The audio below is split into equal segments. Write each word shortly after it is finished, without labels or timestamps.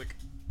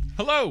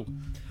Hello!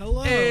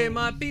 Hello. Hey,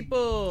 my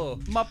people!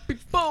 My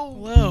people!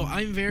 Hello.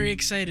 I'm very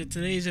excited.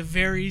 Today is a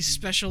very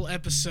special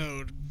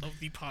episode of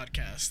the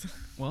podcast.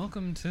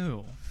 Welcome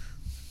to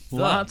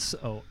Lots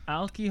of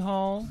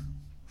Alcohol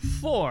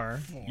 4.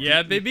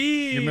 Yeah, baby!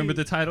 You remember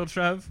the title,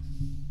 Trev?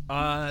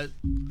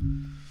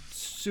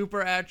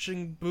 Super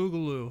Action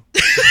Boogaloo.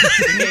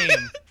 The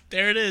game.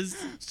 There it is.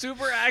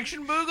 Super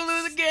Action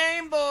Boogaloo, the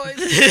game, boys!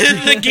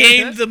 The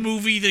game, the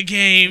movie, the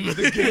game.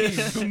 The game,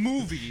 the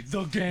movie,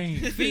 the game.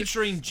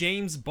 Featuring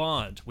James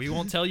Bond. We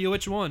won't tell you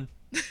which one.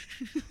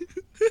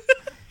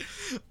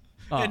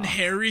 And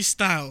Harry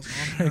Styles.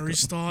 Harry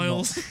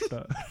Styles.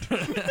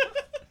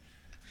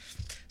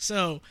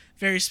 So,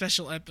 very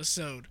special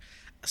episode.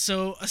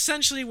 So,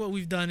 essentially what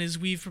we've done is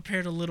we've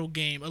prepared a little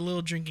game, a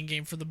little drinking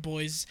game for the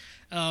boys.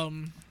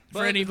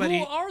 For anybody,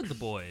 Who are the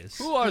boys?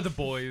 Who are the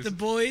boys? the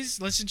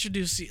boys. Let's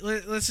introduce.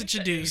 Let's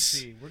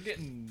introduce. We're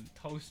getting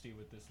toasty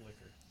with this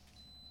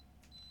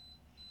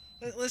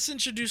liquor. Let's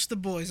introduce the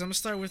boys. I'm gonna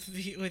start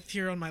with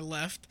here on my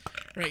left,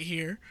 right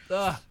here.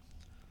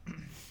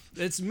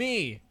 It's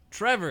me,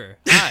 Trevor.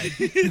 Hi.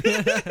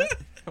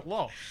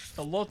 Hello.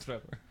 Hello,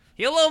 Trevor.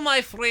 Hello,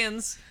 my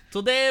friends.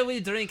 Today we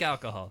drink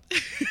alcohol.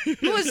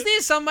 Who is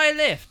this on my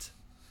left?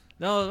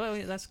 No,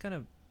 wait, that's kind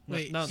of...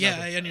 Wait, no, yeah,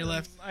 nothing. on your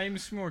left. I am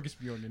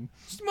Smorgasbjorgen.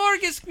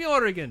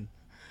 Smorgasbjorgen.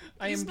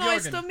 I am It's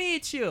nice to Bjorgen.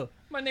 meet you.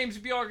 My name's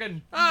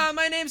Bjorgen.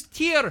 My name's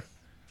Tyr.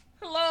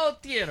 Hello,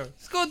 Tyr.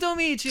 It's good to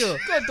meet you.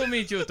 Good to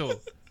meet you too.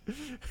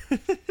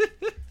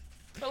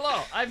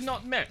 Hello, I've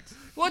not met.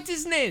 What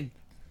is name?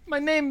 My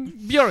name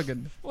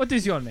Bjorgen. What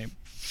is your name?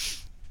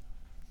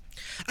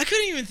 I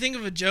couldn't even think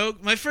of a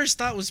joke. My first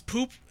thought was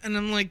poop, and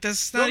I'm like,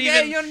 that's not Okay,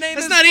 even. your name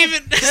that's is not poop.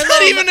 even. That's Hello,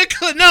 not even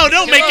a. No,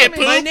 don't make it Hello,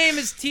 poop. My name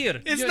is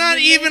Tyr. It's Your not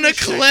name even a is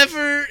shite.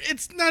 clever.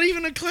 It's not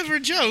even a clever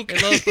joke.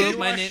 Hello, poop. You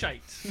My are name.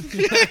 shite.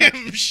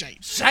 I'm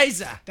shite.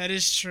 Scheiße. That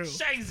is true.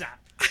 Scheiße.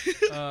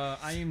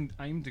 I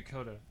am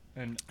Dakota,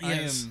 and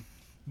Yes. I am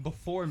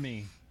before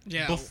me.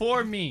 Yeah.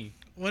 Before me.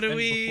 What do and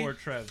we? Before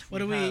Trev. what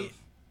do we-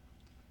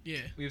 Yeah.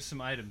 We have some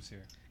items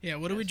here. Yeah.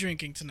 What are we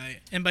drinking tonight?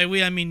 And by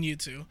we, I mean you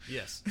two.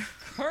 Yes.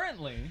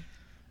 Currently,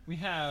 we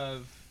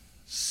have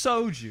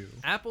soju,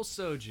 Apple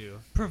soju.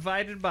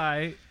 provided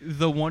by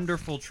the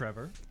wonderful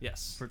Trevor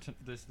Yes. for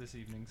this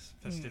evening's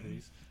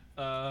festivities.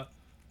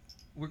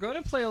 We're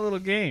going to play a little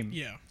game.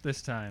 Yeah.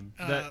 This time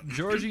that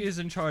Georgie is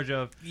in charge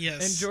of.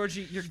 Yes. And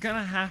Georgie, you're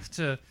gonna have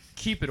to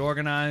keep it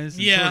organized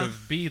and Yeah. sort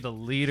of be the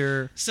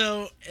leader.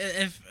 So,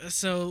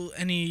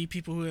 any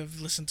people who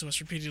have listened to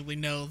us repeatedly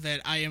know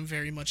that I am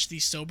very much the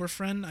sober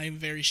friend. I am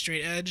very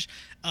straight edge.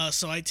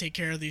 So I take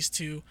care of these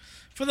two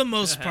for the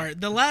most part.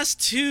 The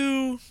last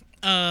two,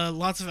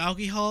 lots of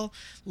alcohol,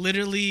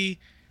 literally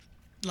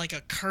like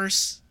a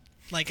curse.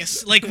 Like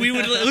we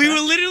would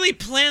literally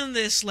plan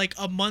this like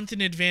a month in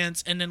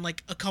advance, and then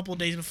like a couple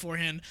days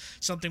beforehand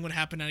something would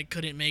happen and I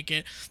couldn't make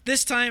it.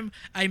 This time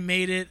I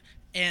made it,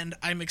 and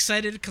I'm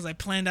excited because I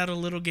planned out a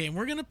little game.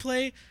 We're gonna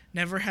play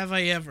Never Have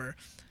I Ever.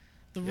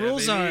 The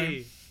rules are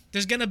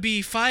there's gonna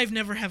be 5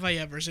 Never Have I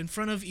Evers in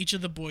front of each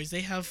of the boys.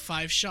 They have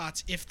 5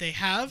 shots. If they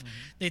have,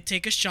 they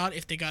take a shot.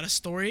 If they got a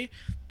story,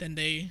 then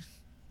they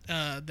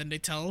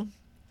tell.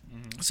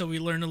 So we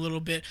learn a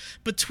little bit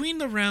between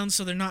the rounds,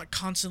 so they're not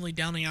constantly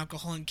downing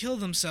alcohol and kill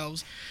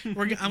themselves.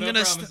 We're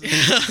gonna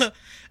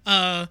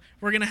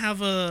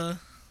have a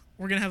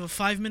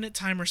 5-minute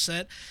timer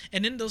set,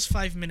 and in those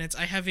 5 minutes,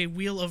 I have a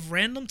wheel of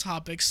random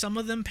topics. Some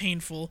of them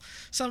painful,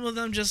 some of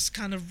them just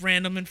kind of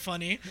random and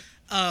funny.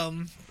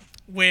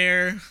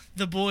 Where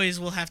the boys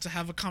will have to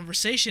have a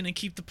conversation and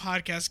keep the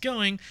podcast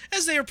going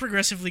as they are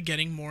progressively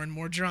getting more and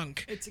more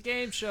drunk. It's a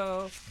game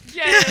show.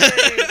 Yay!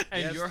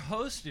 And Yes. your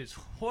host is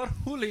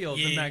Julio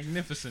the Yeah.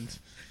 Magnificent.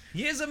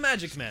 He is a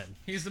magic man.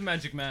 He's the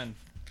magic man.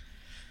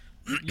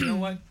 You know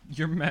what?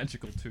 You're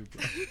magical too,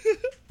 bro.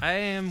 I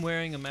am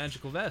wearing a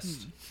magical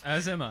vest.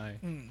 As am I.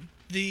 I'm I'm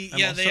they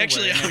also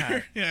actually wearing a are.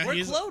 hat. Yeah, We're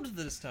he's- clothed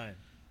this time.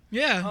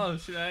 yeah. Oh,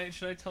 should I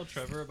tell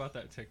Trevor about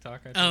that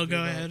TikTok? I told Oh, you go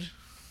about? ahead.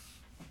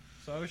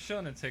 So I was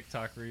shown a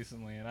TikTok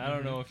recently, and I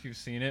don't know if you've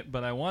seen it,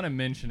 but I want to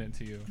mention it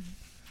to you.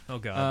 Oh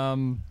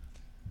God.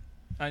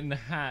 And the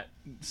hat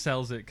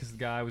sells it because the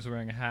guy was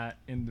wearing a hat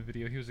in the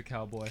video. He was a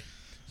cowboy.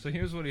 So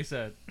here's what he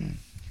said: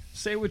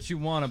 "Say what you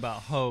want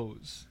about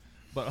hoes,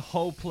 but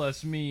hoe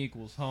plus me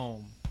equals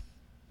home,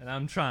 and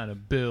I'm trying to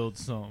build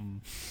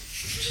something."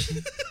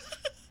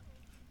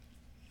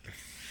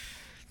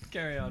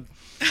 Carry on.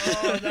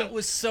 Oh, that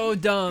was so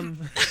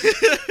dumb.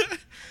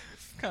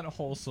 Kind of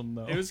wholesome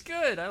though. It was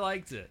good. I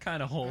liked it.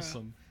 kind of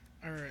wholesome.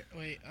 All right,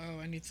 wait. Oh,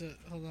 I need to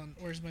hold on.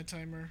 Where's my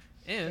timer?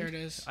 And There it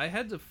is. I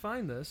had to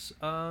find this.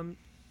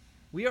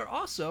 We are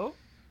also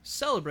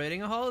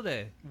celebrating a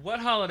holiday. What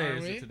holiday Are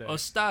is we? it today?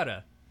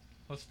 Ostada.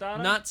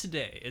 Hostada? Not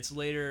today. It's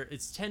later.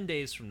 It's 10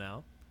 days from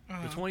now,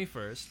 Uh-huh. the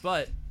 21st.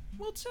 But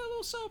we'll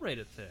celebrate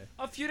it today.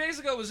 A few days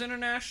ago was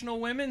International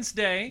Women's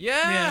Day.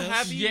 Yeah. Yes.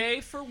 Happy.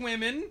 Yay for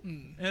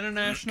women.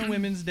 International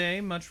Women's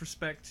Day. Much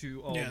respect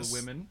to all Yes. the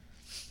women.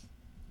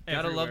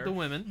 Gotta love everywhere. the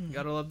women.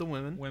 Gotta love the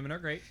women. Women are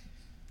great.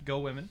 Go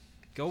women.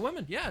 Go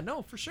women. Yeah,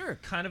 no, for sure.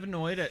 Kind of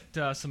annoyed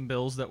at some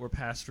bills that were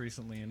passed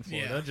recently in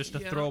Florida, Yeah. just to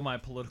Yeah. throw my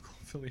political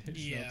affiliation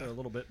Yeah. out there a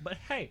little bit. But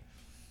hey,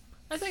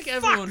 I think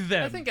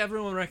them.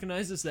 everyone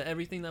recognizes that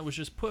everything that was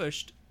just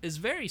pushed is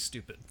very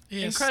stupid.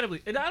 Yes.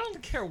 incredibly, and I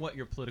don't care what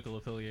your political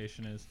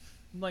affiliation is.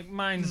 Like,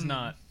 mine's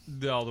not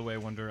all the way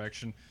one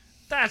direction.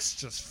 That's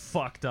just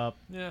fucked up.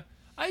 Yeah.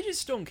 I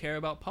just don't care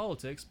about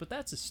politics, but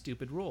that's a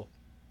stupid rule.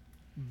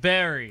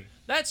 Very.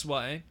 That's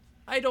why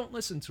I don't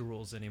listen to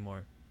rules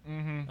anymore.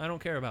 Mm-hmm. I don't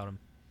care about them.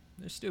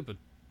 They're stupid.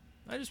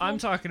 I just I'm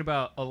won't- talking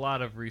about a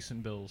lot of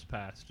recent bills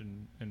passed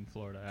in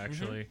Florida,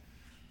 actually.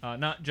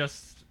 Not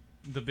just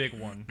the big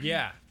one.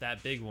 Yeah,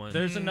 that big one.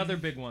 There's another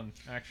big one,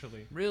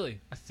 actually. Really?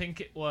 I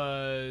think it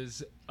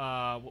was,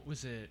 what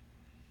was it?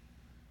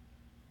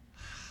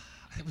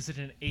 Was it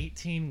an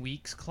 18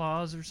 weeks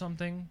clause or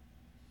something?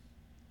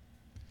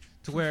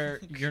 To where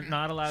you're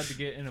not allowed to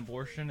get an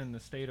abortion in the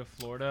state of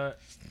Florida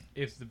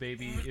if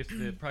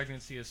the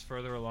pregnancy is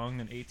further along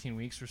than 18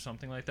 weeks or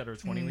something like that, or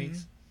 20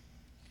 weeks.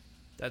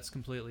 That's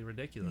completely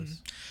ridiculous.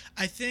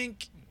 I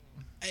think,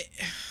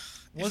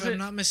 Was if I'm it-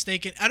 not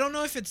mistaken, I don't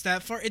know if it's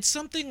that far. It's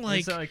something like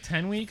Is that like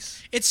 10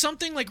 weeks? it's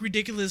something like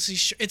ridiculously.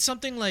 It's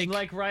something like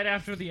Like right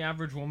after the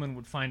average woman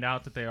would find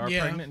out that they are Yeah.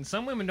 pregnant, and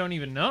some women don't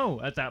even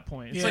know at that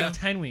point. It's Yeah. like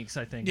 10 weeks,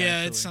 I think. yeah,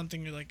 actually. it's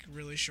something like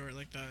really short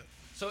like that.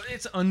 So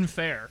it's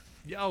unfair.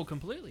 Yeah, oh,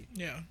 completely.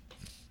 Yeah.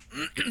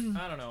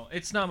 I don't know.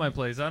 It's not my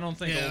place. I don't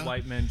think Yeah. old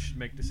white men should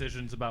make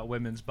decisions about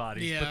women's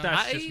bodies. Yeah. But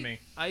that's just me.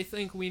 I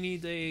think we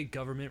need a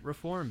government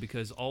reform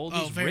because all Oh,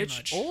 these very rich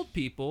much. old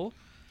people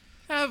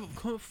have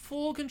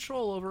full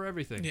control over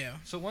everything. Yeah.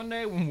 So one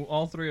day when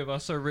all three of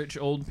us are rich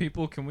old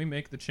people, can we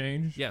make the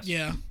change? Yes.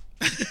 Yeah.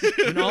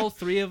 When all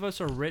three of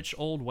us are rich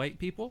old white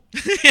people,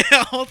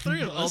 Yeah. All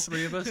three of All us.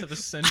 three of us have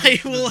ascended I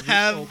to the will rich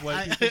have- old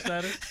white I- people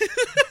status.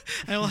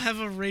 I will have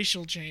a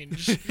racial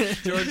change.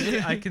 Georgie,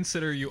 I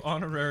consider you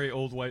honorary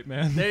old white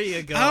man. there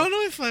you go. I don't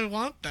know if I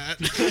want that.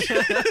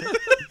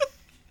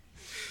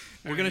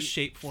 We're gonna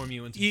shape form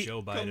you into Ye-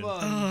 Joe Biden. Come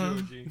on, Uh,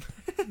 Georgie.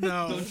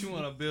 no. Don't you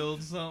want to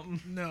build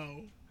something?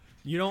 No.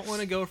 You don't want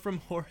to go from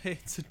Jorge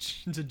to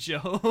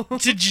Joe.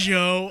 To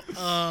Joe.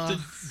 To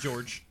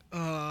George.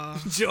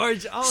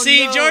 George. Oh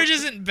See, no. George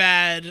isn't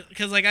bad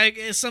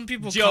because some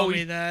people call Joey.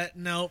 me that.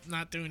 Nope,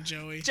 not doing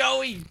Joey.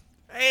 Joey!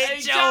 Hey, I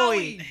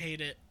Joey.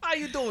 hate it. How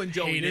you doing,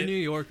 Joey? Hate You're a it. New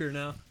Yorker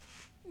now.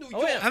 New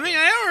Oh, yeah. I mean,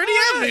 I already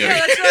am New Yeah,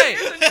 York. that's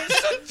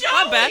right. Joey!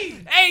 My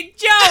bad. Hey,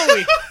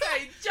 Joey.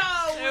 Hey,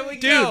 Joey! There we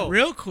Dude, go.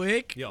 real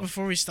quick, Yo.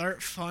 before we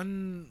start,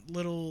 fun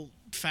little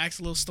facts,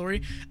 little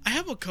story. I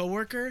have a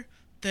coworker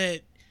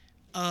that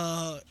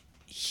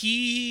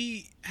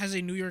he has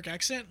a New York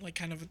accent, like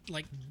kind of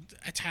like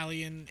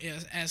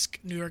Italian-esque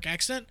New York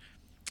accent.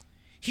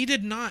 He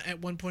did not at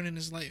one point in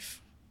his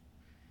life.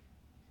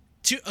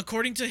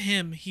 According to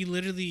him, he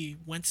literally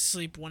went to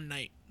sleep one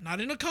night, not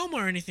in a coma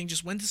or anything,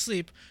 just went to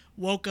sleep,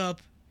 woke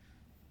up,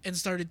 and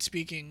started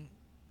speaking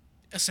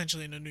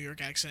essentially in a New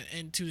York accent.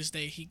 And to this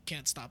day, he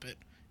can't stop it.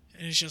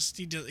 And it's just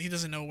he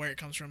doesn't know where it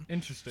comes from.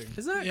 Interesting.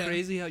 Isn't that Yeah.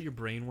 crazy how your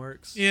brain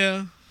works?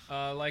 Yeah.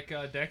 Like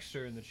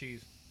Dexter in the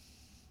cheese.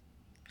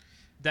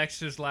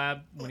 Dexter's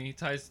lab, when he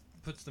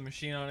puts the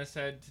machine on his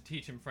head to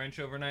teach him French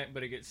overnight,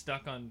 but it gets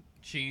stuck on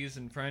cheese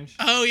and French.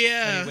 Oh And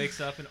yeah. he wakes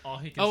up and all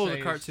he can Oh, say the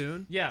is-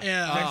 cartoon? Yeah,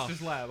 Yeah.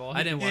 Dexter's lab. All he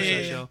I didn't can watch say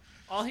that yeah. show.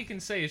 All he can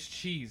say is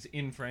cheese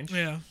in French.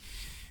 Yeah.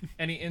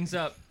 And he ends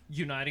up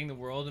uniting the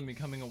world and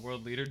becoming a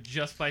world leader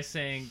just by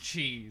saying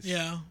cheese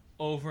Yeah.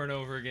 over and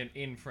over again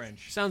in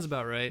French. Sounds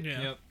about right.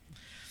 Yeah. Yep.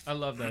 I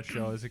love that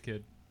show as a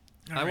kid.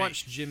 All I right.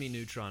 watched Jimmy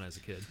Neutron as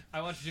a kid.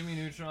 I watched Jimmy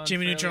Neutron.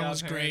 Jimmy Fairly Neutron Odd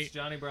was Parents, great.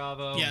 Johnny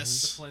Bravo.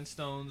 Yes. The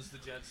Flintstones, the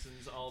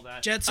Jetsons, all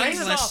that.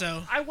 Jetsons less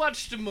so. I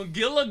watched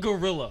Magilla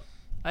Gorilla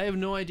I have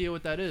no idea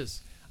what that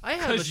is. I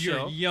have a because you're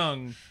show.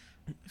 young.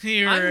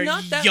 You're I'm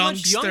not that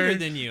much younger youngster.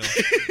 than you.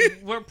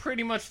 We're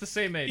pretty much the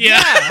same age.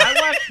 Yeah. I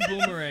watched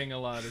Boomerang a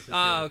lot as a kid.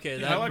 Ah, okay,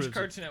 that I watched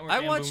proves it. Cartoon Network. I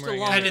and watched a Boomerang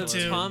lot I as did of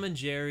too. Tom and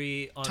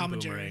Jerry on Tom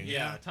and Jerry, Boomerang.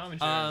 Yeah, Tom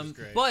and Jerry was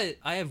great. But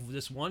I have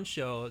this one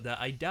show that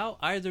I doubt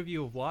either of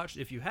you have watched.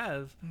 If you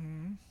have,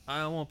 Mm-hmm.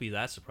 I won't be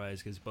that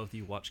surprised because both of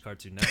you watch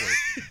Cartoon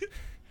Network.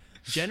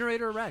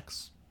 Generator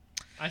Rex.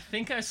 I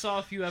think I saw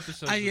a few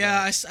episodes. of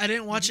Yeah, that. I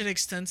didn't watch it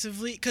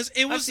extensively because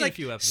it was seen a like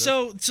few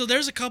episodes. so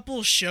there's a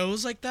couple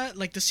shows like that,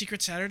 like the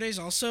Secret Saturdays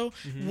also,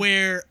 Mm-hmm.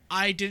 where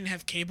I didn't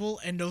have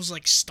cable and those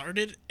like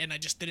started and I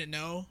just didn't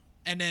know.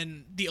 And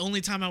then the only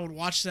time I would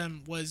watch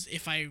them was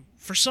if I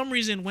for some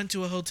reason went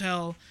to a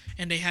hotel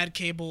and they had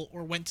cable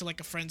or went to like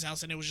a friend's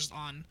house and it was just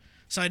on.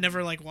 So I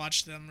never like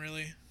watched them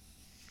really.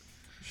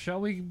 Shall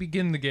we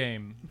begin the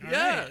game?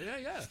 Yeah, right.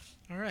 yeah.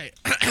 All right.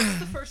 What's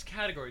the first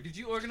category? Did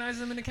you organize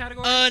them into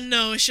categories?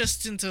 No, it's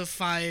just into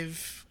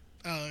 5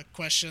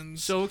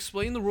 questions. So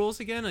explain the rules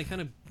again. I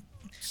kind of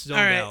zoned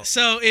All right. out.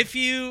 So if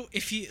you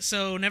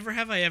so never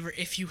have I ever.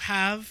 If you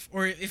have,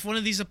 or if one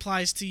of these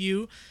applies to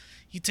you,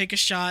 you take a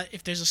shot.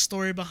 If there's a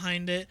story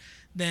behind it,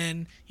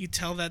 then you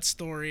tell that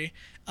story.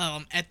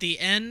 At the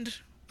end,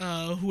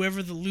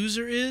 whoever the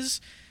loser is,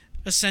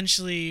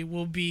 essentially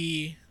will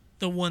be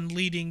the one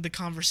leading the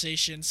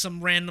conversation,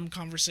 some random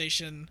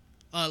conversation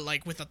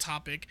like with a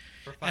topic.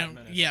 For 5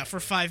 minutes. Yeah, for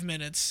 5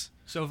 minutes.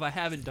 So if I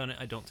haven't done it,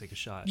 I don't take a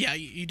shot. Yeah,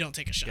 you don't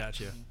take a shot.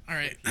 Gotcha. All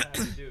right. You have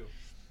to do.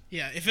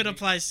 Yeah, if it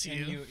applies to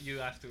And you. you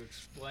have to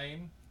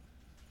explain,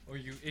 or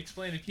you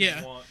explain if you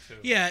Yeah. want to.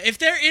 Yeah,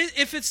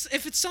 if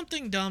it's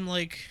something dumb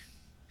like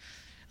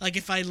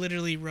if I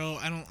literally wrote,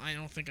 I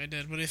don't think I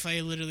did, but if I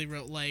literally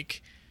wrote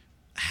like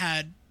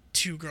had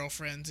 2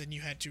 girlfriends and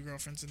you had 2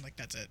 girlfriends and like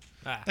that's it.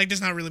 Ah. Like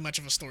there's not really much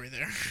of a story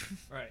there.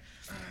 Right.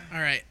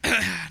 All right.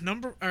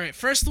 All right,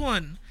 first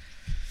one.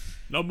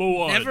 Number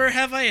 1. Never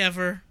have I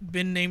ever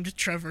been named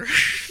Trevor.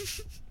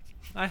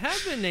 I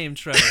have been named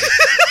Trevor.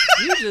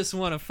 You just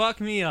want to fuck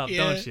me up,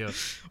 Yeah. don't you?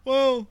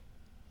 Well,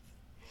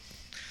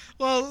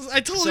 I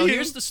told So you.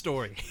 here's the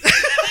story.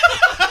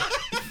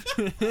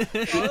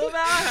 All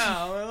about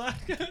how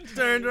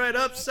Turned right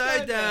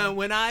upside down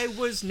when I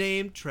was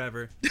named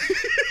Trevor.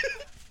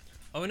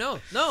 Oh no!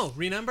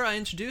 Remember, I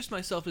introduced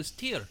myself as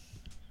Tyr.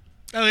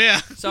 Oh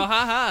yeah. So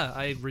haha,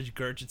 I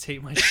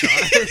regurgitate my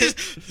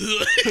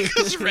shot.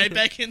 Goes right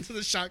back into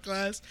the shot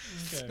glass.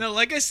 Okay. No,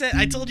 like I said,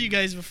 I told you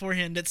guys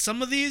beforehand that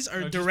some of these are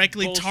Or just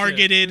directly bullshit.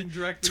 targeted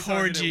Directly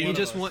towards targeted you. He one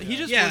just of want us, he yeah.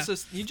 just Yeah. wants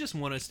us he just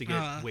want us to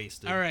get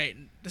wasted. All right,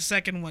 the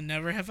second one.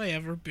 Never have I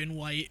ever been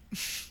white.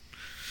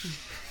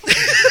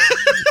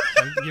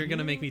 You're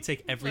gonna make me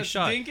take every Let's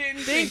shot. dink it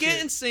and Dink sink it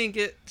it. and sink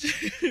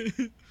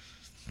it.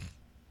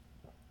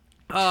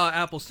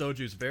 Apple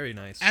soju's very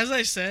nice. As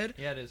I said,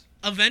 Yeah, it is.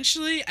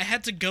 eventually I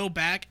had to go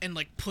back and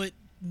like put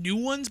new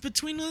ones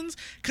between ones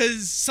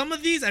because some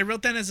of these I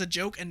wrote down as a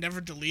joke and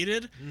never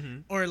deleted,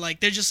 or like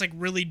they're just like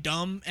really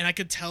dumb, and I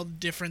could tell the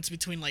difference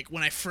between like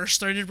when I first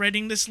started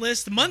writing this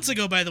list months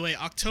ago. By the way,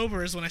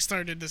 October is when I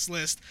started this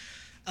list,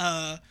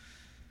 and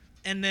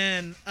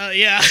then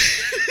yeah.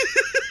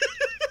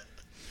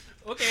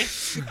 Okay.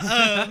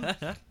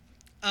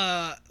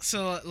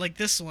 So like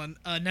this one,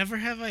 never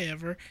have I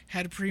ever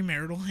had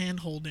premarital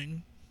hand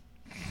holding.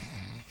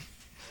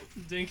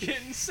 Dink it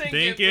and sink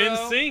Dink it, it bro.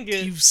 and sink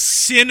it. You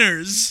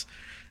sinners.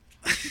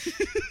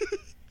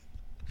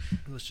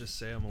 Let's just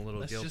say I'm a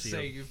little Let's guilty. just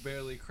say of... you've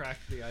barely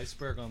cracked the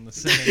iceberg on the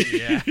sinning.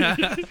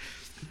 Yeah.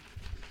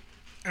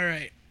 All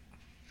right.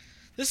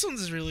 This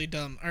one's really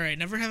dumb. All right,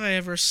 never have I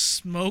ever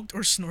smoked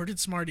or snorted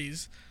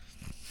Smarties.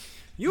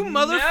 You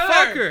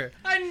motherfucker!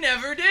 I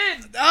never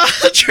did.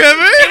 Oh,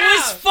 Trevor! It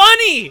was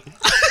funny.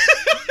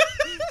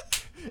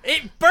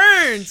 It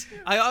burns.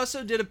 I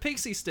also did a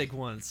pixie stick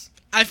once.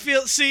 I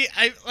feel,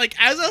 I like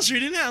as I was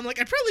reading it, I'm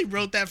like, I probably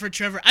wrote that for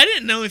Trevor. I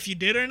didn't know if you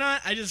did or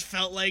not. I just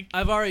felt like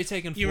I've already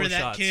taken 4 You were that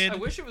shots. kid. I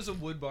wish it was a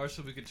wood bar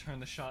so we could turn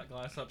the shot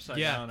glass upside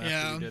Yeah. down after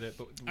Yeah. we did it,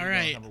 but we All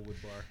right. don't have a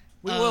wood bar.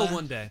 We will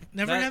one day.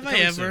 never That have I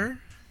comes ever soon.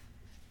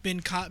 been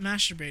caught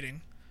masturbating.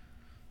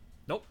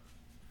 Nope.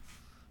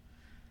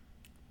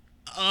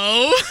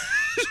 Oh.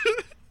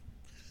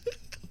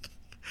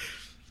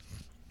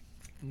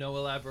 No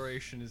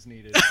elaboration is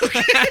needed.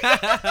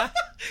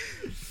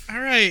 All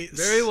right.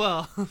 Very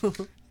well.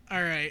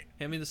 All right.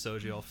 Hand me the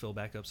soju. I'll fill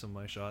back up some of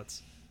my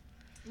shots.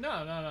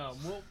 No.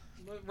 We'll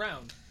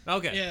round.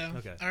 Okay. Yeah.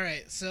 Okay. All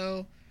right.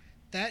 So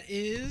that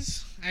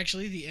is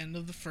actually the end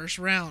of the first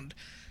round.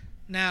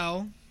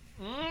 Now,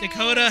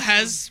 Dakota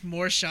has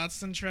more shots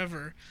than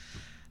Trevor.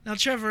 Now,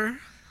 Trevor,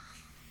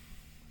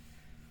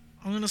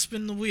 I'm going to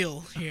spin the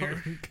wheel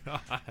here. Oh,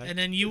 God. And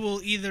then you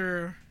will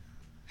either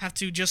have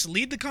to just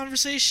lead the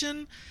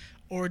conversation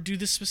or do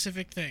the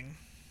specific thing.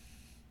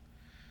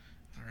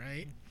 All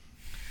right.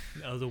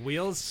 Oh, the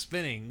wheel's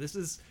spinning. This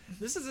is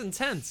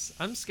intense.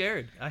 I'm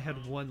scared. I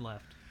had one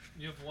left.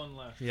 You have one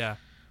left. Yeah.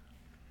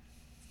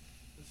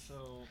 So,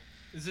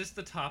 is this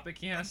the topic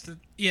he has to?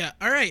 Yeah.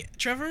 All right,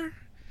 Trevor.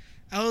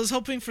 I was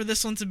hoping for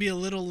this one to be a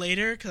little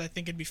later because I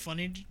think it'd be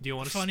funny. Do you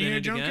want to funnier, spin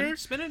it drunker? again?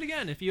 Spin it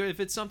again. If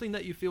it's something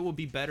that you feel will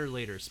be better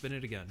later, spin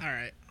it again. All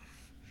right.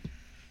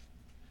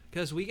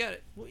 Because we got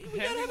we Hand gotta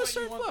me have a what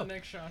certain you want flow. the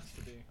next shots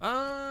to be.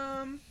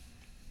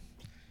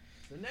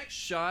 The next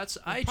shots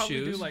I Probably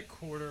choose do like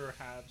quarter or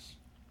halves.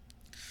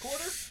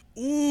 Quarter?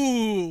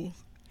 Ooh.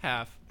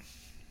 half.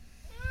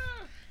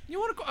 You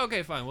want to?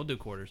 Okay, fine. We'll do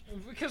quarters.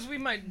 Because we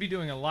might be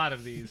doing a lot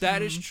of these.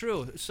 That is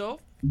true. So,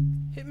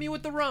 hit me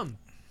with the rum.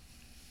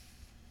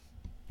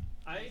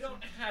 I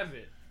don't have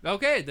it.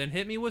 Okay, then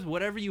hit me with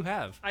whatever you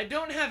have. I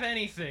don't have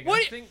anything.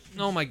 What? I think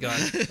Oh my God.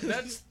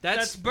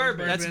 that's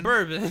bourbon. That's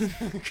bourbon.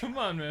 Come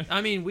on, man. I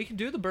mean, we can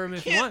do the bourbon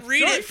if you Can't want.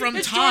 read it from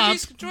it's top.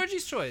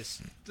 Georgie's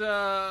choice.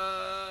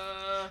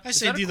 I Is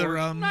say that a do the quart?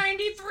 rum.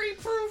 93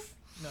 proof.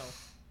 No.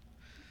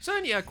 So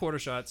then, yeah, quarter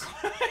shots.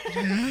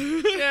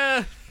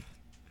 Yeah.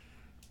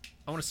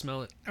 I want to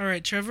smell it. All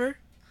right, Trevor.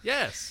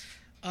 Yes.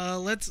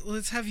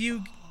 Let's have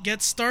you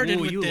get started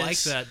Ooh, with you this. like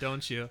that,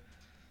 don't you?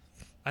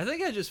 I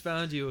think I just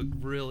found you a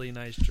really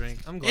nice drink.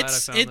 I'm glad I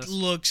found It this.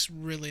 looks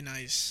really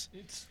nice.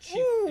 It's cheap.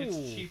 It's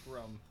Ooh. cheap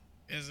rum.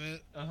 Is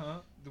it?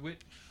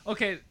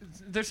 Okay,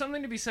 there's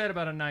something to be said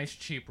about a nice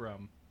cheap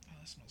rum. Oh,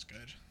 that smells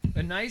good.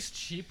 A nice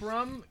cheap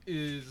rum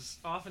is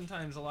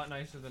oftentimes a lot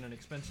nicer than an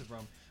expensive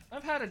rum.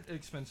 I've had an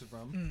expensive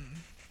rum.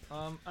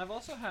 I've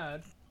also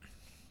had.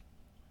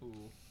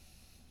 Ooh.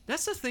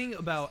 That's the thing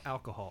about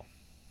alcohol.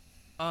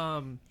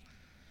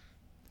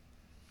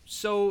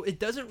 So it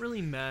doesn't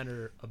really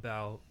matter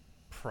about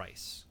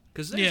price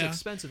because there's Yeah.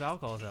 expensive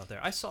alcohols out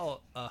there. I saw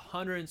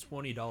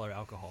 $120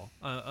 alcohol,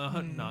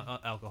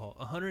 not alcohol,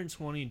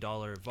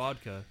 $120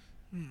 vodka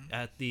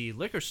at the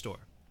liquor store.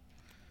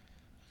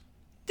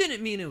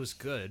 Didn't mean it was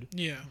good.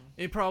 Yeah.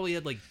 It probably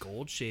had like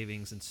gold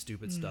shavings and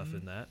stupid stuff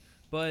in that.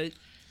 But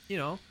you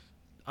know,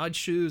 I'd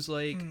choose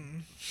like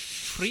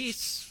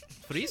Fries.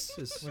 Fries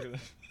is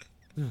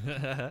Look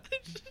at that.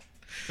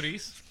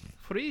 Fries.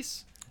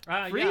 Fries.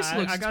 Fries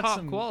looks I got top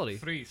some quality.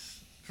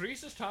 Fries.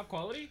 Fries is top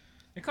quality?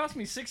 It cost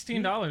me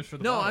 $16 for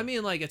the No, bottle. I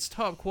mean like it's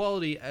top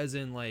quality as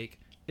in like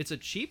it's a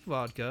cheap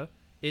vodka.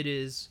 It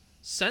is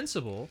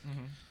sensible,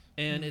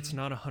 and it's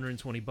not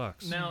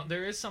 $120. Now,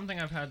 there is something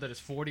I've had that is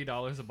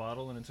 $40 a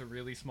bottle, and it's a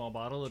really small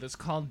bottle. It is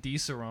called Di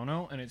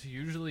Serono, and it's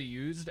usually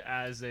used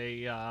as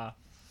a,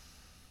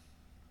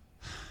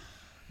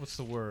 what's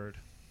the word?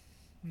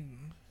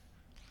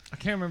 I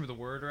can't remember the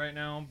word right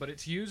now, but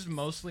it's used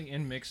mostly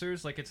in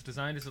mixers. Like, it's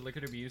designed as a liquor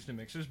to be used in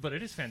mixers, but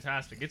it is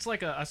fantastic. It's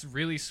like a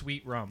really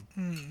sweet rum.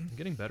 I'm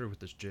getting better with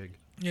this jig.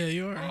 Yeah,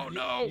 you are. Oh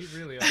no! You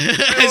really are.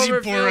 As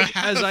you pour a Overfilled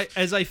half.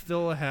 as I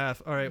fill a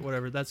half. All right,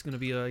 whatever. That's gonna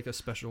be like a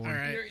special one. All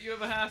right. You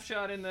have a half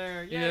shot in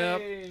there.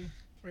 Yep. Yay!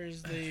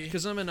 Where's the?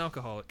 Because I'm an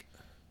alcoholic.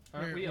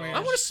 Aren't we Where- all? I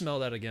want to smell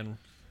that again.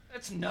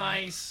 That's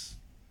nice.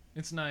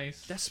 It's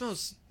nice. That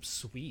smells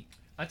sweet.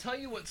 I tell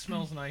you what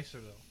smells nicer,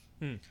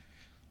 though.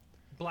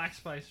 Black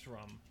spiced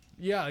rum.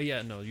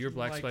 Yeah, no, your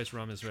black Like- spice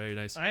rum is very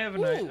nice. I have a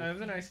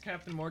Ooh. nice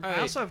Captain Morgan. All I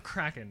right. also have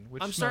Kraken,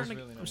 which I'm smells starting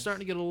to really nice. I'm starting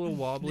to get a little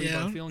wobbly, but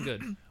Yeah. I'm feeling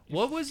good.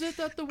 What was it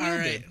that the wheel All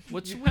did? right.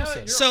 What's the You wheel have- say?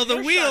 you're- So the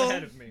you're a shot wheel-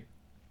 ahead of me.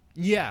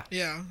 Yeah.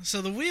 Yeah.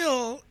 So the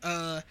wheel,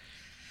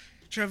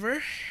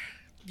 Trevor,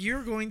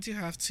 you're going to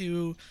have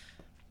to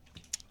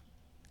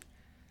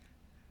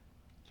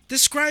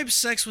describe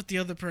sex with the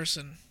other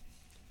person.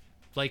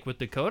 Like with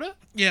Dakota?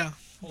 Yeah.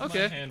 Hold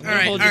Okay. my hand. All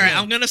right. hold All your right. hand.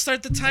 I'm gonna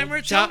start the timer.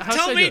 How Tell should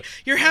I do me, it?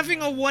 you're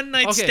having a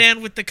one-night Okay.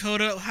 stand with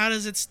Dakota. How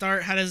does it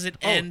start? How does it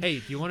end? Oh, hey,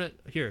 do you want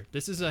to here?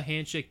 This is a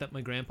handshake that my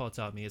grandpa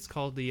taught me. It's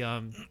called the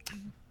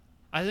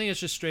I think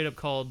it's just straight up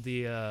called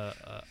the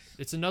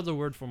it's another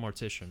word for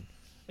mortician.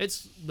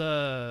 It's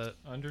the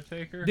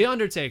Undertaker.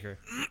 Undertaker.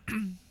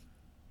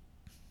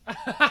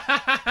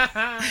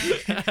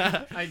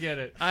 I get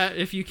it.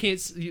 If you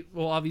can't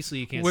well, obviously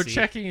you can't We're see.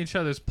 checking each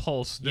other's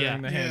pulse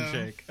during Yeah. the Yeah.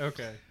 handshake.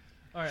 Okay.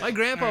 All right. My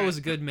grandpa All right. was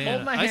a good man.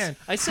 Hold my hand.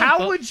 I said How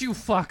bu- would you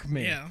fuck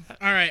me? Yeah.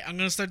 All right. I'm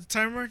gonna start the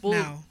timer Well,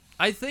 now.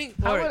 I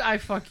think How alright, would I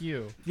fuck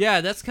you?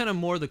 yeah, that's kind of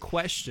more the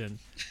question,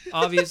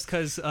 obvious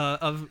because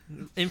of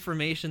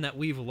information that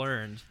we've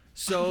learned.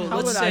 So How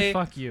let's would say I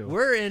fuck you?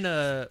 we're in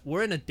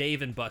a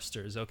Dave and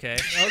Buster's, okay,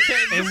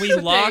 Okay. and we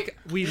lock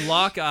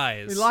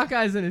eyes. We lock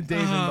eyes in a Dave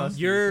and Uh-huh.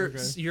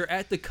 Buster's. You're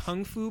at the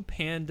Kung Fu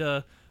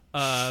Panda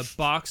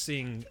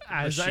boxing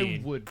as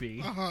machine. I would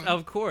be. Uh-huh.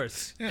 Of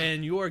course, Yeah.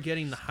 and you are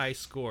getting the high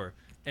score.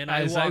 And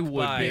As I I walk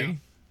would by. be.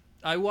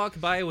 I walk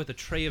by with a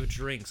tray of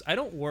drinks. I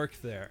don't work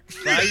there,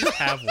 but I just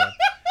have one.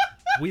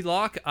 We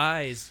lock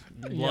eyes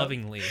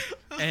lovingly,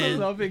 and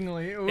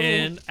Lovingly. Ooh.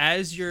 and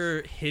as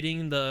you're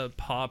hitting the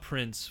paw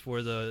prints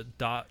for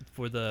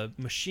the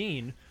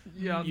machine,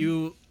 Yeah.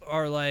 you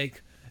are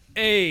like,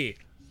 "Hey,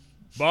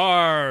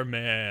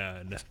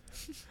 barman,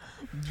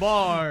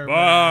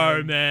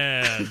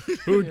 barman,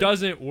 who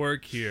doesn't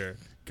work here,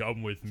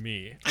 come with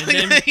me." And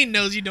then he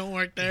knows you don't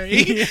work there.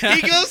 He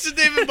goes to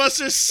Dave and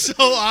Buster's so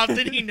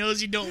often he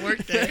knows you don't work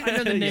there. I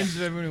know the names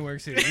of everyone who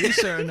works here. You,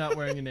 sir, are not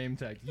wearing a name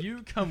tag.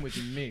 You come with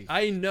me.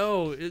 I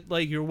know,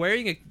 like you're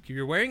wearing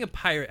a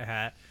pirate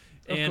hat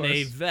Of and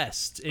a course.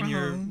 vest, and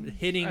you're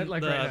hitting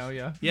Like the, right now,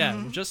 yeah.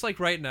 yeah, just like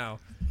right now,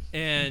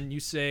 and you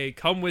say,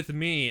 "Come with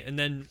me," and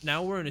then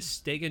now we're in a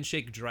Steak and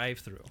Shake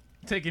drive-through.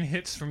 Taking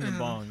hits from your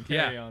bong.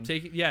 Carry Yeah, on.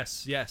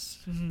 yes,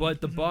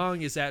 but the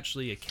bong is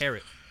actually a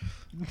carrot.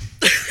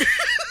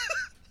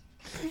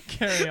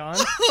 Carry on.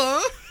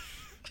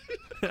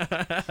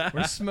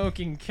 We're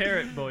smoking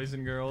carrot, boys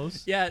and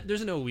girls. Yeah,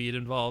 there's no weed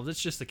involved.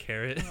 It's just a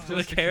carrot. It's a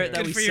Just a carrot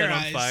that carrot. we Good for set your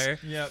on eyes. fire.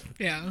 Yep.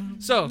 Yeah.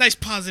 So Nice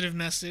positive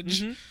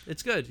message.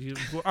 it's good.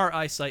 Our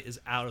eyesight is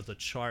out of the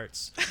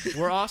charts.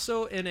 We're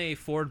also in a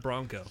Ford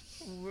Bronco.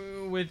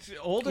 Which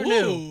old or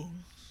new? Ooh.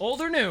 Old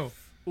or new?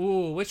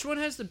 Ooh, which one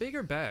has the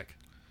bigger back?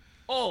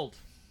 Old.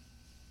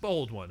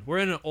 Old one. We're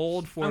in an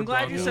old Ford I'm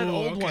glad Bronco. you said Ooh,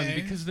 old one okay.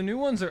 because the new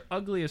ones are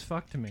ugly as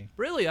fuck to me.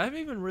 Really, I haven't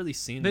even really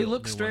seen. They the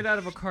look new straight one. out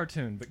of a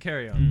cartoon, but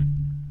carry on.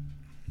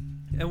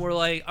 And we're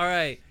like, all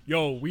right,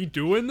 yo, we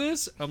doing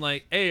this? I'm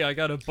like, hey, I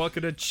got a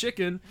bucket of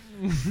chicken.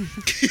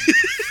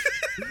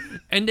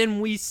 And then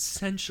we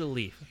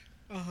essentially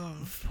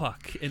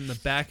fuck in the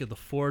back of the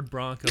Ford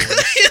Bronco in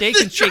the Steak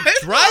and Shake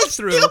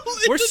drive-through.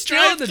 We're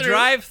still in the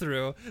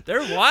drive-through.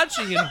 They're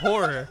watching in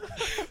horror.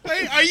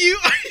 Wait, are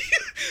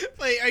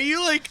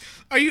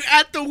you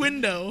at the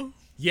window?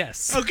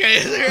 Yes.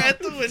 Okay, they're at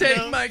the window.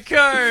 Take my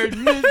card,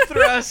 mid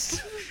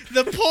thrust.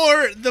 the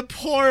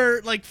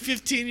poor like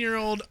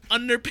 15-year-old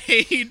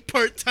underpaid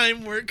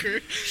part-time worker.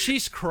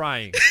 She's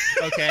crying.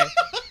 Okay.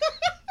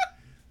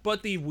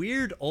 But the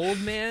weird old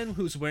man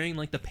who's wearing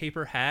like the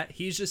paper hat,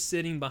 he's just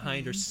sitting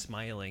behind her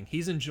smiling.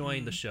 He's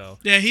enjoying the show.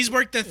 Yeah, he's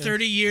worked there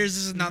 30 years.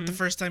 This is not the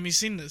first time he's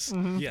seen this.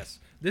 Yes.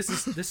 This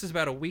is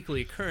about a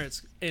weekly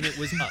occurrence, and it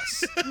was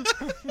us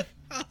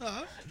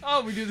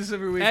Oh, we do this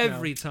every week.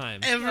 every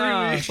time.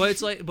 Every week. But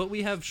it's like, but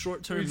we have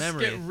short-term we just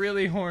memory. get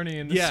really horny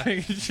in the Yeah.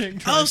 Steak and Shake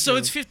Oh, so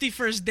drive-thru. it's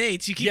 51st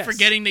dates. You keep Yes.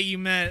 forgetting that you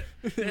met.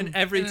 And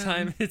every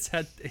time it's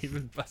had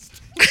David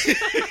Buster.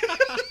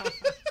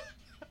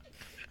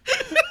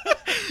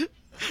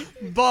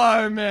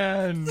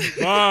 Barman.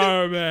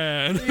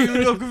 Barman. You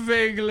look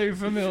vaguely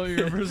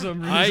familiar for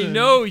some reason. I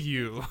know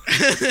you.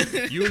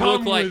 You Come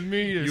look like with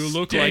me to you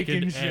look Steak like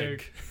an and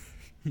egg. Shake.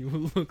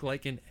 You look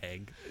like an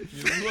egg.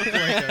 You look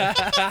like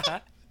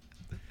a...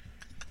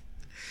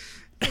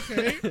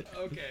 Okay.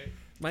 Okay.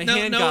 My No,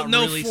 hand no, got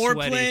no really sweaty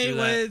foreplay. through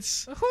that.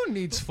 What's Who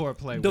needs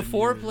foreplay? The when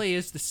foreplay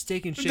is the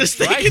Steak and Shake the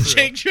steak and drive-thru.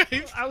 shake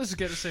drive? I was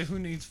gonna say who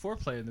needs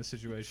foreplay in this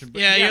situation,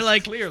 but Yeah, yes, you're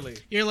like- clearly.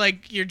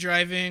 You're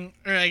driving,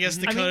 or I guess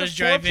I mean, the Dakota's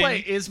driving.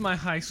 foreplay is my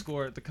high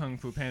score at the Kung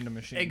Fu Panda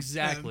machine.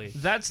 Exactly.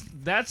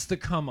 That's the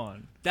come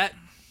on. That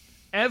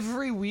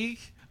Every week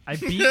I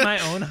beat my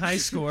own high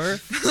score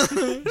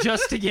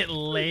just to get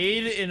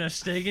laid in a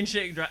Steak and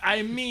Shake drive.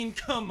 I mean,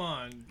 come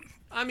on,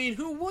 I mean,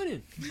 who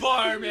wouldn't?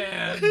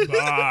 barman,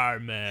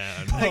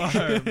 Barman.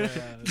 barman.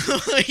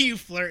 The way you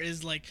flirt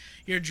is like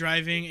you're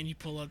driving and you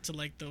pull up to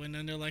like the window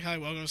and they're like, "Hi,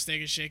 welcome to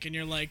Steak and Shake," and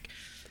you're like,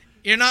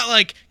 you're not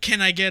like,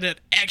 "Can I get an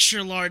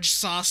extra large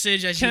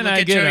sausage?" As you Can look I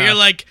at get Trevor, a- you're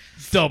like,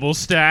 Double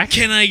stack.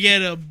 "Can I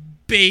get a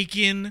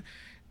bacon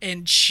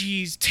and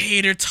cheese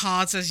tater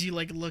tots?" As you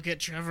like look at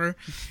Trevor.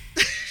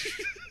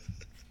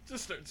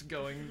 Just starts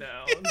going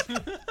down.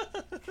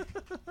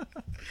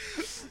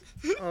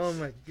 Oh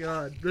my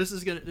god. This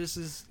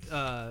is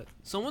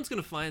someone's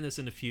gonna find this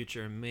in the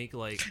future and make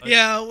like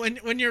Yeah,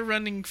 when you're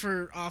running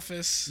for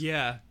office.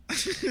 Yeah.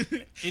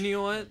 And you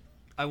know what?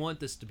 I want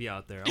this to be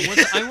out there.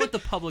 I want the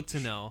public to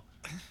know.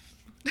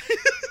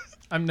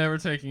 I'm never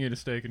taking you to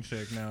Steak and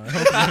Shake now. I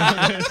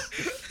hope you know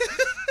this.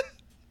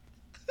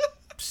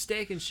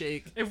 Steak and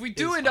Shake. If we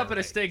do is end up at a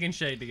alright. Steak and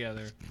Shake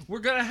together, we're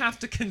gonna have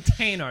to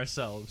contain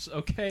ourselves,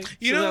 okay?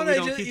 You So know that what we I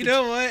don't just, keep you the-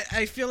 know what?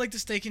 I feel like the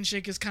Steak and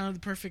Shake is kind of the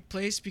perfect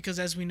place because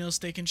as we know,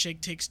 Steak and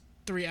Shake takes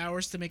 3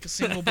 hours to make a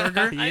single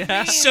burger.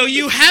 Yeah. So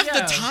you have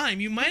Yeah. the time.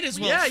 You might as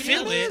well Yeah, you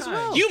fill might it. as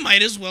well. You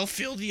might as well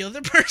fill the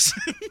other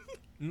person.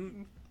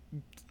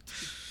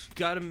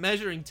 Got a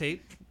measuring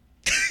tape.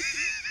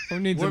 Who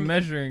needs a We're-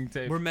 measuring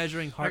tape? We're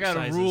measuring I heart got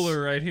sizes. a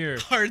ruler right here.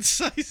 Hard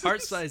size.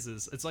 Heart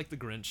sizes. It's like the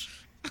Grinch.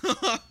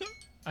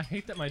 I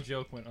hate that my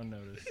joke went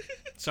unnoticed.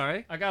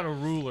 Sorry? I got a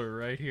ruler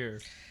right here.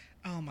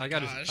 Oh my I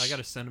got gosh.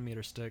 a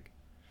centimeter stick.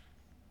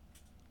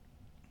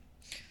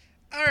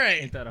 All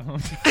right. Ain't that a home?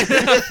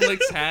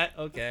 Flick's hat.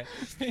 Okay.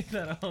 Ain't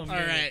that a home? All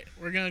right.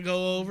 We're going to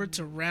go over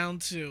to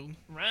round 2.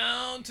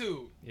 Round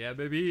 2. Yeah,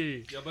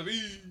 baby. Yeah, baby.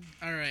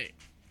 All right.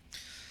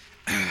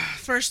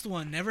 First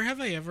one. Never have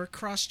I ever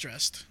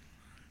cross-dressed.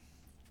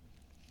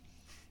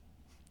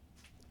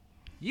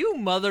 You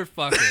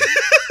motherfucker.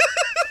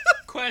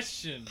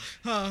 Question: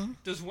 Huh?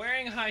 does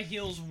wearing high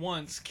heels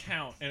once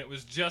count? And it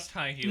was just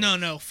high heels.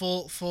 No.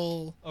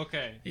 Full.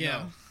 Okay. Yeah.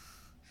 no.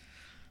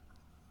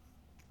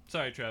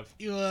 Sorry, Trev.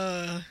 You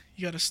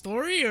got a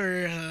story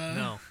or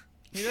No.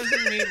 He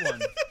doesn't need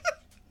one.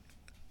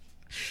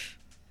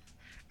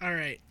 All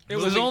right. It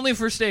was only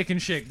for Steak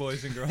and Shake,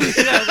 boys and girls.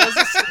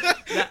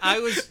 I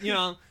was,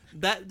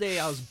 that day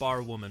I was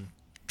bar woman.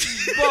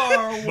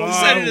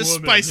 Decided to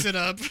spice it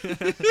up.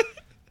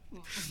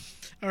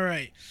 All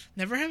right.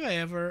 Never have I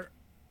ever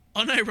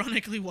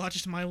unironically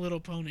watched My Little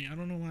Pony. I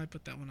don't know why I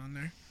put that one on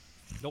there.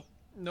 Nope.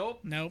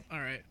 Nope. All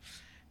right.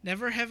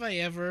 Never have I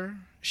ever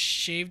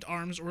shaved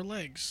arms or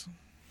legs.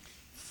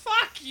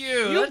 Fuck you.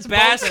 You That's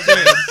bastard. both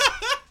of them.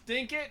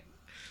 Dink it.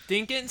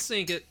 Dink it and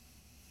sink it.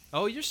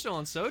 Oh, you're still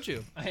on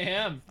soju. I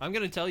am. I'm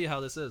going to tell you how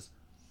this is.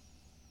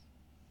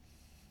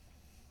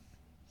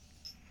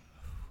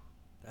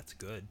 That's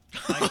good.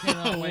 I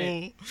cannot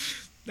wait. Oh,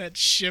 that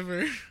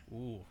shiver.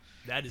 Ooh,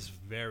 that is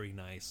very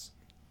nice.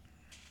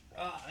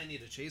 I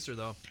need a chaser,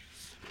 though.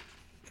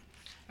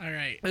 All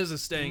right. This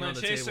is staying My on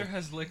the chaser table.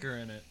 has liquor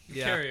in it.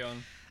 Yeah. Carry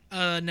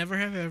on. Never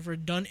have I ever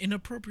done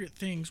inappropriate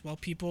things while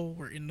people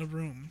were in the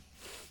room.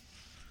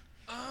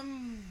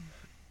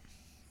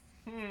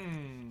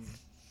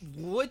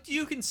 What do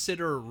you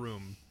consider a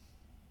room?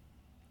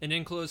 An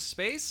enclosed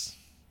space?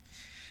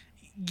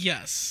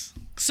 Yes.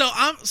 So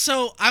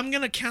I'm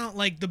gonna count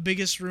like the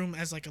biggest room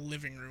as like a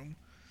living room.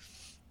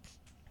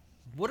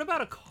 What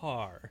about a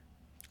car?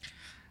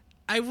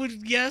 I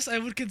would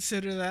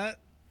consider that.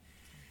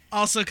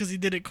 Also, because he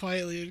did it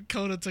quietly, and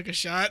Coda took a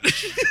shot.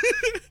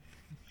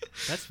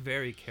 That's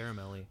very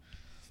caramelly.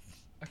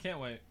 I can't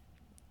wait.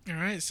 All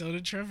right, so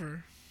did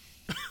Trevor.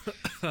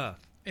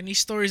 Any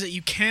stories that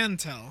you can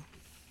tell?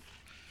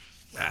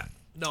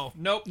 No.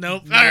 Nope.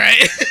 Nope. All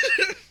right.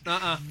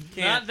 Not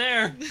Can't.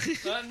 there.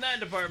 Not in that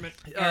department.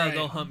 Alright.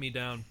 They'll hunt me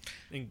down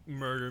and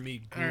murder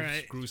me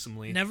Alright.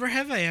 gruesomely. Never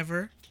have I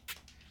ever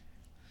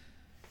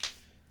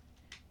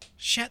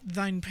shat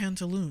thine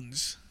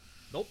pantaloons.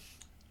 Nope.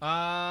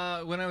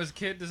 When I was a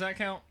kid, does that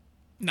count?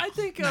 No, I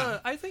think no.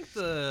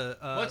 the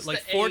What's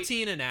like the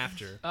 14 and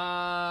after.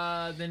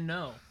 Then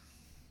no.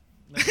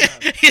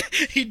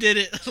 he did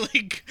it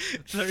like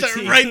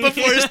 13. right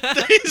before his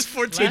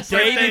 14th Last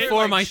day birthday.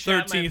 before my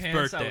shat 13th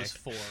pants, I birthday. was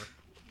 4.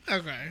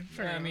 Okay,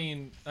 fair I enough.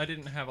 mean, I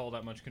didn't have all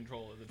that much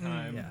control at the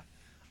time. Yeah.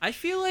 I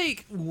feel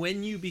like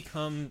when you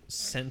become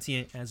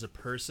sentient as a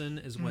person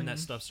is when that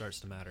stuff starts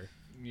to matter.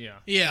 Yeah.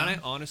 yeah. And I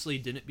honestly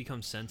didn't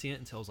become sentient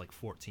until I was like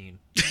 14.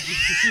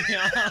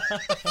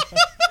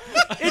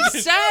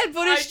 It's sad,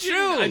 but it's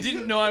true. I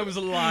didn't know I was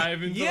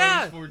alive until I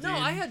Yeah. was 14. No,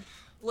 I had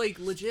like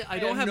legit. I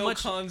don't had have no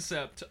much.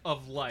 concept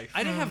of life.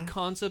 I didn't have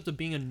concept of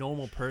being a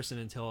normal person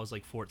until I was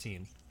like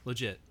 14.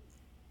 Legit.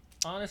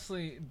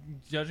 Honestly,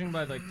 judging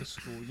by like the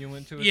school you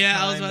went to, at Yeah, the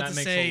time, I was about that to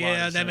makes say, a lot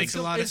yeah, of that sense. makes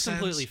a lot of It's sense.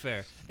 completely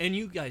fair. And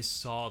you guys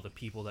saw the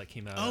people that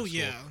came out of Oh, that school.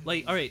 yeah.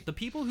 Like, all right, the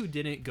people who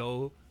didn't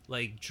go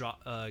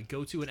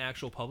go to an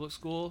actual public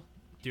school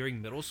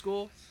during middle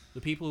school, the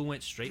people who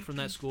went straight from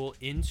that school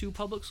into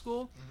public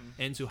school,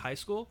 into high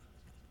school,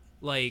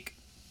 like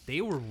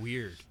they were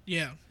weird.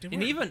 Yeah. they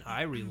And were. even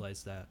I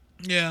realized that.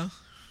 Yeah.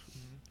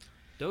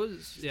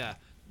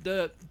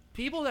 The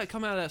people that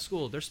come out of that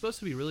school, they're supposed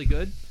to be really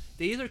good.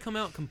 They either come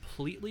out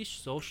completely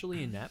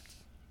socially inept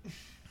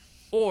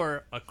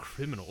or a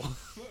criminal.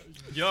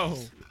 Yo,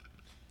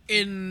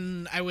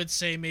 In I would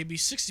say maybe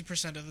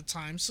 60% of the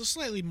time, so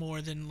slightly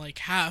more than like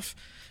half.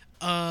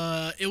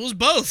 It was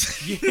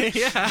both.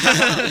 Yeah.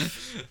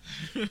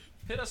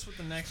 hit us with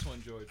the next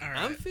one, George. All right.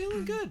 I'm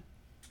feeling good.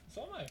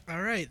 So am I.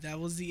 All right, that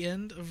was the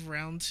end of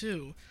round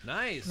 2.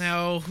 Nice.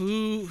 Now,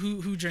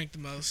 who drank the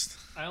most?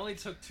 I only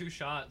took 2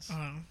 shots.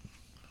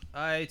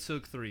 I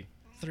took 3.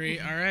 3.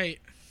 All right.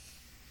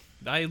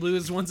 I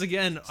lose once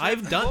again.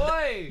 I've done.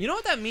 Boy! You know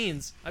what that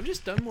means? I've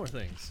just done more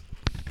things.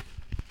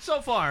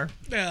 So far,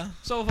 Yeah.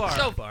 So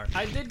far.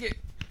 I did get.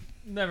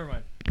 Never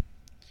mind.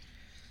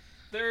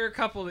 There are a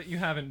couple that you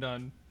haven't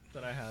done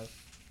that I have.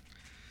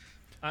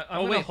 I'm Oh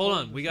gonna wait, hold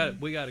hold- on. We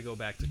got to go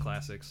back to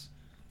classics.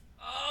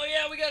 Oh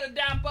yeah, we gotta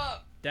dap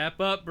up.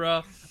 Dap up,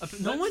 bro.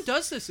 No Let's- one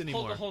does this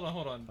anymore. Hold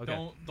on.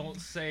 Okay. Don't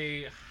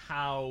say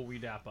how we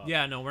dap up.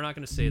 Yeah, no, we're not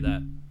gonna say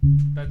that.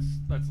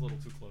 That's a little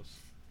too close.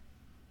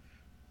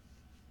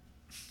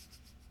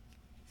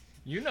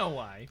 You know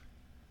why?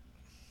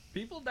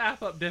 People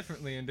dap up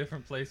differently in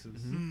different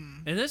places.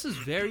 And this is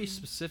very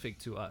specific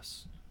to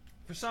us.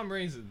 For some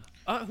reason.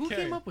 Who Okay.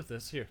 came up with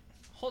this here?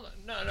 Hold on.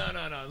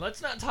 No.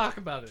 Let's not talk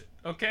about it.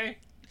 Okay?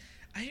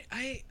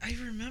 I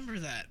remember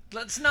that.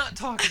 Let's not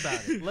talk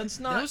about it. Let's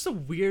That not was the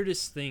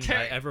weirdest thing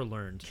Carry- I ever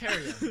learned.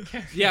 carry on.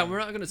 Yeah, we're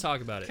not gonna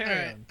talk about it.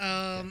 Carry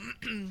All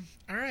right.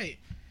 All right.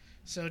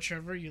 So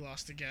Trevor, you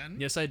lost again.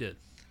 Yes, I did.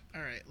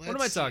 All right. What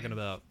am I talking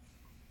about?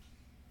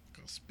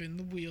 Go spin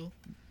the wheel.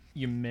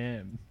 You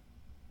mem.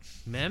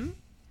 Mem?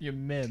 You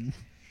mem.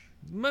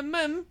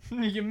 Mem?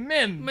 You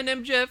mem. My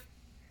name Jeff.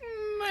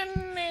 My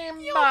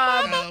name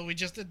Bob. No, we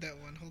just did that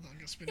one. Hold on.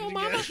 Go spin it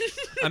again.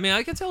 I mean,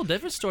 I can tell a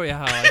different story of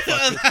how I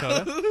fucked with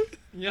Coda.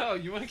 Yo,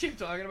 you want to keep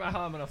talking about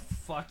how I'm gonna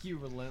fuck you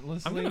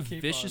relentlessly? I'm gonna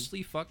Keep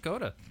viciously fuck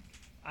Coda.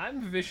 on.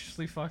 I'm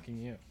viciously fucking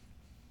you.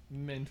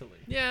 Mentally.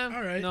 Yeah.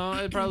 All right. No,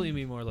 it'd probably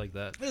be more like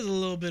that. This is a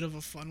little bit of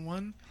a fun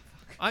one.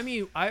 I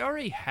mean, I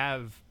already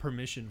have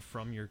permission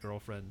from your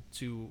girlfriend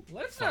to.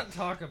 Let's not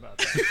talk about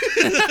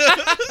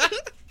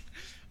that.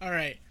 All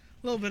right.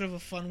 A little bit of a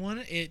fun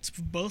one. It's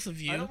for both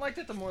of you. I don't like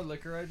that the more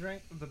liquor I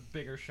drink, the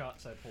bigger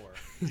shots I pour.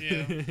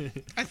 Yeah.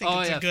 I think Oh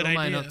it's yeah, a good fill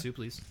mine idea. up too,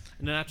 please.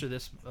 And then after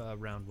this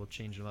round, we'll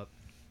change them up.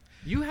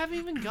 You haven't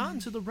even gotten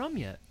to the rum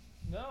yet.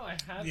 No, I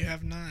haven't. You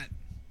have not.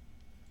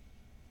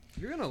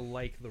 You're gonna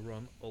like the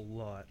rum a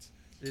lot.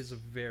 It is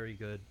very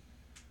good.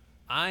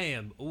 I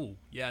am. Ooh,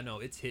 yeah, no,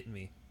 it's hitting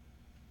me,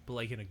 but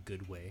like in a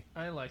good way.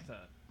 I like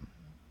that.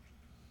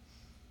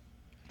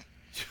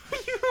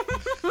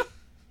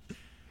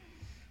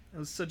 That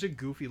was such a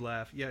goofy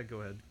laugh. Yeah,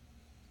 go ahead.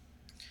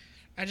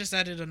 I just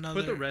added another.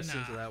 Put the rest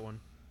nah. into that one.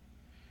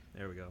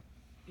 There we go.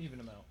 Even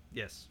amount.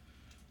 Yes.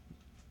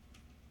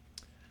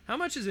 How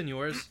much is in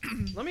yours?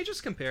 Let me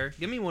just compare.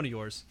 Give me one of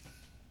yours.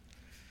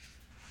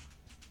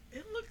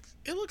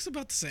 It looks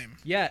about the same.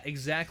 Yeah,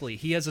 exactly.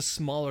 He has a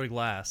smaller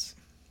glass.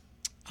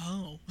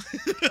 Oh.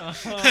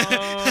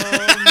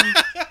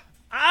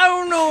 I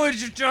don't know what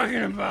you're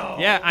talking about.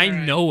 Yeah, I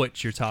alright. know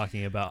what you're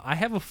talking about. I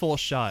have a full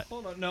shot.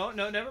 Hold on. No,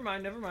 never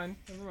mind.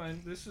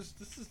 This is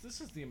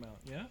the amount.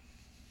 Yeah.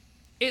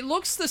 It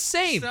looks the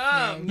same.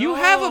 Stop. You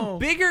have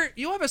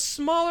a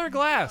smaller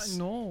glass.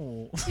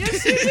 No.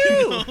 Yes, you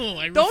do. No,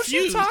 I Don't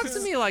you refuse. talk to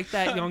me like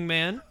that, young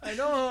man. I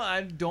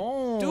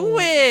don't. Do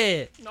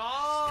it. No.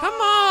 Come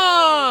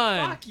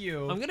on. Fuck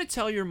you. I'm gonna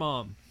tell your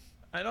mom.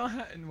 I don't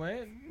have.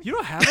 Wait. You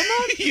don't have a mom?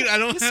 I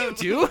don't Yes,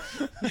 have. you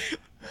do.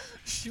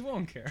 She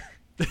won't care.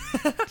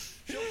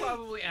 She'll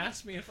probably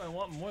ask me if I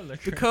want more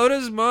liquor.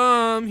 Dakota's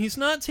mom. He's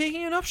not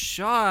taking enough You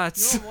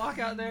shots. want to walk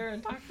out there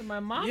and talk to my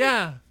mom?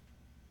 Yeah.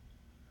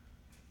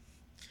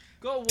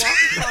 Go walk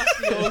across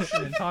the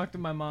ocean and talk to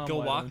my mom. Go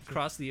why walk don't you?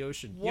 across the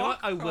ocean. You know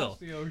Walk what? I across will.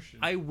 the ocean.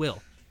 I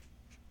will.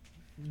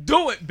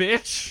 Do it,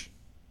 bitch.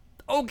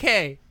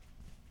 Okay.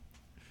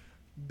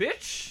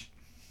 Bitch,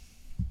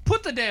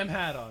 put the damn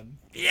hat on.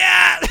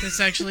 Yeah. This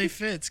actually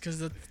fits because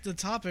the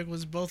topic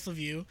was both of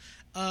you.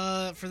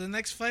 For the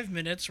next 5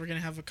 minutes, we're gonna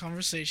have a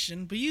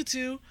conversation, but you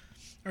two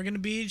are gonna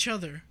be each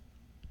other.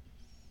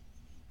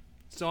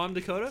 So I'm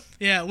Dakota?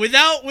 Yeah,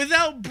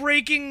 without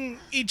breaking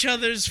each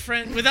other's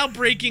without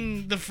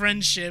breaking the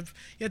friendship,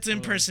 you have to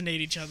impersonate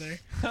each other.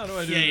 How do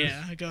I do Yeah, this?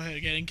 yeah. Go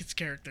ahead, get in its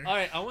character. All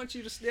right, I want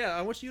you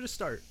to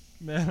start.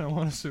 Man, I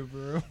want a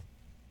Subaru.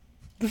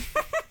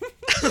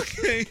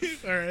 Okay.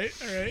 All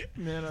right.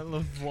 Man, I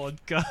love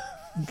vodka.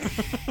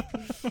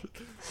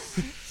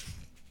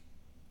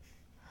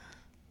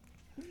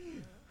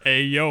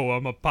 Hey, yo,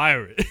 I'm a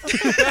pirate.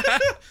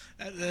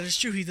 That is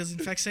true. He does in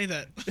fact say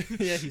that.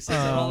 Yeah, he says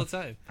that all the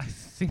time. I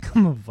think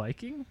I'm a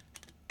Viking.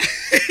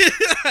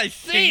 I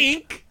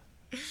think.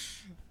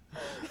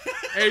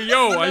 Hey,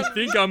 yo, I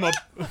think I'm a...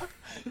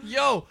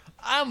 Yo,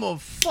 I'm a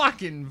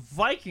fucking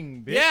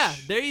Viking, bitch. Yeah,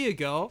 there you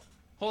go.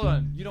 Hold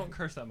on, you don't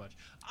curse that much.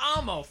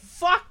 I'm a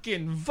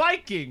fucking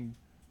Viking.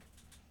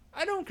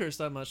 I don't curse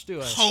that much, do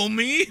I?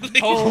 Homie.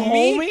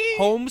 Homie?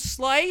 Home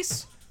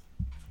slice?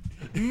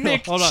 Hold on.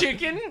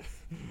 McChicken.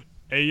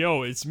 Hey,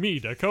 yo, it's me,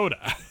 Dakota.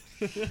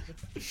 What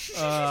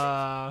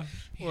I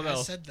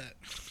else? said that.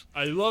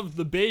 I love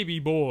the baby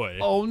boy.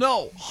 Oh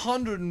no,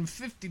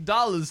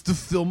 $150 to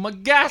fill my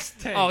gas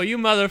tank. Oh, you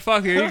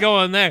motherfucker, you're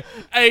going there.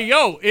 Hey,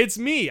 yo, it's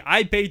me.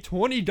 I paid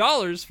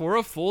 $20 for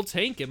a full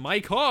tank in my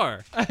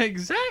car.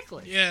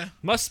 Exactly. Yeah.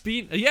 Must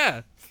be,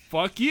 yeah,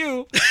 fuck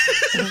you.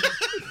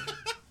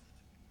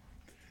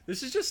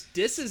 This is just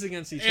disses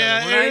against each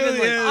Yeah, other. We're not it even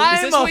really like, is.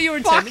 is I'm this a what you were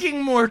intending?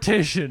 fucking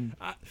mortician.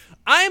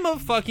 I'm a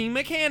fucking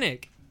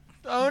mechanic.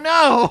 Oh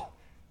no.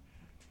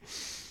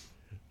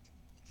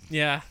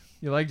 Yeah,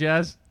 You like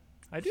jazz?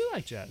 I do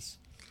like jazz.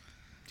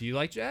 Do you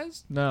like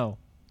jazz? No.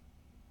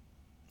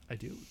 I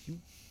do.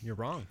 You're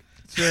wrong.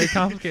 It's very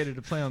complicated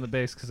to play on the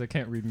bass because I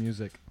can't read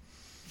music.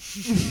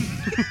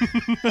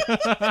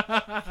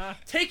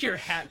 Take your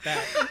hat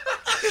back.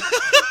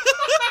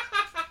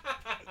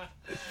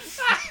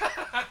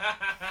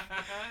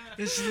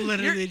 This is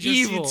literally You're just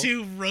evil. you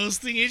two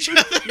roasting each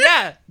other.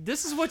 Yeah,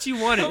 this is what you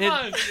wanted.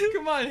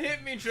 Come on,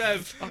 hit me,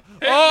 Trev.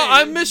 Oh,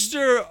 I'm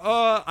Mr.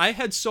 I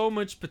had so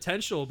much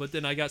potential, but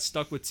then I got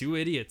stuck with two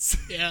idiots.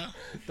 Yeah.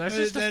 That's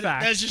just a That-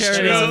 fact. That's just Carry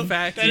true. That is on. a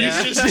fact, That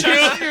yeah. is just true.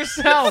 Dissed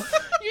yourself.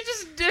 You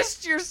just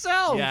dissed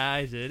yourself. Yeah,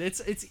 I did.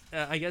 It's.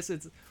 I guess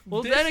it's.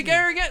 Well, Diss then me.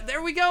 again,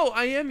 there we go.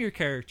 I am your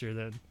character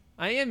then.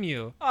 I am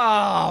you.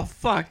 Oh,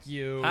 fuck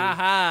you.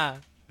 Haha.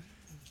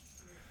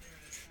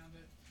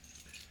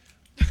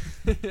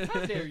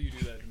 How dare you do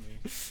that to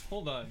me?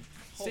 Hold on.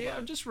 See, on.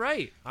 I'm just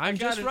right. I'm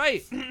got just it.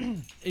 right.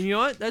 And you know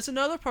what? That's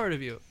another part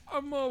of you.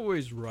 I'm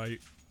always right.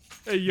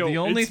 Hey, yo, The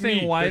only it's thing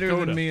me, wider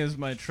Dakota. than me is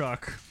my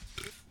truck.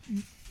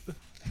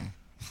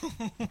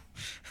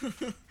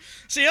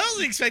 See, I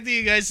was expecting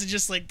you guys to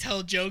just like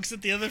tell jokes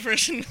that the other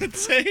person would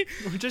say.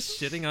 We're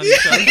just shitting on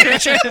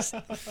each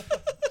other.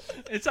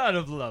 It's out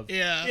of love.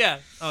 Yeah. Yeah.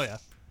 Oh yeah.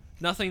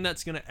 Nothing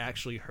that's gonna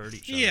actually hurt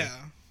each other. Yeah.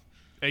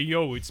 Hey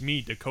yo, it's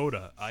me,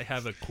 Dakota. I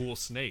have a cool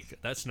snake.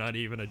 That's not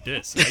even a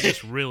diss. I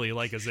just really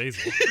like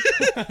Azazel.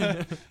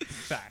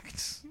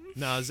 Facts.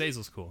 No,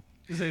 Azazel's cool.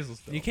 Azazel's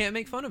still. You can't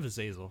make fun of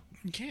Azazel.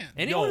 You can't.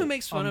 Anyone Yo, who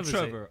makes fun I'm of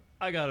Azazel. Trevor.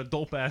 I got a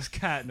dope ass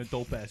cat and a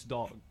dope ass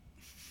dog.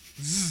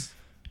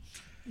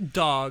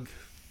 Dog.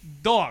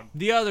 Dog.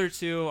 The other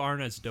two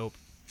aren't as dope.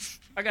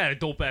 I got a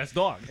dope ass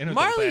dog and a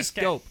dope ass Marley's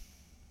cat. dope.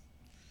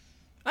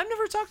 I've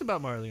never talked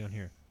about Marley on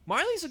here.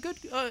 Marley's a good.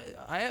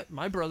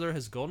 My brother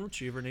has a golden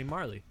retriever named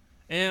Marley,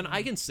 and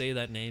I can say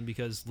that name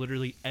because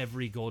literally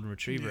every golden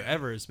retriever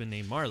ever has been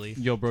named Marley.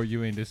 Yo, bro,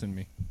 you ain't dissing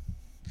me.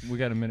 We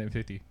got a minute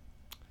 50.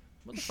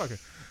 Motherfucker.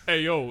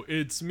 Hey yo,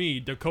 it's me,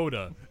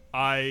 Dakota.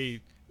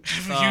 I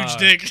Have a huge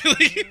dick.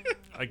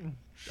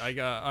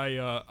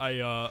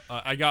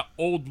 I got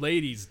old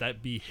ladies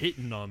that be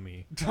hitting on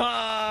me.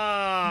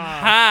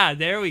 Ha!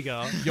 There we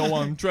go. Yo,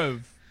 I'm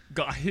Trev.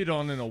 Got hit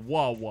on in a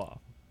Wawa.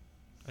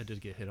 I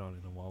did get hit on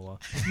in a Wawa.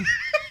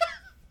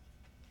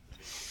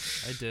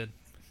 I did.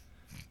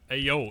 Hey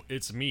yo,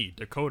 it's me,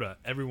 Dakota.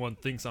 Everyone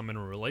thinks I'm in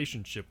a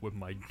relationship with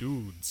my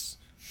dudes.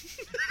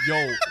 Yo,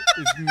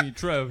 it's me,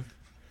 Trev.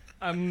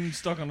 I'm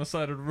stuck on the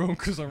side of the road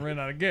because I ran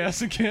out of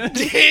gas again.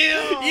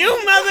 Damn.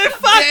 You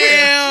motherfucker!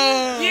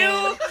 Damn.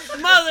 You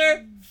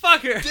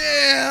motherfucker!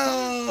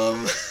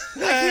 Damn.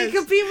 I can't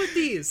compete with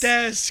these.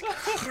 That's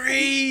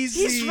crazy.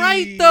 He's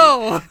right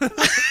though.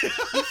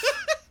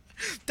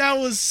 That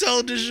was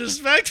so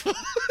disrespectful.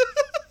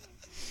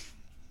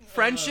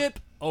 Friendship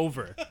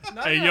over.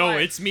 Not Hey gonna yo, lie.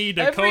 it's me,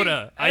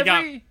 Dakota. I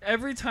got.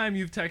 Every time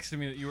you've texted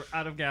me that you were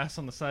out of gas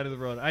on the side of the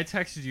road, I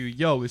texted you,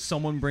 yo, is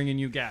someone bringing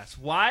you gas?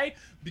 Why?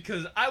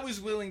 Because I was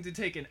willing to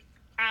take an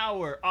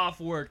hour off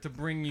work to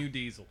bring you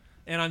diesel.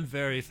 And I'm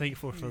very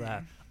thankful for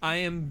that. I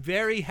am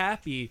very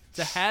happy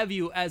to have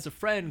you as a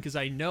friend because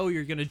I know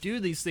you're gonna do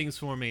these things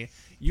for me.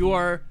 You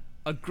are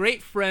a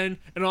great friend,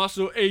 and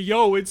also, hey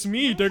yo, it's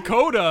me,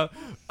 Dakota.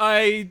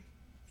 I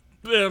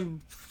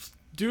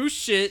do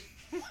shit.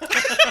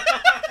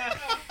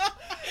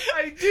 I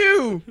I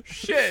do.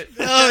 Shit.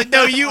 Oh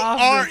no, you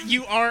Office.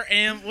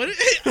 am. What?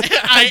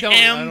 I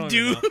am don't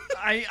do. even know.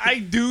 I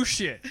do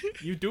shit.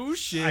 You do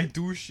shit. I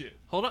do shit.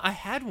 Hold on, I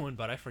had one,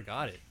 but I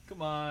forgot it.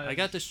 Come on. I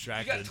got You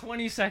distracted. got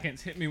 20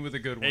 seconds. Hit me with a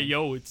good one. Hey,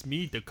 yo, it's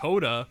me,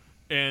 Dakota,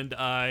 and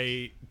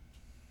I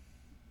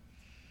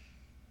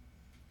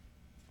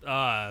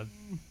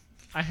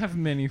I have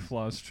many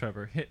flaws,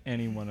 Trevor. Hit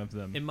any one of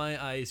them. in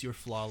my eyes, you're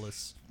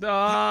flawless.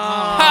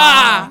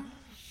 Ah.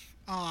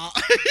 Aw.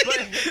 But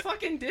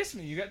fucking diss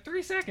me. You got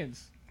 3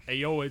 seconds. Hey,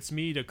 yo, it's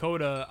me,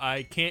 Dakota.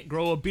 I can't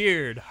grow a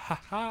beard.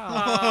 Ha ha.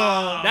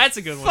 Ah. That's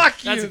a good one. Fuck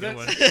That's you, a good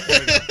one. that's-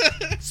 There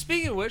we go.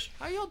 Speaking of which,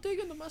 how y'all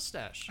digging the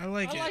mustache? I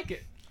like I it. like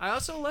it. I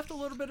also left a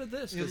little bit of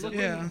this. You're 'cause looking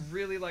Yeah.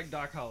 really like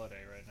Doc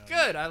Holliday right now.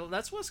 good.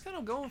 That's what's kind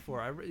of going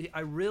for. I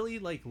really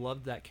like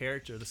loved that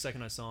character the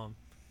second I saw him.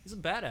 He's a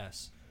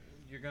badass.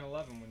 You're gonna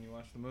love him when you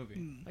watch the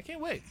movie. I can't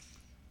wait.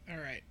 All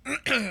right.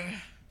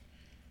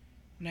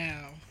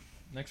 Now.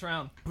 Next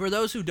round. For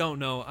those who don't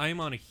know, I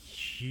am on a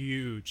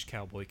huge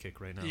cowboy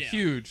kick right now. Yeah.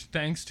 Huge.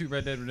 Thanks to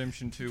Red Dead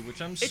Redemption 2,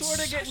 which I'm It's sort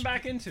of such getting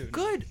back into.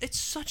 Good. It's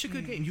such a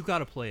good game. You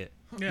gotta play it.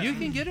 Yeah. You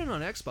can get it on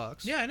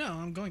Xbox. Yeah, I know.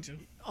 I'm going to.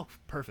 Oh,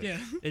 perfect. Yeah.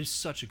 It's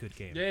such a good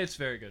game. Yeah, it's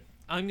very good.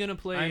 I'm gonna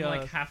play. I'm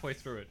like halfway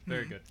through it.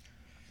 Very good.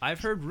 I've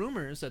heard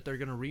rumors that they're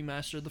gonna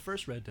remaster the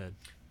first Red Dead,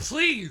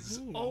 Please.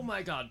 Ooh. Oh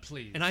my God,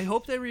 please. and I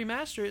hope they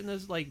remaster it and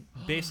there's like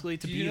basically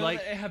to Do be you know like.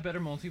 that it had better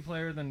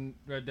multiplayer than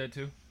Red Dead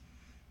 2?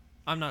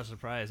 I'm not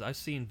surprised. I've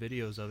seen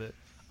videos of it.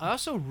 I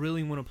also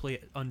really want to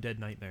play Undead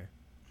Nightmare.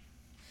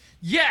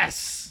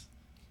 Yes,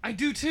 I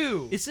do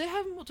too. Does it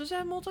have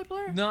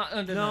multiplayer? not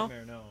Undead No.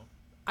 Nightmare. No.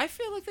 I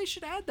feel like they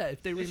should add that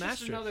if they It's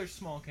just remaster it. another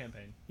small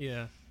campaign.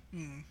 Yeah.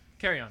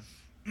 Carry on.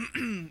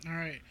 All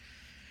right.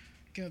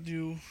 Gonna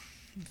do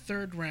the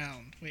third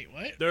round. Wait,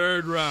 what?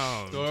 Third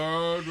round.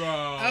 Third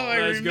round. Oh, I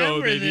Let's go,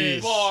 remember baby.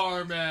 this.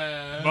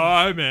 Barman.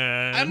 Bye,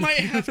 man. I might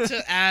have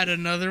to add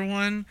another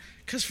one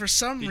because for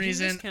some Did you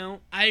reason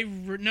discount? I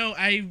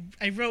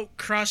wrote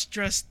cross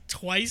dress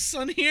twice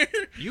on here.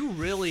 You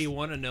really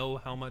want to know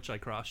how much I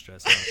cross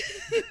dress?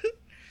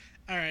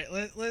 All right,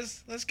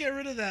 let's get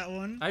rid of that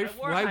one. I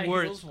wore high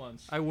wore heels it.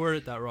 once. I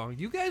worded that wrong.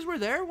 You guys were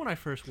there when I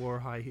first wore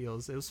high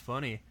heels. It was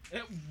funny.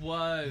 It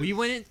was. We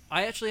went in.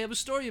 I actually have a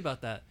story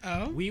about that.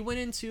 Oh. We went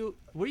into.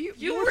 Were you?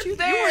 You weren't were You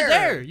there. were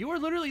there. You were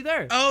literally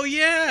there. Oh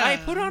yeah. I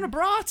put on a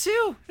bra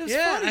too. It was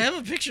Yeah, funny. I have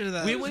a picture of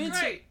that. we was went into.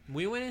 great.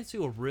 We went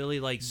into a really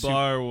like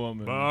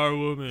woman. bar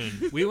woman.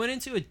 We went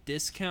into a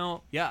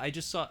discount. Yeah, I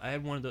just saw. I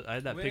had one of the. I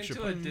had that Went picture.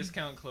 into a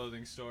discount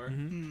clothing store.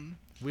 Mm.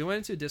 We went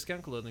into a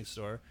discount clothing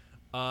store,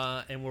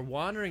 and we're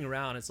wandering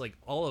around. It's like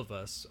all of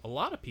us, a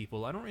lot of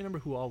people. I don't remember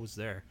who all was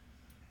there.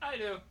 I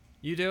do.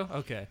 You do?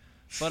 Okay.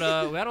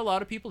 But we had a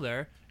lot of people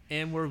there,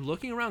 and we're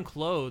looking around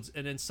clothes,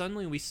 and then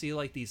suddenly we see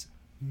like these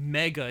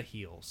mega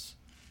heels.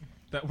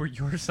 That were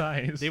your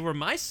size. They were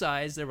my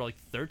size. They were like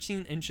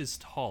 13 inches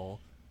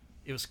tall.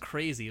 It was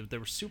crazy. They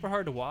were super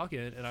hard to walk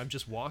in, and I'm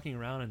just walking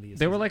around in these.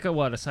 They were like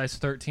a size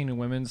 13 in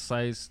women's,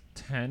 size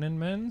 10 in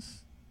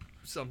men's.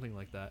 something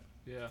like that.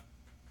 Yeah.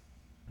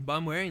 But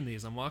I'm wearing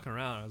these. I'm walking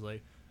around. I was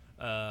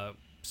like,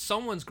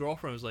 someone's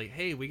girlfriend was like,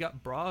 "Hey, we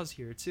got bras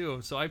here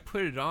too." So I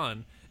put it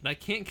on, and I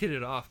can't get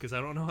it off because I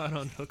don't know how to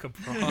unhook a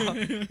bra,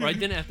 or I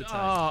didn't at the Oh,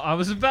 time. I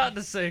was about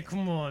to say,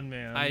 come on,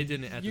 man. I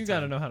didn't at the You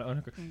gotta time. know how to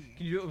unhook. Can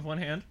you do it with one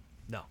hand?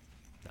 No,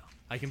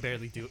 I can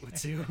barely do it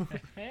with two.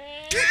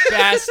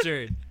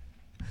 Bastard.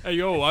 Hey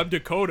yo, I'm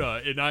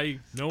Dakota, and I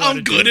know how to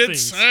I'm good do at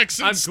things. sex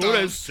and I'm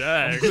good at stuff.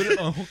 I'm sex. good at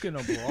unhooking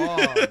a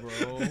bra,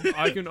 bro.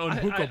 I can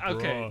unhook a bra.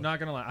 Okay, not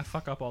gonna lie, I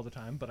fuck up all the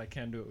time, but I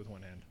can do it with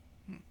one hand.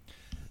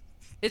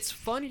 It's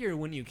funnier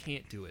when you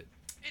can't do it.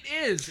 It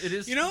is. It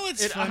is. You know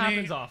what's it funny?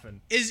 happens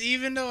often. Is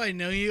even though I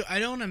know you, I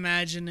don't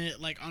imagine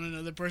it like on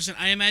another person.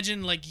 I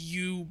imagine like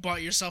you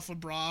bought yourself a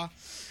bra,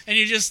 and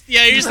you're just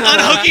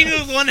unhooking it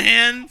with one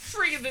hand.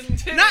 Free them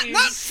titties.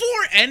 Not for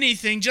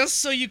anything, just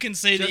so you can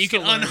say that Just you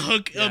can to learn.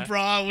 unhook Yeah. a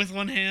bra with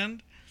one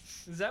hand.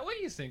 Is that what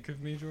you think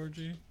of me,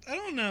 Georgie? I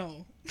don't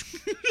know.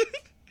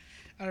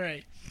 All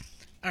right,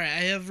 I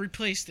have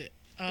replaced it.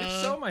 If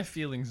so, my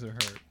feelings are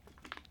hurt.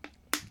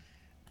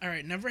 All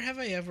right, never have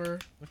I ever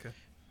Okay.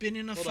 been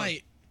in a Hold on.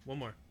 fight. One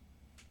more.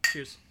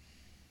 Cheers.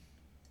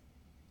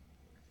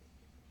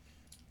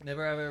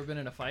 Never have I ever been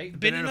in a fight.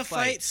 Been in a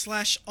fight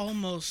 /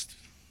 almost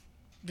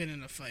been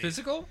in a fight.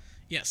 Physical?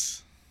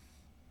 Yes.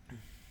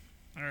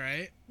 All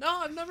right. No,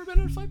 I've never been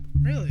in a fight.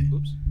 Really?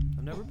 Oops.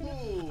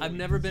 I've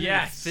never been in a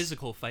yes.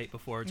 physical fight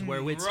before. It's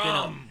where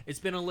Rum. it's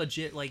been a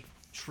legit like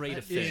trade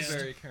of That is fists,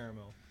 very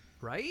caramel.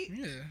 right?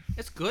 Yeah.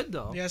 It's good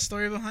though. You got a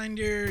story behind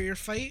your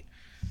fight?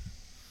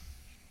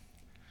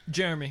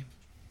 Jeremy.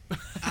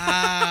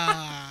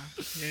 Ah,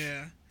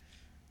 yeah.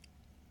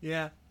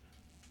 Yeah.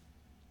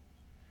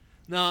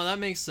 No, that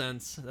makes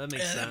sense. That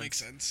makes sense. That makes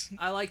sense.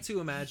 I like to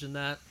imagine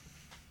that.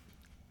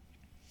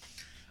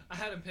 I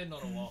had him pinned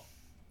on a wall.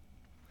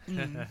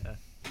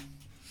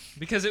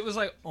 Because it was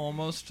like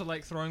almost to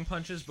like throwing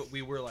punches, but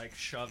we were like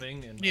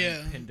shoving and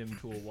Yeah. I pinned him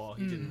to a wall.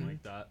 He didn't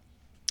like that.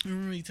 I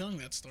remember you telling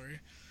that story.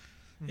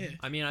 Yeah.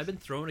 I mean, I've been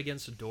thrown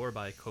against a door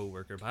by a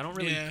coworker, but I don't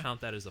really Yeah.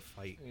 count that as a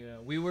fight. Yeah,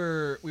 we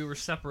were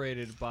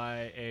separated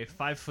by a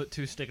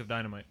 5'2" stick of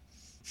dynamite.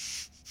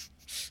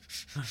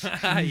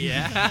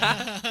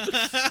 Yeah.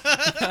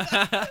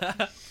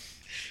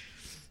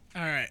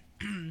 All right.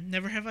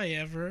 Never have I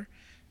ever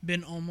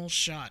been almost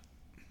shot.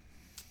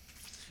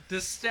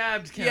 The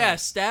stabbed count. Yeah,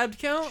 stabbed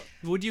count?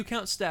 Would you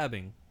count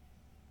stabbing?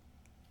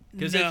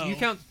 Because if you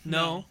count...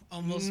 No.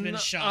 Almost been No,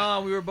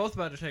 shot. we were both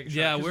about to take a shot.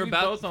 Yeah, 'cause we're we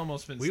about- both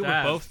almost been We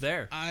stabbed. were both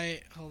there.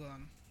 Hold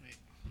on. Wait,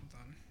 hold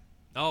on.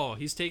 Oh,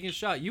 he's taking a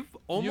shot. You've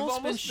almost, You've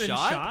almost been,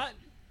 shot?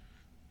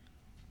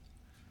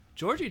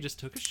 Georgie just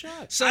took a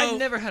shot. So I've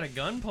never had a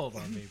gun pulled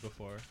on me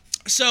before.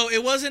 So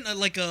it wasn't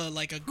like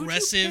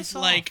aggressive piss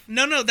like off?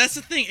 no that's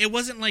the thing. It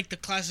wasn't like the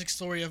classic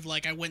story of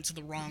like I went to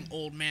the wrong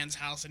old man's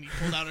house and he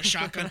pulled out a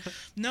shotgun.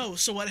 No,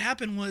 so what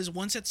happened was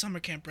once at summer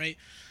camp, right?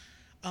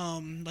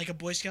 Like a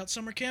Boy Scout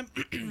summer camp,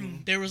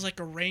 there was like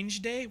a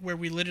range day where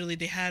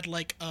they had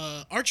like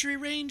a archery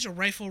range, a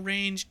rifle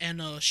range, and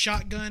a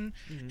shotgun,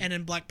 and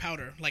then black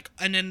powder.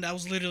 And then that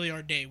was literally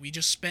our day. We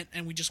just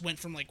went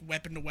from like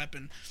weapon to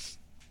weapon.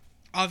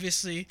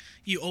 Obviously,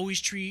 you always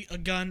treat a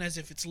gun as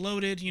if it's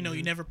loaded. You know,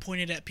 you never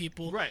point it at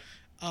people. Right.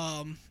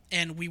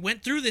 And we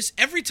went through this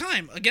every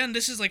time. Again,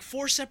 this is like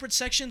 4 separate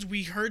sections.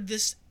 We heard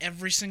this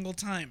every single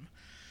time.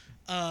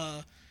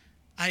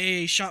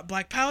 I shot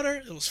black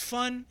powder. It was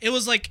fun. It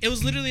was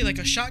literally like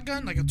a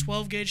shotgun, like a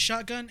 12 gauge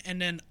shotgun.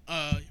 And then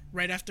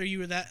right after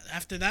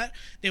that,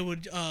 they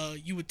would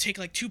you would take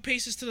like 2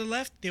 paces to the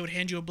left. They would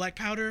hand you a black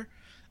powder,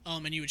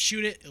 and you would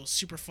shoot it. It was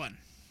super fun.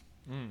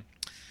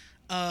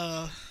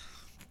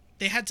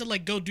 They had to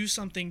like go do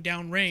something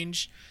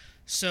downrange,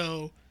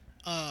 so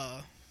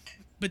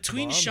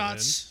between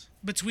shots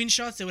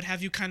they would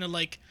have you kind of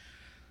like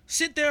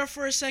sit there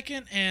for a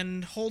second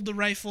and hold the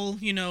rifle,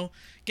 you know,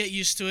 get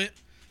used to it.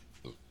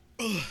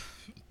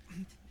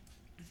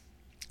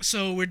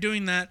 So we're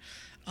doing that,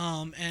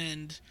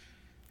 and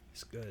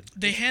It's good.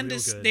 they It's hand real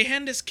this good. they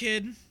hand this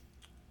kid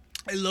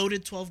a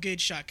loaded 12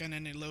 gauge shotgun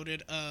and a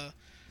loaded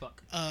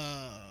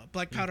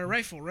black powder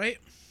rifle, right?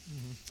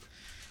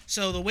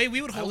 So the way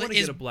we would I hold want it to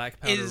is get a black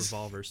powder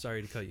revolver.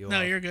 Sorry to cut you off.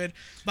 no, you're good.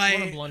 What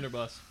a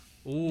blunderbuss.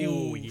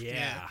 Ooh, yeah.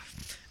 yeah.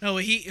 No,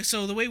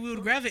 so the way we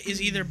would grab it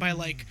is either by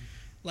like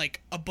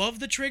above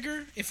the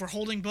trigger if we're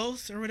holding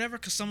both or whatever,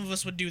 because some of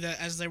us would do that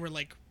as they were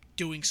like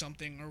doing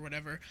something or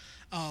whatever,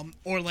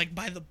 or like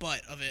by the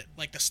butt of it,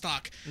 like the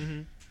stock.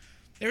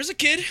 There's a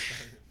kid.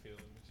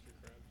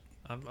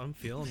 I'm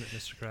feeling it,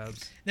 Mr.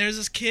 Krabs. There's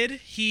this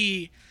kid.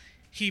 He's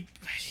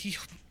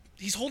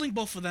holding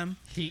both of them.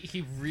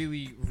 He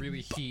really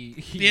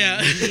Yeah.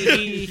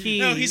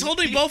 No, he's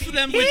holding both of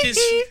them with his.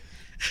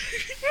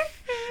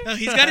 No,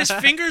 he's got his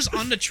fingers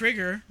on the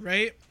trigger,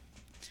 right?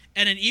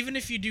 And then even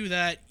if you do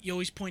that, you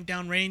always point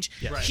down range.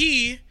 Yes. Right.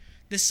 He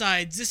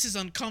decides this is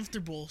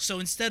uncomfortable, so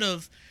instead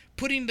of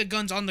putting the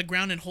guns on the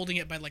ground and holding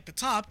it by like the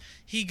top,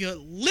 he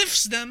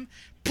lifts them,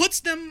 puts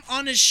them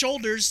on his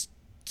shoulders,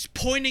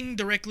 pointing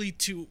directly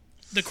to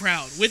the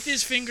crowd with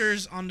his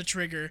fingers on the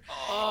trigger.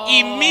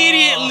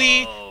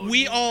 Immediately,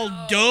 we all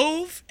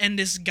dove, and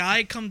these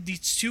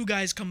 2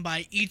 guys come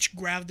by, each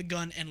grab the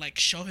gun and like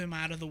shove him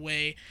out of the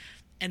way.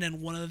 And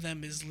then one of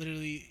them is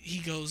literally, he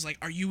goes like,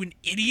 "Are you an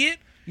idiot?"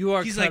 You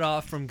are He's cut like-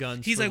 off from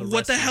guns. He's for like, the "What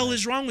rest the of hell your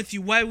is life." wrong with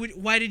you?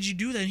 Why did you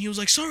do that?" And he was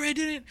like, "Sorry, I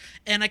didn't."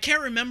 And I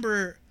can't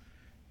remember.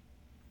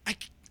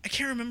 I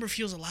can't remember if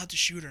he was allowed to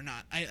shoot or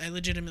not. I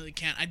legitimately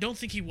can't. I don't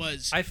think he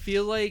was. I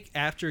feel like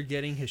after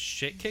getting his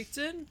shit kicked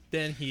in,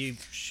 then he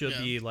should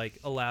be like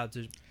allowed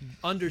to,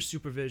 under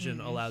supervision,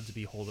 allowed to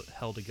be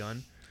held a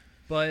gun.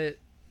 But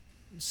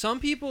some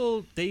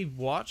people, they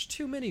watch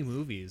too many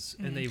movies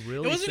and they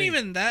really. It wasn't think,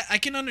 even that. I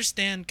can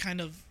understand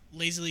kind of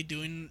lazily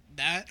doing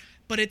that,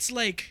 but it's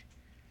like,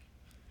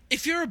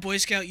 if you're a Boy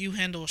Scout, you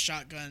handle a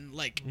shotgun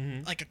like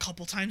a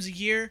couple times a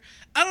year.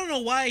 I don't know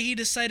why he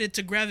decided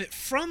to grab it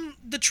from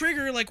the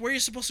trigger, like where you're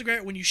supposed to grab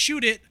it when you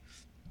shoot it,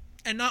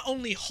 and not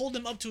only hold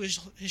them up to his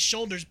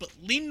shoulders, but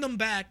lean them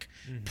back,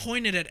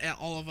 pointed it at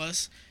all of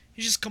us.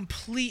 He's just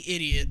complete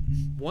idiot.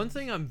 One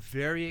thing I'm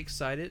very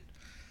excited,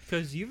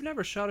 because you've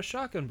never shot a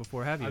shotgun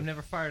before, have you? I've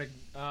never fired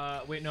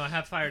a. Wait, no, I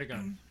have fired a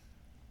gun.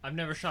 I've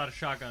never shot a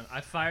shotgun.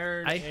 I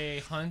fired a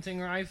hunting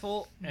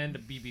rifle and a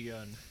BB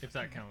gun, if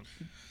that counts.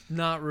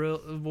 Not real.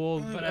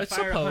 Well, But I I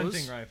fired a suppose.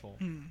 hunting rifle.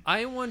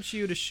 I want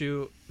you to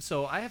shoot.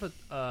 So I have a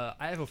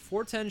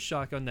 410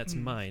 shotgun that's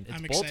mine. It's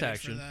I'm bolt excited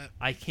for action. that.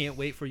 I can't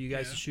wait for you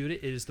guys Yeah. to shoot it.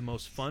 It is the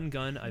most fun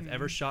gun I've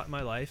ever shot in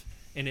my life,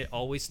 and it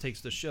always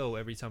takes the show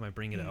every time I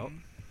bring it out.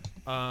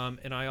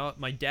 And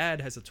my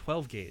dad has a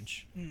 12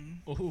 gauge.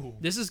 Ooh.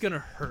 This is gonna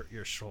hurt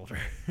your shoulder.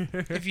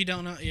 If you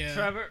don't know, yeah.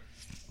 Trevor,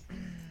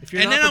 If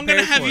you're And not then I'm gonna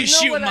prepared have for you it. know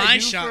shoot what I my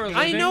do for a shotgun.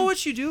 I living? know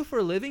what you do for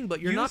a living, but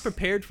you're not Youth-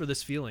 prepared for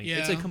this feeling.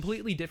 It's a Yeah.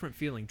 completely different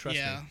feeling. Trust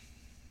Yeah. me.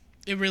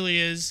 It really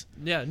is.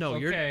 Yeah, no,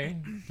 okay.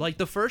 you're like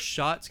the first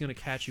shot's gonna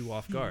catch you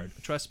off guard.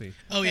 Trust me.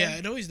 Oh yeah,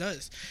 it always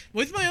does.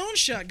 With my own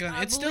shotgun,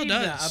 I it still believe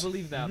does. that, I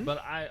believe that,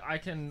 but I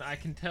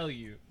can tell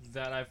you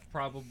that I've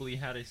probably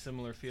had a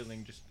similar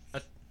feeling just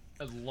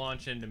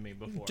launch into me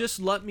before. Just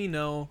let me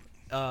know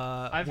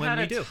I've when had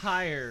we a do.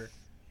 tire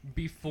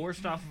be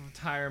forced off of a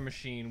tire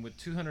machine with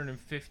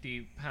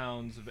 250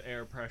 pounds of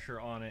air pressure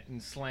on it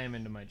and slam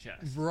into my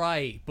chest.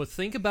 Right, but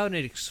think about an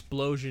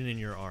explosion in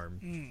your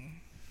arm.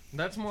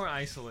 That's more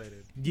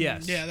isolated.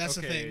 Yes. Yeah, that's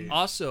the Okay. thing.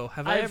 Also,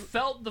 have I I've ever?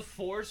 felt the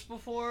force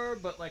before,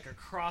 but like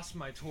across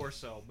my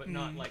torso, but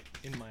not like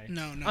in my.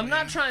 No, I'm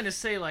not yeah. trying to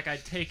say like I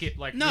take it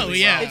like. No,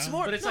 really yeah. well, It's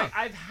more- but it's no. like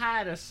I've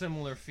had a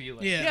similar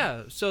feeling. Yeah.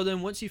 Yeah. So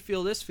then, once you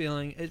feel this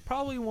feeling, it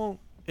probably won't.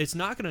 It's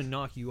not gonna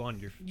knock you on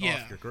your Yeah,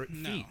 off your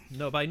no. feet.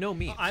 No, by no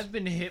means. I've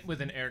been hit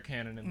with an air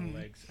cannon in the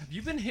legs. Have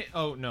you been hit?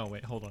 Oh no,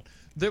 wait, hold on.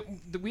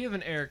 We have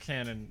an air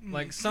cannon.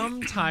 Like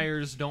some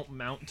tires don't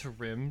mount to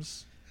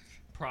rims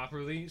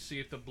properly, so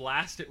you have to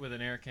blast it with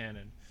an air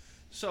cannon.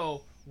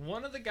 So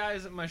one of the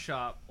guys at my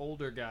shop,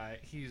 older guy,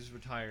 he's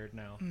retired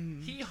now.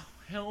 He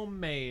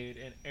homemade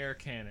an air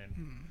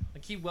cannon.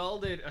 Like he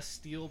welded a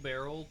steel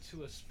barrel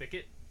to a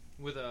spigot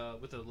with a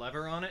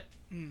lever on it.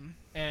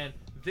 And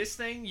this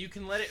thing, you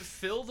can let it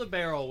fill the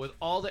barrel with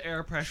all the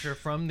air pressure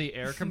from the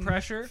air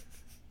compressor.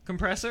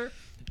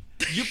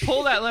 You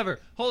pull that lever.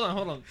 Hold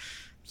on.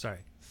 Sorry.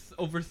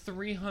 Over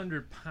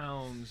 300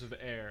 pounds of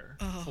air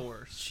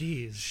force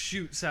Jeez.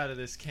 shoots out of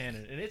this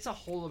cannon, and it's a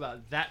hole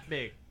about that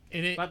big,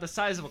 And it about the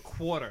size of a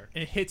quarter.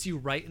 hits you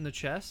right in the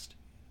chest.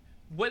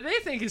 What they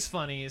think is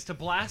funny is to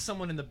blast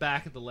someone in the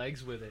back of the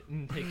legs with it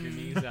and take your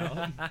knees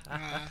out,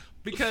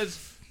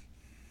 because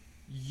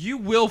you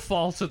will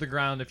fall to the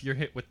ground if you're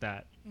hit with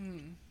that.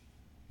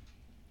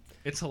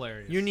 It's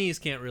hilarious. Your knees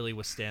can't really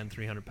withstand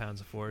 300 pounds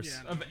of force.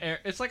 Yeah. Of air,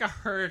 it's like a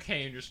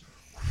hurricane, just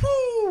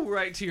whoo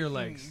right to your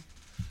legs.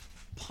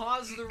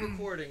 Pause the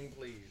recording,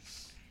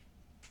 please.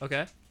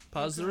 Okay.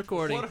 Pause the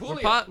recording. What, We're,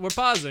 Julio? we're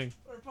pausing.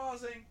 We're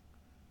pausing.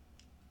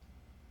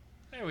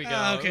 There we go.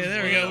 Ah, okay,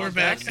 there we go, we're It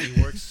back.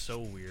 actually works so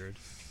weird.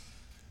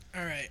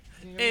 All right.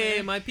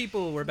 Hey, my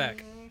people, we're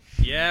back.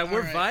 Yeah,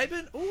 we're Alright.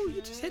 vibing. Oh,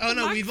 you just hit Oh the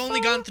no, we've only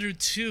microphone? gone through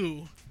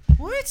 2.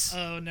 What?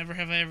 Oh, never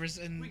have I ever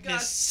in We got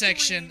this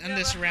section three in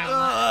this never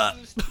round.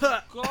 have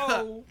to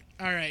go.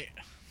 All right.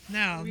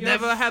 Now, We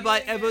Never have I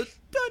seen ever it.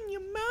 done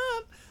your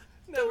mom.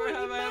 Never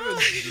have I ever.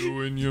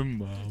 Doing your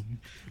mom.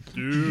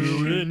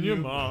 Doing your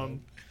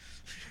mom.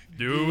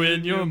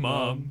 Doing your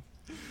mom.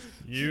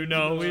 You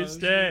know each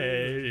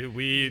day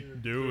we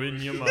doing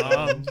your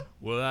mom.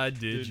 Well, I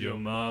did your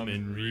mom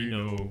in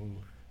Reno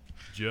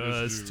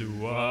just to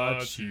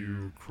watch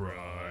you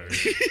cry.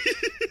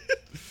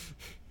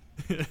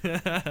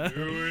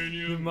 Doing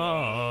your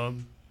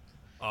mom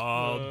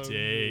all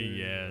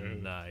day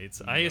and night.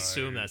 I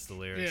assume that's the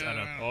lyrics. I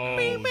don't know. All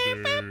day and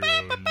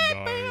night,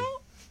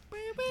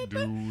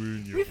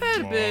 doing your We've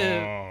had a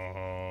bit.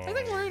 mom. I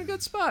think we're in a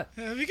good spot.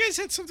 have you guys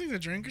had something to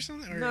drink or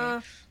something? Or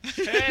Nah,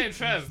 Hey,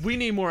 Trev. we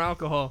need more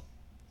alcohol.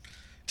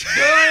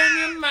 Doing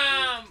your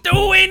mom.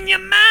 Doing your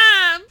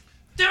mom.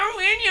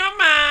 Doing your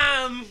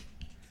mom.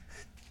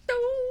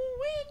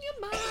 Doing your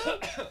mom.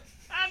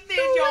 I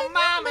did your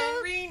mom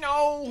in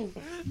Reno.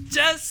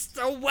 Just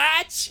to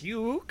watch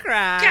you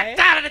cry. Get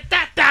out of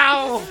that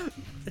down.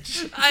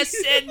 I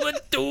said we're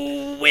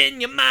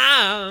doing your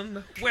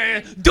mom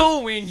We're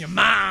doing your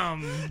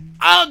mom.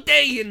 all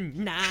day and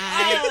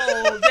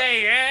night. All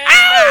day and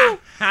Ow!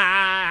 night.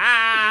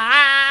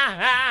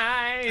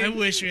 I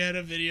wish we had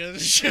a video of the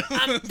show.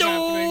 I'm that's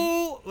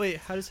happening. Wait,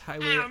 how does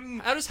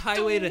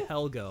Highway to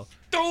Hell go?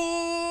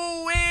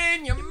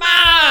 Doing your mom.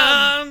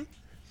 Mom,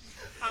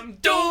 I'm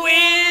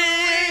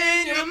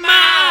doing your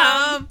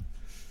mom.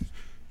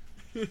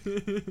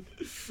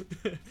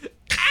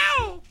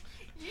 Ow!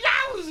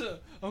 Yowza!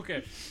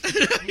 Okay,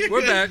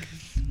 We're back.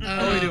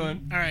 how are we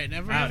doing? All right.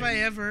 Never have Howdy. I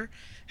ever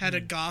had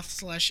a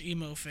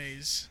goth/emo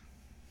phase.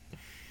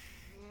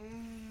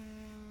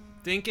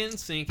 Thinking,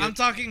 sinking. I'm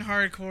talking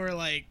hardcore,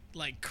 like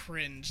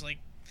cringe, like.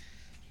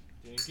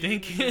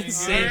 Thinking, All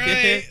sinking.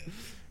 right.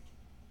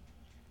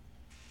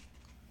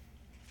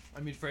 I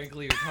mean,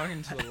 frankly, you're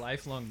talking to a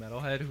lifelong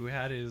metalhead who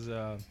had his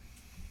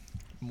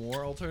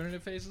more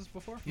alternative phases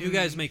before. You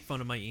guys make fun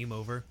of my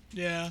emo-ver.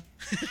 Yeah.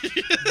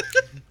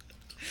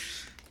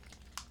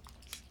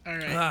 All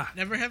right. Ah.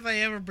 Never have I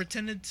ever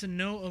pretended to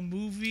know a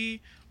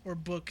movie or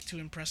book to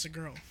impress a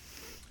girl.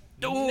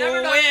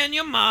 Never done Doing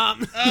your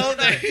mom. Oh,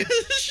 there he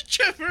is,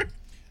 Trevor.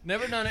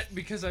 Never done it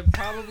because I've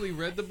probably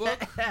read the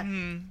book.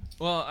 Hmm.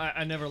 Well,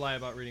 I never lie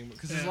about reading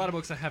because there's a Yeah. lot of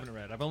books I haven't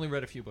read. I've only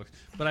read a few books,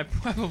 but I've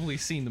probably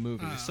seen the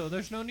movies, Oh. so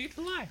there's no need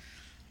to lie.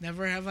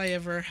 Never have I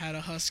ever had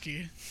a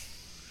husky.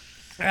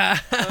 You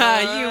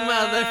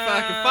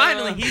motherfucker.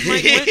 Finally, he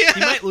might win. He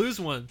might lose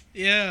one.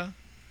 Yeah.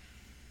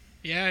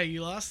 Yeah,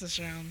 you lost this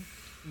round.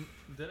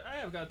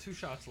 I've got 2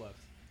 shots left.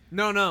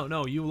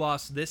 No. You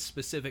lost this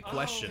specific Oh,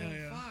 question.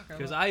 yeah.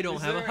 Because I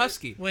don't have a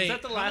husky. Wait,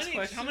 that the how last many,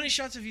 question? How many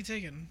shots have you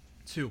taken?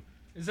 2.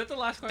 Is that the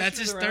last question? That's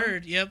of his the round?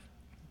 third. Yep.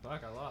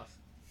 Fuck, I lost.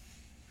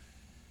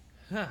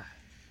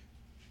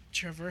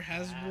 Trevor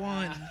has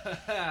one.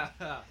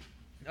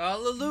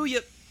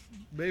 Hallelujah,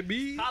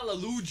 baby.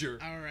 Hallelujah.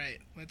 All right,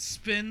 let's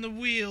spin the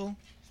wheel.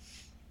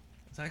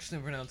 It's actually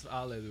pronounced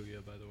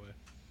Alleluia, by the way.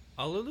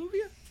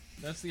 Hallelujah.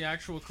 That's the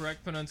actual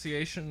correct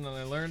pronunciation that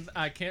I learned.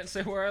 I can't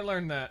say where I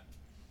learned that.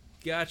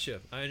 Gotcha.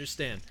 I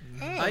understand.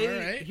 Oh, I,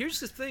 alright. Here's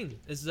the thing: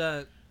 is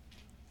that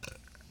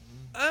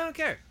I don't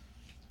care.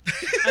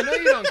 I know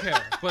you don't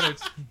care, but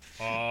it's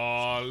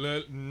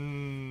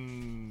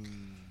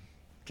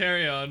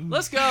carry on.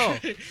 Let's go.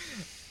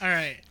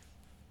 Alright.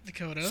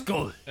 Dakota.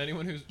 Skull.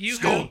 Anyone who's You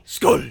Skull. have,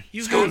 Skull.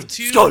 you Skull. have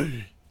to Skull.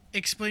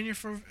 explain your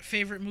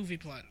favorite movie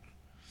plot.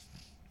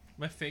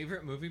 my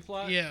favorite movie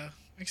plot. Yeah.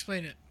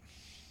 Explain it.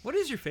 What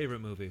is your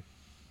favorite movie?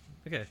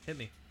 Okay, hit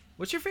me.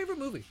 What's your favorite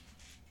movie?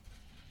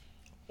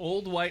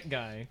 Old white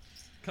guy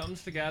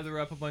comes to gather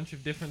up a bunch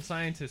of different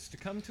scientists to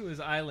come to his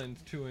island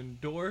to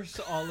endorse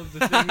all of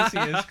the things he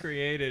has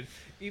created,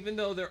 even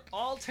though they're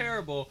all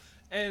terrible.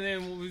 And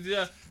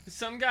then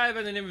some guy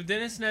by the name of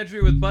Dennis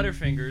Nedry with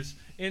Butterfingers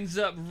ends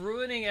up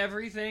ruining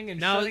everything and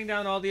Now- shutting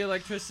down all the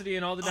electricity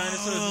and all the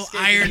dinosaurs. Oh,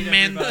 escape and Iron eat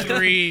Man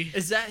everybody. 3.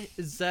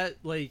 Is that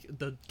like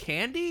the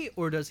candy,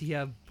 or does he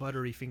have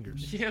buttery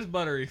fingers? He has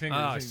buttery fingers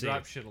Ah, I and see.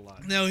 drops shit a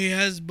lot. No, he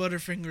has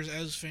Butterfingers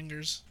as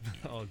fingers.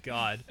 Oh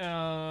God.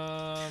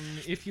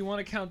 If you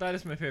want to count that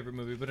as my favorite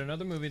movie, but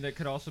another movie that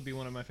could also be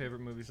one of my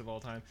favorite movies of all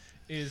time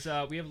is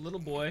we have a little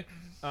boy.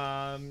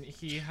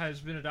 He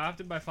has been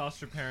adopted by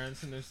foster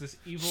parents, and there's this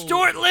evil.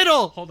 Stuart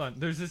Little. Hold on.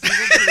 There's this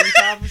evil police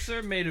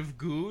officer made of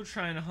goo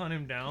trying to hunt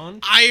him down.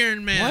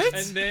 Iron Man. What?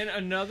 And then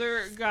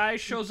another guy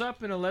shows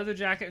up in a leather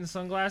jacket and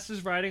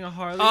sunglasses riding a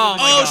Harley. Oh,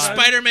 with my a Oh, gun.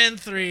 Spider-Man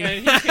 3. And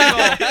he,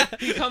 can go,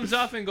 he comes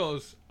up and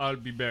goes, "I'll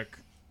be back."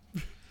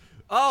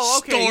 Oh,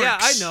 okay. Yeah,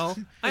 I Storks.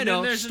 know. I And then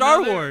know. there's Star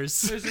another-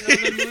 Wars. There's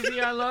another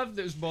movie I love.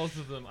 There's both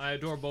of them. I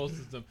adore both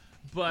of them.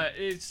 But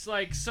it's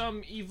like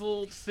some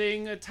evil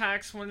thing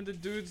attacks one of the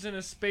dudes in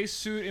a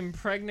spacesuit,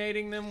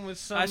 impregnating them with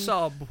some I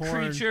saw a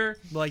porn creature.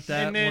 like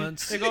that And then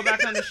once. they go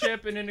back on the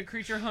ship, and then the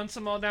creature hunts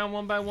them all down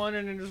one by one,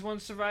 and then there's one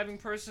surviving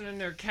person and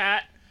their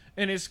cat,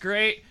 and it's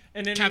great.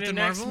 And then in Captain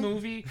the next Marvel?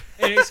 movie,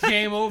 and it's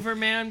game over,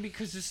 man,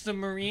 because it's the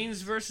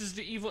Marines versus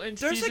the evil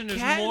entities, There's a and there's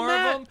cat in more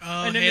that? of them.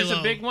 Oh, and then there's a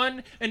Halo. big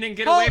one, and then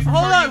get away from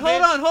hold her, on, you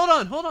hold bitch. on, hold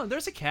on, hold on.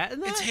 There's a cat in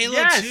that. It's Halo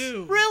Yes.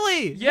 2.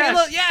 Really? Yes.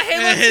 Halo, yeah,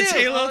 Halo Yeah, 2. it's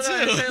Halo Oh, no, it's 2.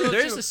 Halo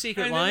There's 2. a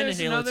secret And then line in there's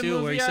Halo another 2 where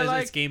he movie I says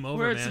like, it's game over,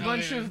 where it's a man.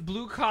 bunch Oh, yeah. of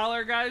blue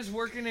collar guys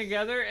working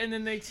together, and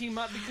then they team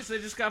up because they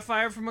just got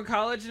fired from a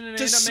college, and then they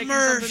The end up making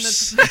Smurfs.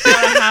 something that's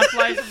got a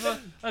half-life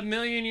of a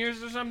million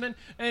years or something.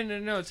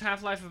 And no, it's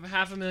half-life of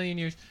half a million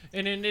years.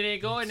 And then they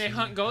go and they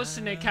hunt ghosts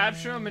and they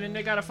capture them, and then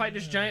they gotta fight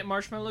this giant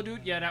marshmallow dude.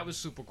 Yeah, that was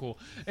super cool.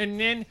 And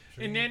then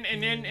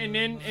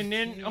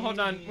hold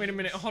on, wait a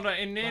minute, hold on,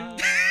 and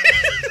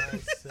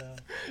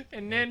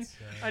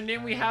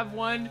then we have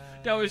one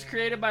that was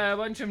created by a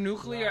bunch of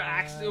nuclear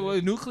I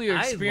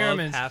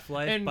experiments. love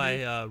Half-Life And by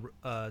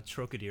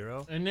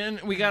Trocadero. And then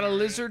we got a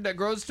lizard that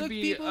grows to The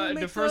be people who the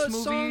make first the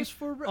movie, songs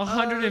for,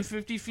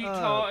 150 feet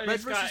tall, and Red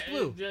it's versus got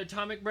Blue. the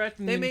atomic breath,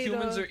 and They then made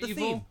humans are the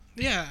evil. theme.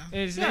 Yeah.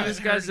 And his Yeah, name is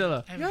I've heard-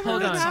 Godzilla. I've You haven't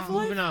Hold heard on, of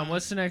Half-Life? moving on.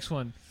 What's the next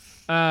one?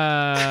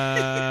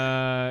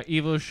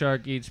 Evil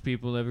shark eats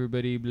people.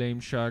 Everybody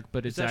blames shark,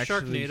 but it's that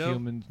actually Sharknado?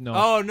 humans. No.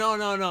 Oh no! I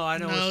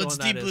know No, which it's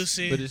one Deep that Blue is.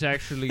 Sea. But it's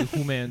actually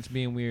humans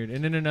being weird.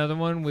 And then another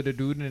one with a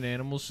dude in an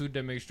animal suit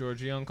that makes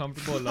Georgie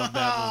uncomfortable. I love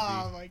that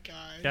Oh movie. my gosh.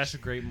 That's a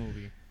great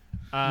movie.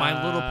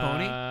 My Little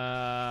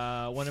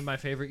Pony? One of my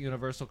favorite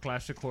Universal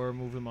classic horror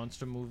movie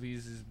monster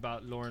movies is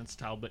about Lawrence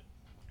Talbot.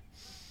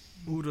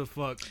 Who the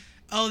fuck?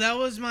 Oh, that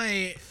was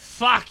my.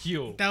 Fuck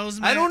you. That was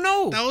my. I don't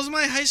know. That was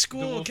my high The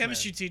school Wolfman.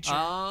 chemistry teacher.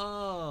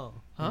 Oh.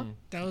 Huh? Mm.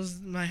 That was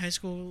my high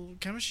school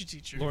chemistry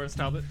teacher. Lawrence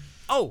Talbot.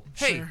 Oh,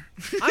 hey.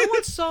 Sure. I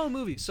once saw a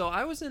movie. So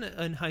I was in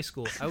high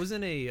school. I was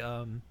in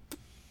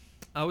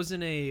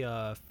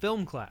a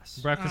film class.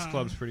 Breakfast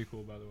Club's pretty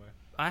cool, by the way.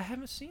 I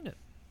haven't seen it.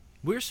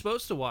 We were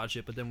supposed to watch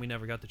it, but then we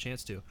never got the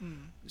chance to. Mm.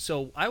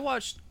 So I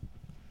watched.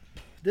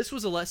 This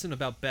was a lesson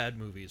about bad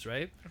movies,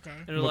 right? Okay.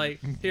 And they're like,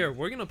 here,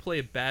 we're gonna play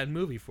a bad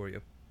movie for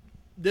you.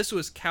 This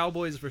was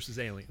Cowboys versus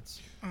Aliens.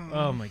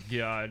 Oh my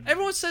god.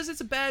 Everyone says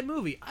it's a bad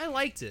movie. I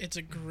liked it. It's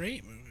a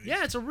great movie.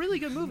 Yeah, it's a really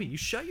good movie. You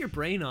shut your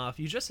brain off.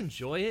 You just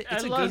enjoy it.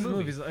 It's I a love good movie.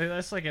 movies.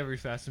 That's like every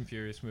Fast and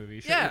Furious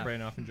movie. Shut Yeah. your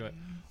brain off, enjoy it.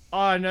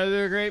 Oh,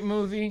 another great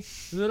movie.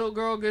 Little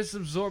girl gets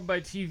absorbed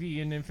by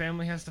TV, and then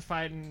family has to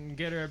fight and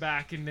get her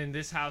back, and then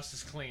this house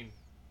is clean.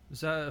 Is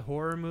that a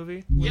horror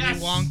movie? Willy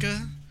Yes.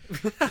 Wonka.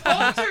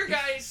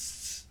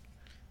 Poltergeist.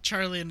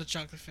 Charlie and the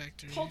Chocolate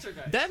Factory.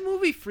 Poltergeist. That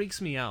movie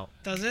freaks me out.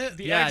 Does it?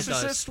 The Yeah, it does.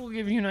 Exorcist will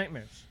give you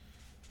nightmares.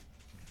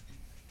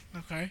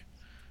 Okay.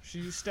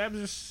 She stabs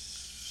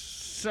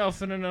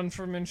herself in an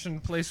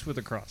unmentioned place with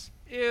a cross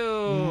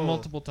Ew.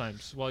 multiple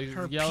times while you're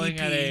Her yelling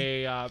at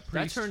pee-pee. a That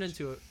priest. turned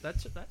into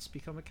that's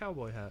become a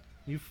cowboy hat.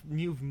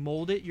 You've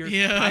molded your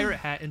Yeah. pirate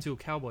hat into a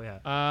cowboy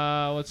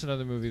hat. What's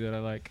another movie that I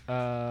like?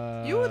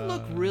 You would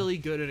look really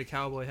good in a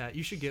cowboy hat.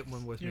 You should get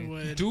one with You me.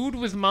 would. Dude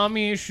with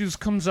mommy issues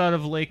comes out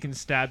of lake and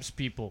stabs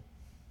people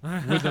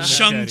with a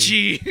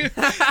machete.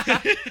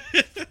 Shang-Chi.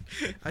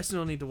 I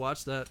still need to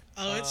watch that.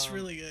 Oh, it's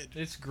really good.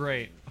 It's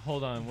great.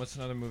 Hold on. What's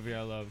another movie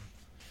I love?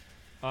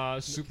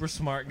 Super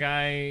smart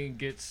guy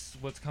gets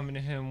what's coming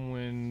to him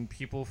when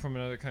people from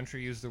another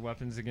country use their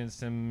weapons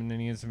against him, and then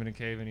he ends up in a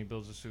cave and he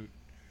builds a suit.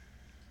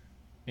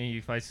 And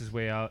he fights his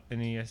way out,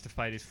 and he has to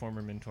fight his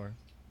former mentor.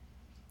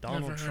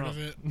 Donald Never Trump.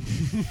 heard of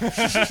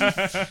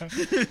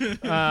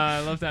it. I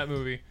love that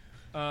movie.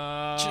 Is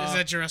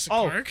that Jurassic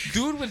Oh, Park?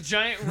 dude with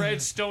giant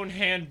red stone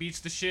hand beats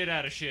the shit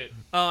out of shit.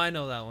 Oh, I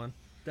know that one.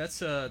 That's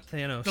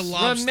Thanos. The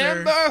Lobster.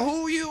 Remember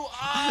who you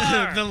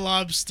are. The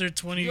Lobster Your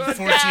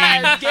 2014.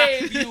 dad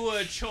gave you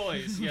a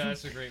choice. Yeah,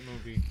 that's a great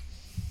movie.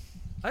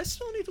 I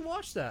still need to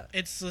watch that.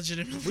 It's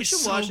legitimately We should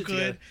so watch it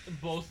good.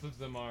 Both of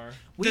them are.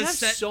 We The have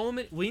set- so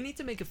many. We need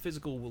to make a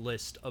physical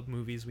list of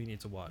movies we need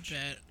to watch.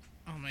 Bet.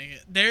 Oh my god.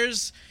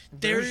 There's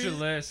There's your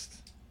list.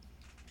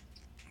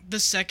 the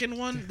second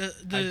one. The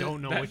I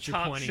don't know that what you're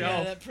top pointing shelf.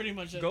 at. that pretty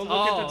much. Go that's look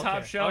all. at the top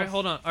okay. shelf. All right,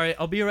 hold on. All right,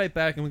 I'll be right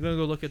back, and we're gonna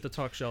go look at the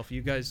top shelf.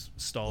 You guys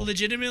stall.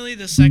 Legitimately,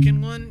 the second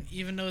one,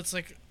 even though it's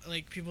like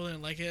people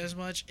didn't like it as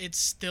much, it's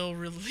still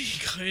really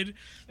good.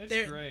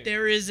 It's great.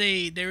 There is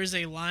a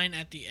line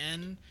at the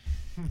end,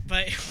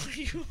 but are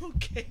you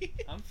okay?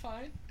 I'm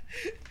fine.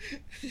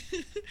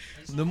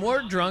 The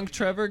more drunk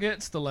Trevor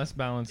gets, the less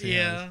balance he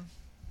Yeah.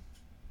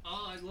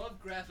 Oh, I love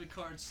Graphic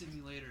Card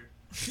Simulator.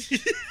 has.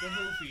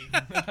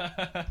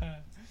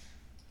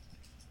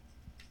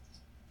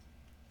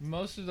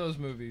 Most of those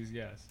movies,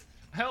 yes.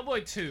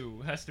 Hellboy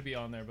 2 has to be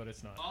on there, but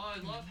it's not. Oh, I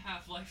love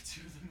Half-Life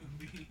 2,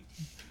 the movie.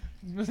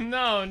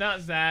 No,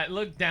 not that.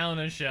 Look down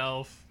a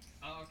shelf.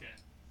 Oh, okay.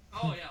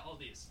 Oh, yeah, all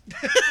these.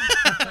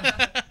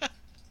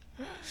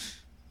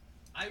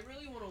 I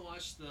really want to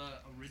watch the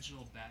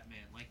original Batman,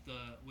 like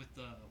with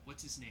the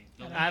what's his name?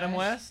 The Adam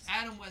West?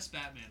 Adam West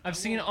Batman. I've I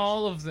seen wanna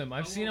all watch of them.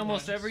 I've I seen wanna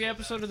almost watch it every so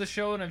episode bad. of the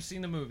show, and I've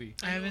seen the movie.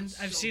 I haven't.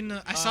 it's I've so seen the.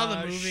 good. I saw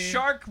the movie.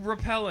 Shark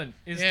Repellent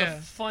is Yeah.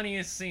 the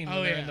funniest scene when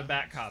Oh, they're yeah. in the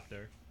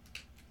Batcopter.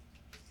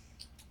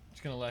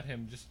 Just gonna let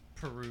him just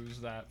peruse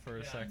that for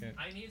a second.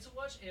 I need to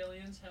watch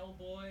Aliens,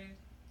 Hellboy.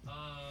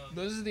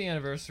 Those are the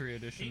anniversary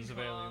editions King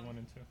of Alien Kong. 1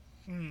 and 2.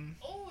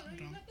 Oh, then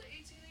you Okay. got the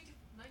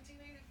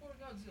 1984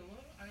 Godzilla.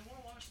 I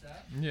want to watch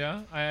that.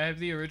 Yeah, I have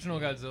the original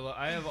Godzilla.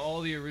 I have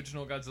all the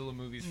original Godzilla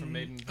movies from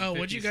made in the Oh,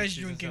 what you 50s, guys 60s,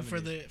 and drinking for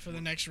 70s.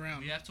 the next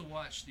round? We have to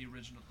watch the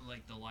original,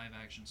 like the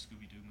live-action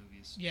Scooby-Doo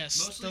movies. Yes,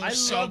 Mostly those I are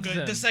so love good.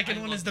 them. The second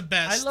I one love is the them.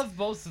 best. I love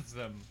both of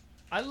them.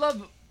 I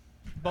love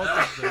both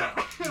of them.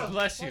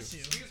 Bless you. Bless you.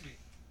 Excuse me.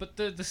 But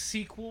the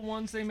sequel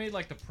ones they made,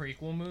 like the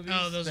prequel movies,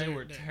 Oh, those they are-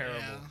 were they're- terrible.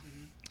 yeah.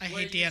 I What,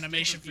 hate you the steal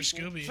animation from for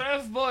people? Scooby.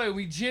 Trev boy,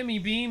 we Jimmy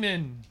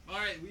beaming. All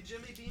right, we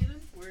Jimmy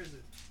Beanin? Where is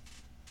it?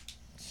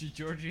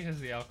 Georgie has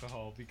the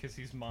alcohol because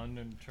he's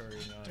monitoring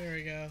us. There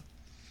we go.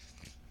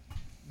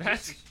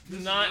 That's This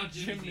is not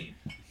Jimmy Jimmy.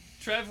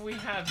 Trev, we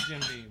have Jim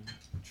Beam.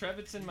 Trev,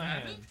 it's in my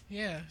have hand.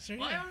 Yeah. So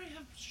Well, I yeah. already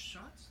have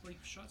shots. Like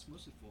shots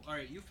mostly full. All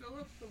right, you fill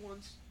up the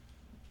ones.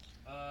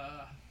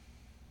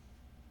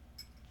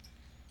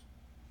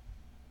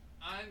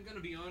 I'm gonna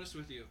be honest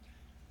with you.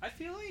 I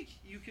feel like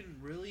you can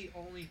really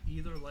only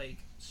either like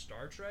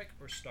Star Trek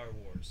or Star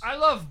Wars. I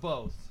love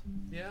both.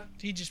 Yeah,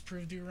 He just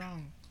proved you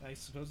wrong. I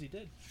suppose he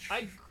did.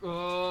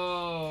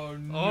 Oh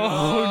no!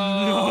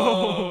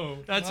 Oh, no!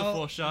 That's Well, a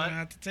full shot. I'm gonna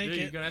have to take Yeah,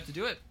 it. You're gonna have to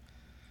do it.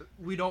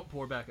 We don't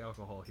pour back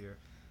alcohol here.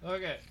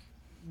 Okay,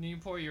 you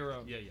pour your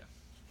own. Yeah, yeah.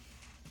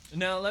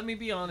 Now let me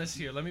be honest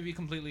here. Let me be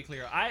completely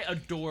clear. I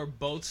adore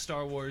both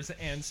Star Wars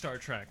and Star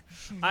Trek.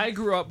 I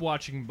grew up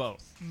watching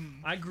both.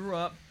 I grew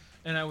up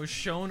and I was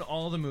shown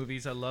all the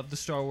movies. I love the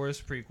Star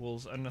Wars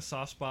prequels and a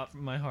soft spot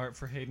in my heart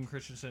for Hayden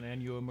Christensen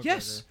and Ewan McGregor.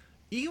 Yes,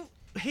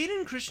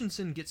 Hayden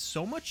Christensen gets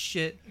so much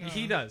shit.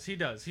 He does. He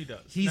does.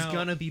 He's Now,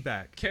 gonna be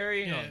back.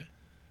 carrying Yeah. on.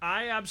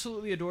 I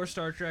absolutely adore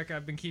Star Trek.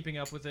 I've been keeping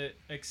up with it,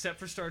 except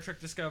for Star Trek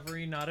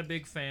Discovery. Not a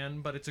big fan,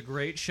 but it's a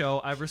great show.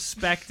 I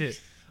respect it.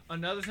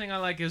 Another thing I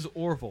like is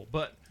Orville,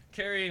 but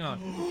carrying on.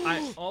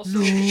 I also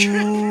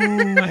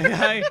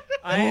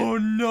I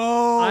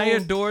no! I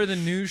adore the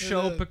new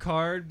show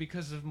Picard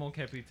because of Mon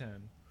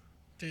Capitan.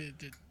 The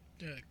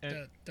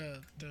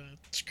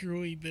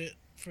screwy bit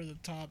for the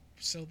top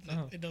so that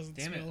Oh. it doesn't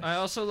Damn it. spill. I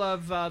also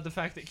love the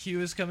fact that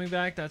Q is coming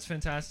back. That's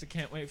fantastic.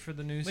 Can't wait for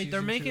the new season. Wait,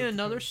 they're making 2 of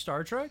another Picard.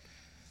 Star Trek?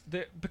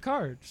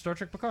 Picard, Star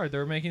Trek Picard.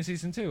 They're making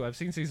season 2. I've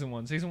seen season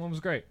 1. Season 1 was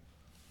great.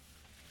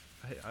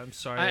 I'm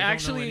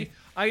sorry.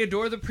 I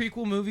adore the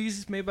prequel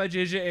movies made by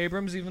J.J.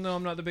 Abrams, even though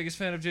I'm not the biggest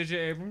fan of J.J.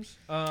 Abrams.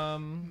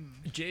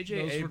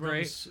 J.J. Those were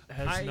Abrams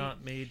has I-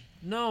 not made.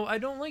 No, I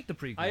don't like the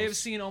prequels. I have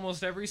seen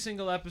almost every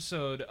single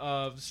episode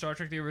of Star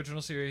Trek: The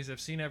Original Series. I've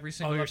seen every Oh,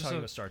 single you're episode. talking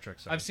about Star Trek.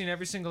 Sorry. I've seen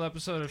every single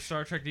episode of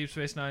Star Trek: Deep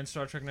Space Nine,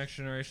 Star Trek: Next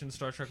Generation,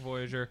 Star Trek: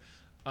 Voyager,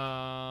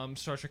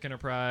 Star Trek: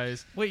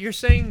 Enterprise. Wait, you're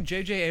saying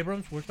J.J.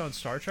 Abrams worked on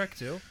Star Trek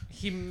too?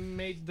 He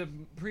made the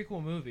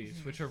prequel movies,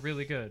 which are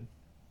really good.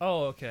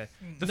 Oh, okay.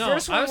 The No,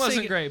 first I one was wasn't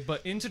thinking- great,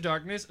 but Into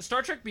Darkness,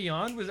 Star Trek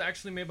Beyond was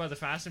actually made by the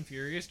Fast and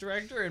Furious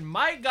director, and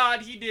my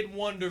God, he did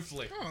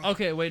wonderfully.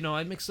 Okay, wait, no,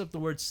 I mixed up the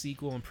words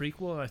sequel and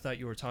prequel, and I thought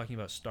you were talking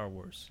about Star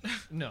Wars.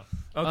 No.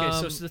 Okay,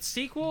 so Um, the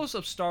sequels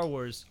of Star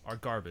Wars are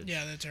garbage.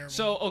 Yeah, they're terrible.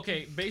 So,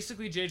 okay,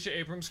 basically J.J.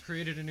 Abrams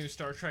created a new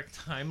Star Trek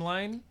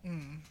timeline,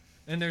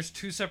 and there's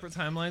two separate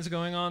timelines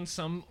going on.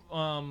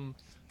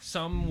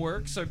 Some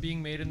works are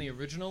being made in the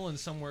original, and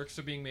some works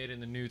are being made in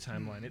the new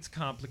timeline. It's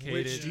complicated.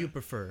 Which do you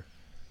prefer?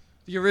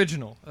 The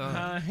original,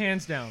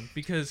 hands down,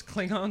 because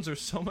Klingons are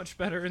so much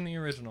better in the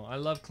original. I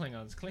love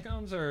Klingons.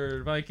 Klingons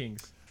are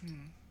Vikings.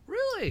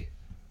 Really?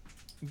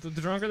 The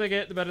drunker they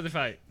get, the better they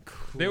fight.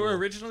 They were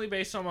originally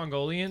based on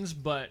Mongolians,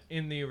 but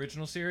in the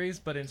original series,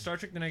 but in Star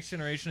Trek: The Next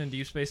Generation and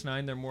Deep Space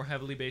Nine, they're more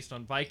heavily based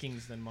on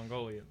Vikings than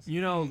Mongolians. You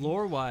know,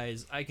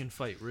 lore-wise, I can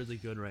fight really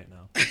good right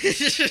now.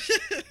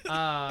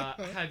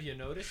 Have you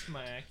noticed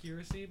my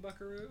accuracy,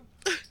 Buckaroo?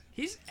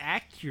 He's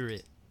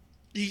accurate.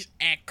 He's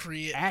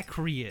accurate.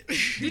 Accurate.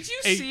 Did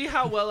you see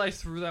how well I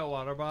threw that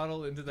water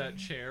bottle into that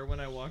chair when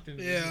I walked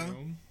into the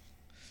room?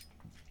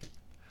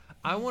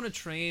 I want to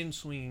train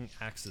swinging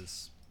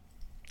axes.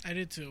 I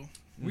did too.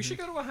 We should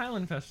go to a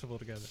Highland Festival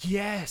together.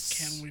 Yes.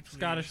 Can we please?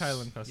 Scottish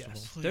Highland Festival.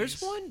 Yes. Please.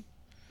 There's one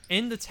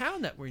in the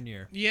town that we're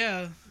near.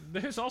 Yeah.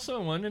 There's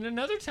also one in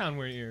another town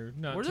we're near.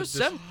 Where there's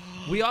 7.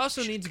 We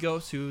also need to go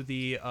to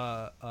the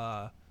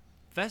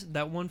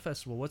that one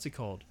festival. What's it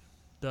called?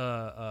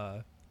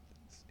 The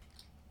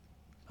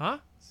huh?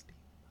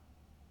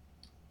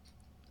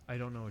 I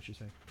don't know what you're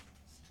saying.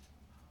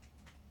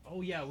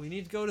 Oh yeah, we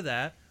need to go to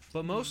that.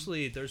 But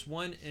mostly there's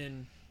one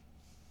in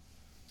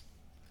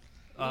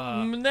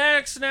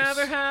Next,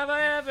 never have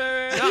I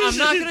ever. No, I'm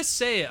not gonna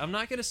say it. I'm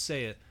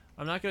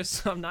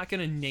not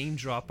gonna name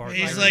drop our.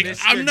 He's Like like,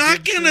 Mr. I'm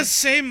not Gibson. gonna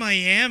say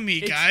Miami,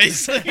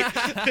 guys.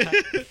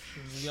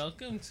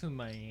 Welcome to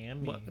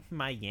Miami. What?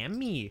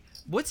 Miami.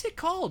 What's it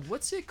called?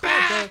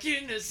 Back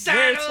in the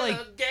saddle like-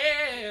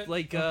 again.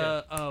 Like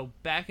Okay.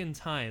 back in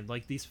time.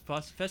 Like these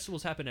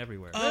festivals happen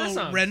everywhere. Oh,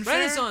 Renaissance. Ren Fair?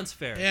 Renaissance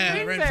Fair. Yeah,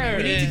 Ren Ren Fair. Fair.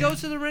 We need yeah. to go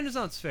to the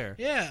Renaissance Fair.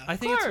 Yeah. I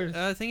think course.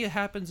 I think it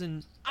happens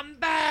in I'm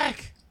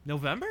back.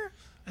 November.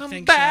 I I'm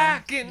think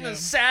back so. in Yeah. the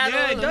saddle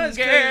Yeah, it does.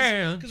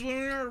 again. Because when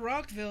we were at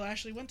Rockville,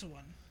 Ashley went to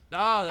one.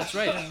 Ah, that's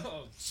right.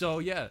 Oh, So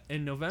yeah,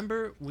 in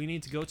November we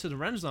need to go to the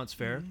Renaissance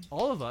Fair.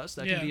 All of us.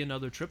 That Yeah. can be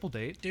another triple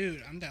date.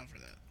 Dude, I'm down for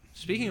that.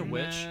 Speaking of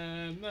which,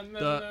 na, na, na,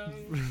 na.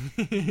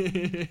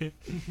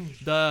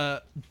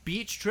 the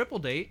beach triple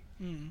date.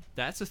 Mm.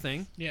 That's a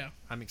thing. Yeah.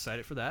 I'm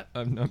excited for that.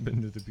 I've not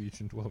been to the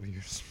beach in 12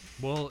 years.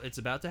 Well, it's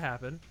about to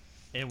happen,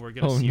 and we're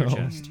gonna Oh, see your no.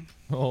 chest. Mm.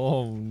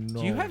 Oh no.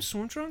 Do you have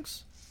swim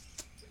trunks?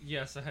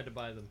 Yes, I had to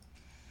buy them.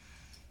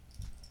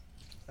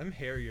 I'm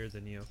hairier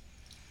than you.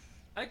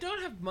 I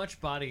don't have much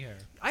body hair.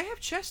 I have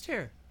chest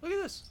hair. Look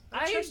at this. I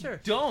have I chest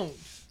hair. don't.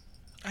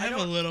 I have a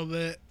don't- little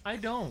bit. I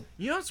don't.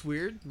 You know what's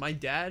weird? My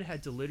dad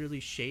had to literally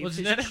shave Well, his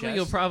genetically, chest.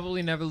 you'll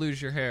probably never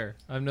lose your hair.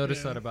 I've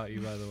noticed Yeah. that about you,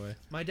 by the way.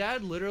 My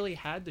dad literally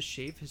had to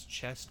shave his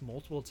chest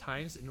multiple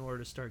times in order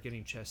to start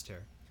getting chest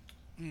hair.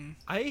 Mm.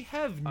 I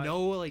have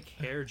no like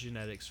hair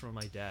genetics from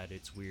my dad.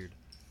 It's weird.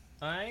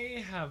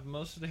 I have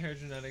most of the hair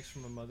genetics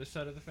from my mother's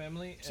side of the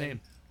family. and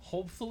Same.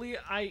 Hopefully,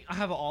 I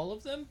have all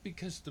of them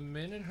because the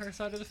men in her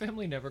side of the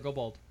family never go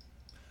bald.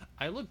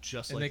 I look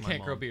just And like they my can't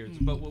mom. grow beards.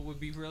 But what would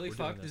be really We're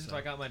doing fucked this is if now.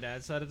 I got my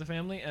dad's side of the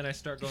family and I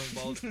start going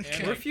bald. And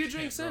Okay. We're I a few can't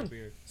drinks grow a in.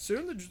 beard.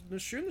 Soon the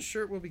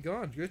shirt will be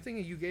gone. Good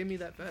thing you gave me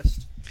that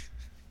vest.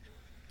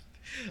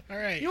 All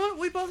right. You know what?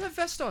 We both have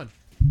vests on.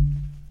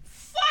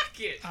 Fuck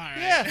it! All right.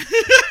 Yeah.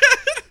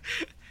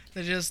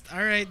 They're just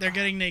all right. They're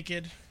getting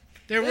naked.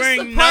 They're That's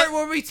wearing the part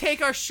where we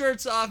take our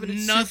shirts off and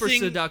it's nothing.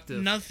 super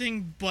seductive.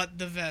 Nothing but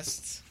the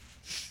vests.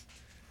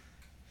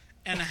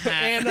 And a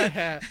hat. And a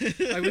hat.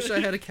 I wish I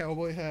had a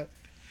cowboy hat.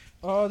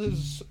 Oh,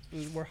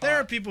 we're hot. There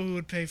are people who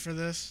would pay for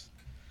this.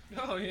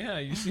 Oh yeah,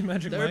 you see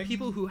Magic There are Mike?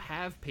 people who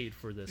have paid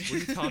for this.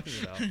 What are you talking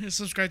about?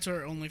 Subscribe to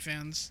our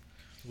OnlyFans.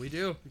 We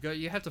do.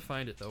 You have to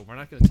find it though. We're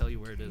not going to tell you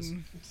where it is.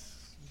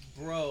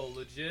 Bro,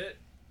 legit.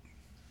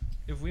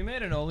 If we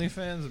made an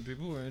OnlyFans and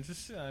people were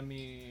interested, I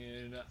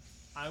mean,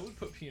 I would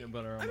put peanut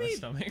butter on my mean-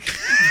 stomach.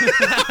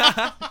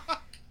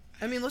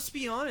 I mean, let's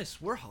be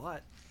honest. We're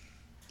hot.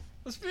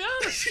 Let's be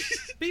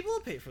honest. People will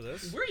pay for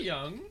this. We're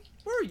young.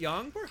 We're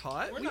young. We're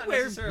hot. We're we not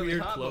wear necessarily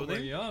weird hot, but we're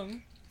clothing.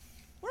 young.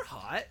 We're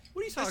hot.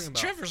 What are you talking about?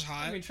 Trevor's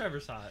hot. I mean,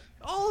 Trevor's hot.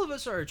 All of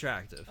us are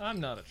attractive. I'm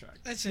not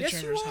attractive. I'd say Yes, you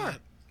Trevor's are. hot.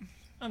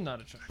 I'm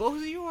not attractive. Both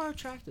of you are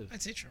attractive.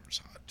 I'd say Trevor's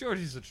hot.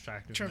 Georgie's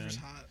attractive, Trevor's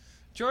man. hot.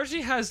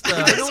 Georgie has the.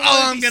 That's don't all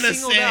wanna I'm be gonna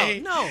singled say.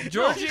 out. No,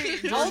 Georgie,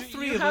 all Georgie,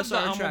 three you of have us the are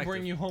I'm gonna attractive.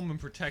 bring you home and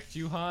protect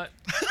you hot.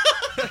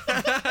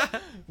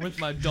 With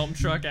my dump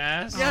truck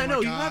ass. Yeah, Oh I know.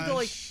 my You have to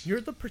like. gosh. You're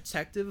the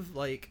protective.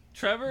 Like,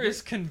 Trevor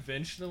is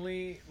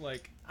conventionally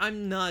like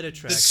I'm not the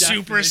attractive.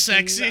 Super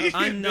definition sexy. of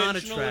I'm not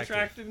conventional attractive.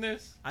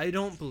 attractiveness. I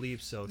don't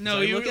believe so. 'cause No,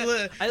 I you look at,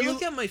 li- I you-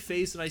 look at my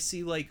face and I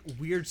see like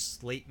weird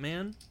slate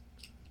man.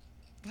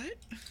 What?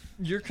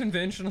 You're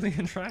conventionally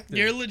attractive.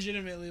 You're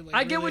legitimately like.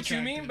 I get really what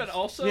you mean, but attractive.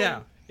 also, Yeah.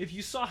 if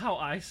you saw how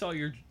I saw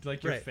your your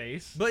Right.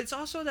 face, But it's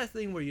also that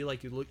thing where you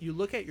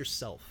look at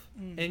yourself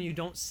and you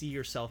don't see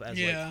yourself as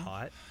Yeah. like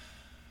hot.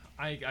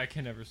 I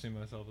can never see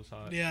myself as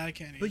hot. Yeah, I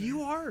can't. But either.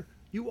 you are.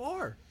 You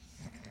are.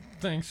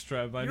 Thanks,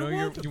 Trev. I You're know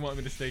welcome. you want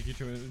me to take you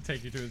to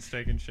a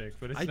steak and shake,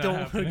 but it's I not don't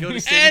want to happening. go to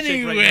Steak and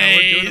Shake right now. We're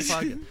doing a Anyways.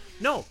 podcast.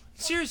 No,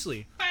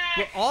 seriously.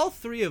 But all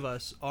three of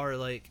us are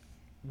like,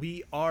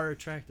 we are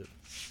attractive.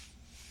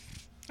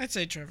 I'd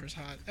say Trevor's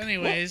hot.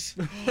 Anyways,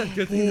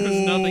 Good thing there was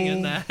nothing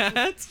in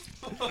that.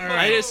 all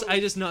right. I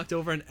just knocked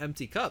over an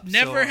empty cup.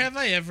 Never so- have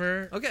I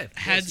ever Okay.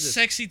 had let's do this.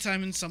 sexy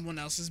time in someone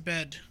else's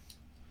bed.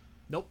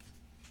 Nope.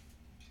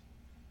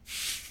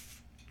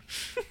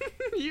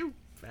 You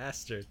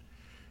bastard.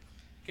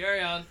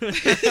 Carry on.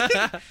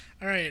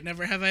 All right.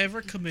 Never have I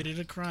ever committed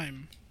a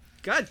crime.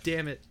 God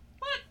damn it.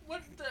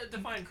 What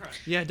define crime?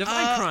 Yeah,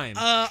 define crime.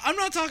 I'm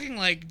not talking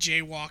like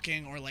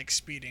jaywalking or like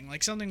speeding,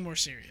 like something more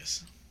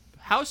serious.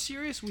 How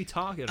serious we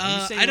talking? Are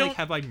you saying I like, don't-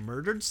 have I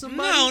murdered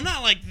somebody? No,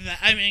 not like that.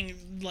 I mean,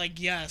 like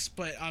yes,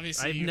 but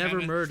obviously I've you never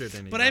haven't. murdered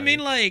anybody. But I mean,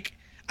 like,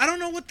 I don't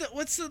know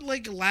what's the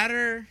like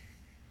ladder.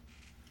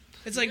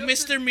 It's like You have to-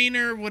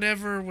 misdemeanor,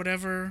 whatever,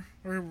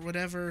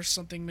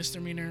 something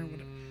misdemeanor,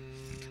 whatever.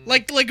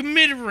 Like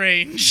mid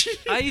range.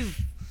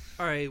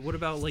 All right. What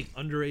about like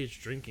underage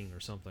drinking or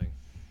something?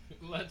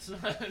 Let's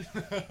not.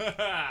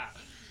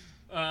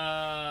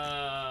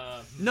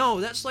 No,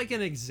 that's like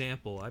an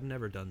example. I've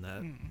never done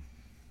that.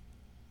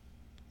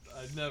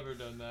 I've never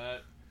done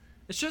that.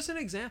 It's just an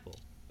example.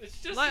 It's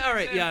just. Like, an all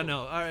right, yeah, example.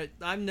 no, all right.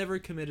 I've never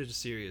committed a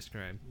serious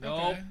crime. Nope.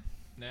 Okay.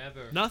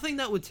 Never. Nothing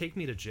that would take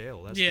me to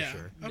jail. That's Yeah. for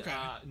sure. Okay.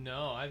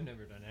 No, I've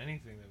never done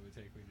anything that would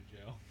take me to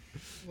jail.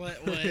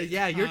 What?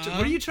 Yeah,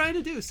 what are you trying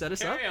to do? Set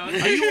us Carry up? on.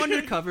 Are you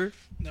undercover?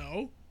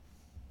 No.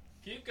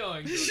 Keep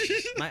going,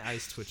 Georgie. My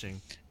eyes twitching.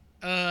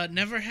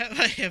 Never have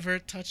I ever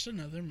touched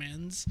another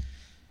man's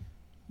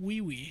wee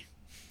wee.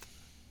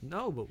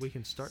 No, but we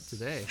can start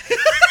today.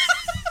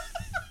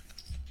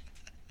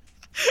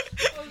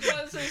 I was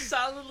about to say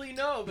solidly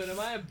no, but am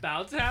I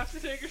about to have to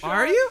take a shot?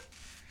 Are you?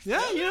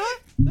 Yeah, you know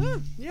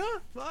what? Yeah,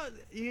 well,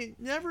 you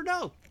never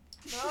know.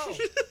 No.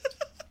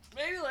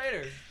 Maybe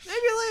later.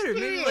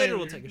 Maybe later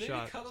we'll take a Maybe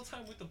shot. cuddle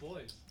time with the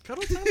boys.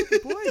 Cuddle time with the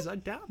boys. I'm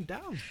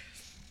down.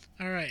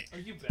 All right. Are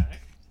you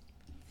back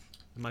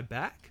Am I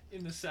back?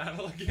 in the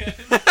saddle again?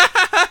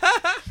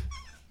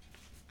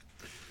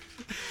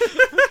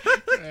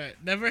 All right.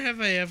 Never have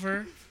I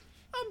ever.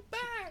 I'm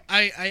back.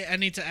 I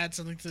need to add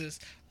something to this.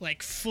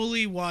 Like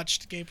fully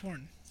watched gay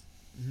porn.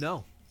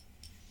 No.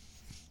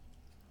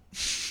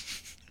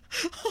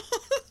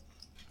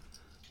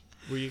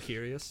 Were you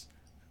curious?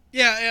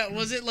 Yeah.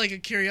 Was it like a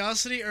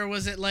curiosity or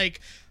was it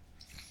like?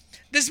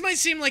 This might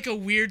seem like a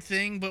weird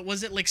thing, but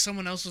was it like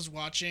someone else was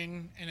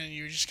watching and then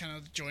you just kind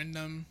of joined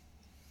them?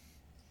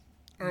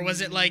 Or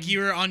was it like you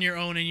were on your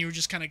own and you were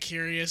just kind of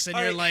curious and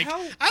you're Alright, like,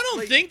 how- I don't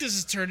like- think this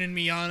is turning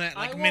me on at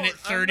like I minute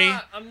won't- 30.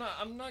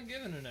 I'm not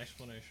giving an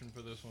explanation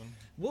for this one.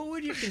 What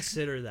would you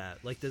consider that?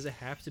 Like, does it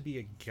have to be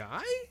a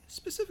guy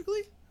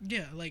specifically?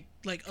 Yeah, like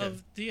Okay.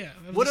 of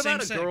What the same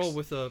about a sex. girl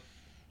with a?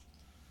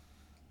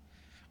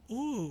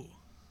 Ooh.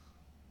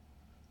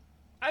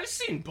 I've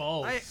seen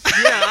both. I've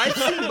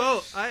seen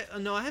both. I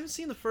haven't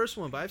seen the first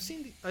one, but I've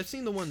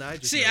seen the one that I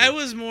just. See, noted. I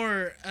was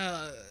more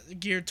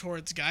geared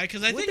towards guy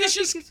because I Would think it's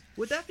that be just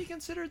would that be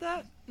considered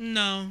that?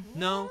 no.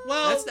 No.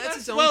 Well, that's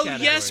its own well,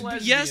 category. yes,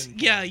 Lesbian yes, porn.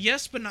 yeah,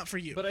 yes, but not for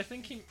you. But I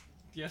think he.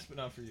 Yes, but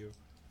not for you.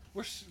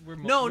 We're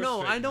No, we're no,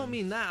 straight I don't men.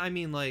 mean that. I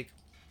mean like,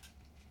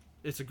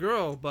 it's a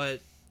girl, but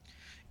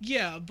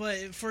yeah,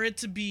 but for it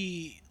to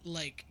be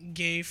like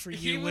gay for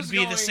He you would was be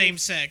the going same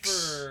sex.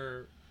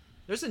 For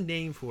there's a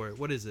name for it.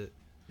 What is it?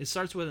 It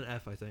starts with an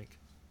F, I think.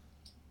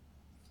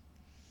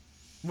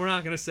 We're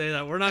not gonna say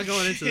that. We're not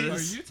going into are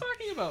this. you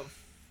talking about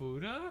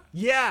Fuda?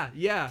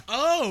 Yeah.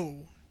 Oh,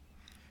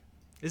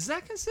 Is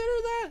that considered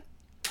that?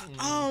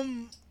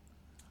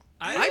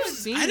 I've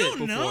seen I it don't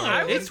before. know.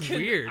 I would It's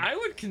weird. I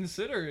would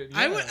consider it.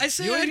 I yeah. would. I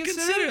say You would I'd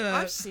consider that.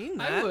 I've seen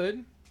that. I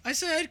would. I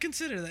say I'd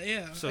consider that.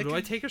 Yeah. So do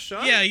I take a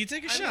shot? Yeah, you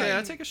take a I shot. Okay,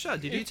 I take a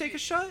shot. Did you If- take a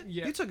shot?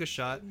 yeah. You took a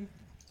shot.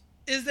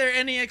 Is there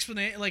any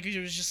explanation? Like it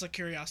was just a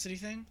curiosity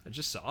thing. I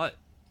just saw it.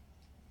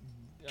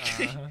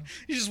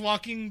 You're just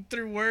walking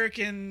through work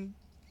and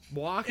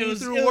Walking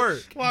through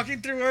work.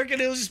 Walking through work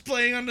and it was just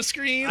playing on the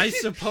screen. I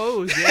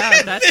suppose,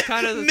 yeah. That's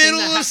kind of the middle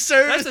thing that of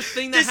service. That's the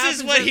thing that this happens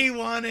is what in- he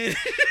wanted.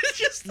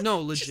 Just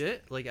No,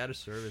 legit. Like at a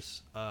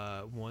service,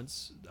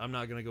 once I'm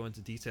not gonna go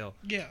into detail.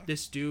 yeah.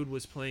 This dude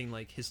was playing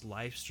like his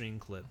live stream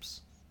clips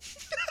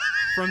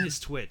from his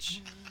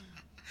Twitch.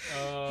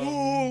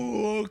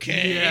 Ooh,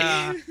 okay.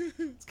 Yeah.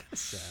 It's kind of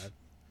sad.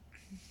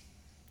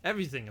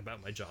 Everything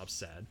about my job's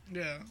sad.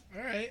 Yeah.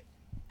 All right.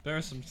 There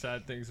are some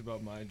sad things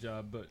about my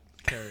job, but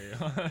carry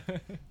on. Oh,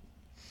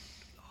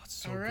 it's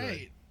so All good.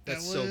 right.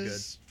 That's that so good.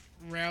 was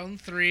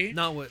round 3.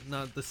 Not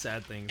the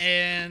sad things.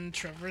 And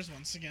Trevor's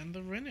once again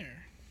the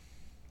winner.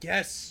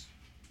 Yes.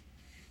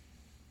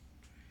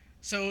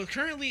 So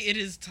currently it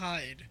is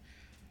tied.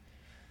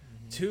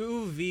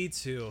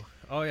 2v2.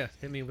 Oh yeah,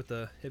 hit me with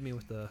the.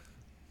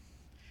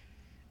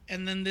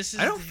 And then this is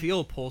I don't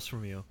feel a pulse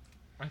from you.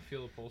 I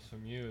feel a pulse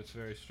from you. It's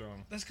very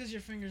strong. That's because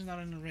your finger's not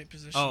in the right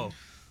position. Oh,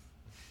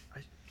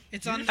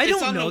 It's on. I it's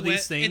don't on know the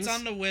these things. It's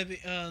on the web.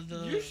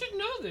 The You should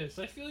know this.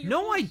 I feel your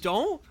no, pulse. I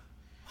don't.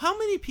 How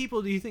many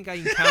people do you think I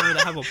encounter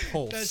that have a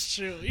pulse? That's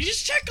true. You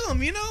just check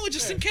them,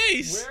 just in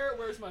case.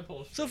 Where's my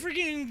pulse? So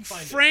freaking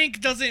Find it.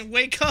 Frank doesn't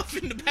wake up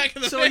in the back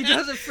of the So van. he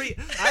doesn't freak.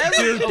 have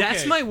Dude, a-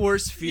 that's okay. my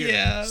worst fear.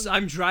 Yeah. So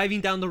I'm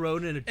driving down the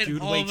road and a And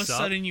dude all of a wakes up.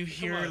 sudden you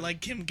hear on.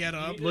 like him get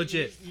up.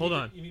 Legit. Hold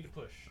on. You need to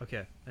push.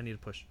 Okay, I need to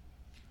push.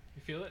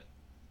 You feel it?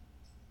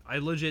 I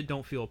legit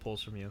don't feel a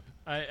pulse from you.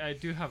 I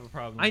do have a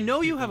problem. I with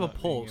know you people have a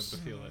not being able pulse. to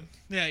feel it.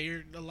 Yeah,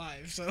 you're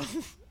alive, so.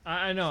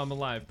 I know I'm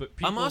alive, but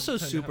people I'm also tend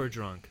to super have-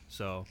 drunk,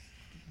 so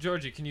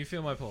Georgie, can you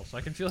feel my pulse?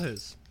 I can feel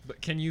his,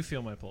 but can you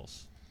feel my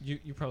pulse? You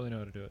probably know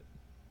how to do it.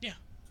 Yeah.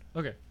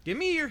 Okay. give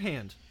me your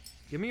hand.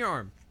 Give me your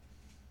arm.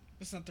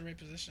 That's not the right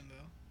position,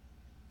 though.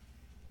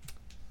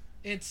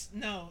 It's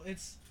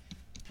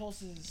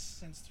pulse is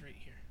sensed right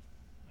here.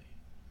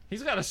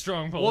 He's got a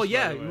strong pulse. Well, by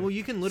yeah. the way. Well,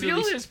 you can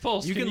literally. feel his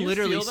pulse. You can can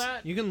literally. feel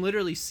that? You can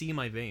literally see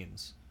my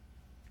veins.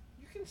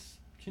 You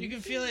can. You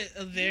can feel it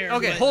there.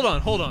 Okay, but-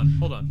 hold on.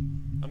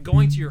 I'm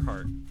going to your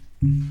heart.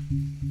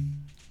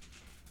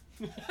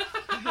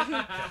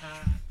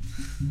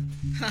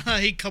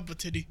 Hey, cup of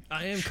titty.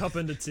 I am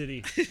cupping the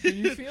titty. Can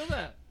you feel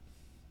that?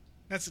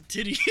 That's a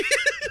titty.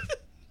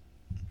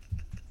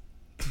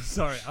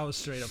 Sorry, I was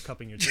straight up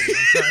cupping your titty.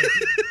 I'm sorry.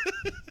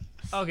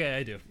 Okay,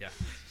 I do. Yeah.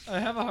 I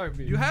have a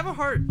heartbeat. You have a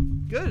heart.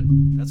 Good.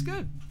 That's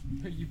good.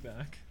 Are you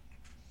back?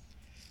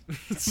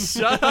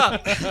 Shut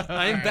up.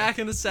 I am back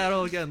in the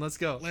saddle again. Let's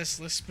go. Let's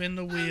spin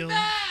the wheel.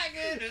 Back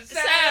in the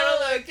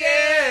saddle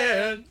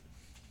again.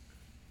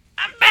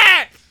 I'm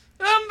back.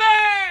 I'm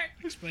back.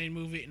 Explain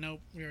movie.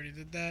 Nope, we already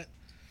did that.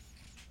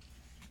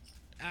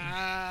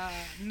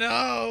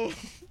 No.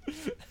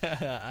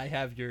 I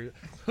have your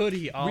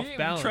hoodie off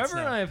balance. Trevor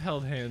now. and I have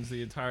held hands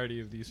the entirety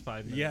of these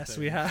 5 minutes. Yes,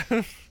 we have.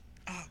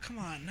 Oh, come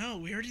on. No,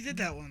 we already did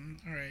that one.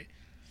 All right.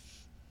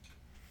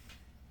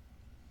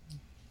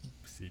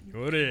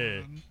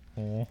 Signore.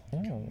 Oh.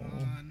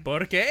 On. ¿Por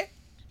qué?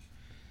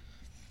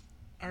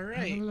 All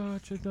right.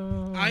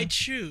 I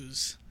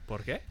choose. ¿Por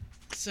qué?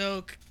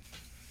 So,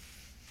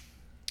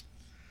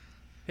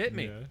 Hit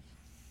me.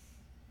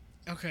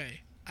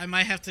 okay. I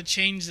might have to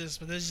change this,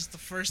 but this is just the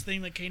first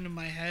thing that came to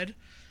my head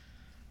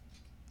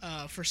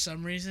for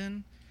some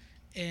reason.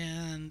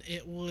 And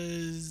it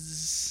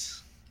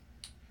was...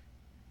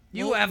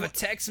 You Well, have a wh-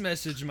 text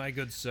message, my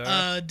good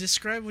sir.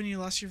 describe when you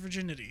lost your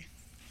virginity.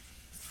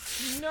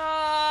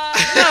 No.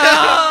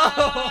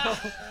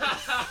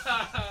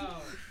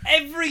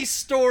 Every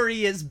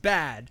story is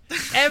bad.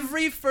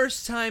 Every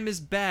first time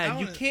is I bad.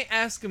 You wanna- can't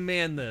ask a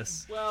man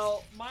this.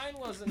 Well, mine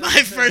wasn't.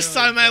 My first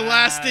time I necessarily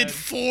lasted bad.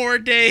 4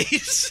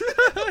 days.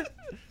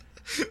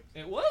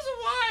 It was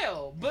a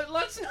while, but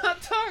let's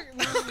not talk.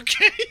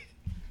 Okay.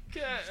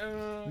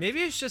 Okay,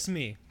 Maybe it's just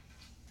me.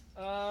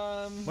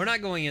 um. We're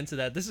not going into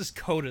that. This is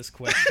Coda's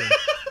question.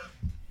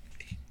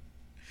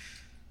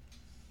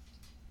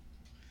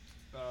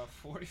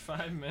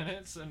 45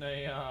 minutes and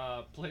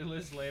a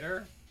playlist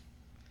later.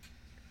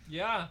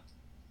 Yeah.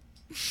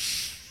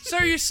 So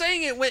you're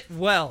saying it went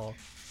well?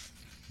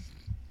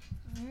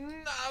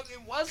 No,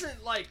 it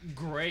wasn't like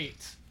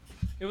great.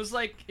 It was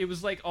like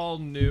all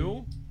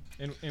new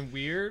and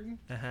weird.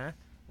 Uh-huh.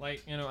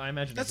 Like, you know, I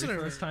imagine That's every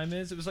what I first time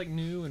is. It was like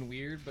new and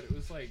weird, but it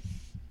was like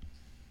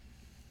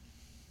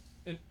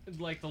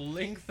like the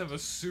length of a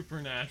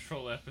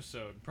Supernatural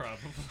episode,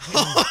 probably.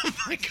 Oh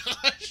my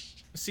gosh.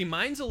 See,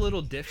 mine's a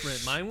little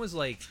different. Mine was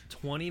like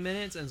 20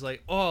 minutes and it's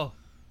like, oh,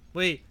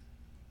 wait.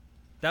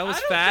 That was I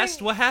don't fast?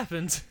 think- What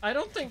happened? I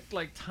don't think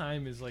like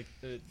time is like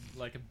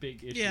a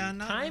big issue. Yeah,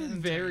 not time entirely.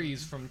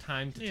 varies from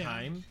time to Yeah.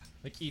 time.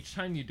 Like each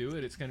time you do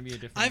it, it's gonna be a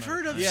different. I've amount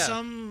heard of time. Yeah.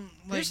 some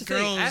like Here's the thing,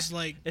 girls ask-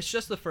 like It's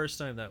just the first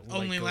time that like,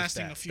 only goes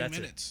lasting fast. a few That's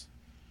it. minutes.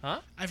 Huh?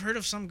 I've heard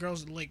of some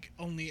girls like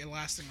only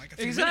lasting like a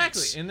few Exactly,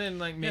 minutes. and then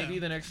like maybe Yeah.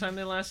 the next time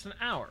they last an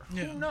hour.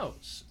 Yeah. Who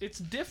knows? It's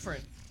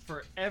different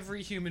for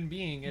every human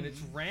being, and it's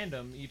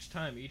random each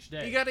time, each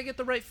day. You gotta get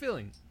the right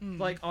feeling.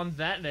 Like on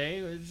that day,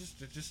 it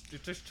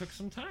just took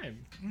some time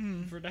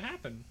Mm. for it to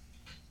happen.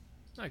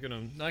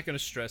 Not gonna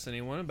stress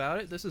anyone about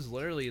it. This is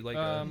literally like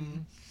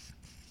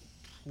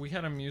We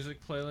had a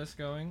music playlist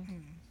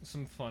going.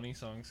 Some funny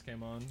songs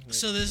came on.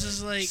 So this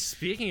is like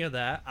Speaking of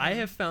that, I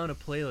have found a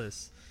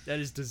playlist that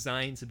is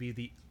designed to be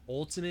the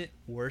ultimate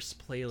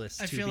worst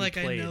playlist I to feel be like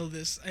played. I know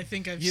this. I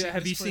think I've Yeah, seen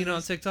have this you seen it on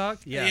playlist. TikTok?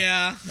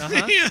 Yeah.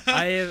 Uh-huh.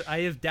 Yeah. I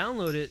have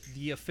downloaded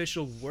the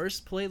official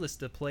worst playlist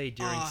to play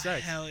during Oh,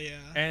 sex. hell yeah.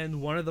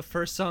 And one of the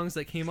first songs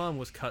that came on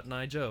was Cut and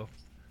I Joe.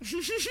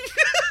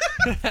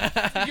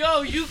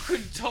 Yo, you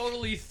could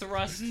totally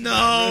thrust.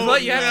 No,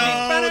 But you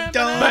have no, to be-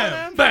 don't.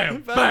 Bam,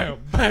 bam,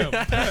 bam,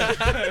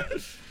 bam.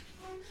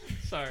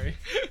 Sorry.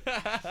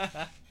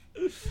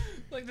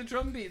 Like the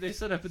drum beat they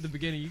set up at the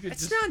beginning, you could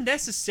It's just. not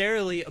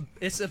necessarily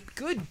it's a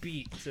good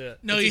beat to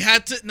No, it's you a-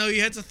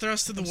 had to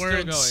thrust to the I'm still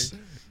words.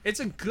 going. It's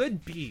a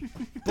good beat.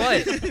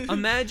 But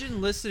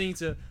imagine listening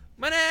to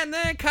My name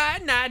is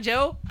Cotton Eye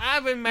Joe.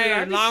 I've been married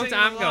I'd a be long singing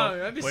time along.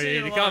 ago. I'd be Where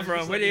singing did you along, come from?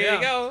 just Where like, did yeah.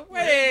 you go?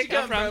 Where did you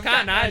come from?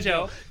 Cotton Eye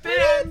Joe.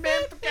 I've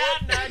been for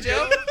Cotton Eye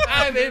Joe.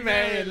 I've been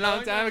married a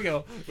long time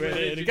ago. Where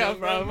did you come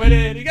from? Where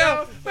did you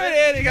go?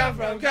 Where did you come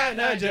from? Cotton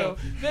Eye Joe.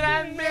 Then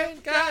I've been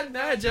Cotton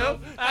Eye Joe.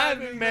 I've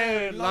been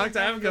married a long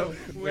time ago.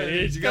 Where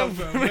did you come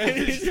from? Where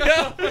did you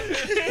go?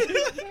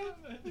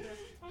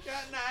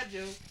 Cotton Eye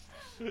Joe.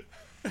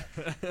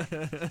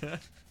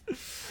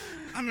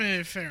 I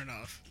mean, fair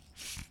enough.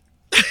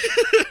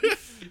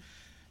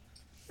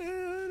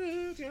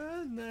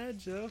 Cotton Eye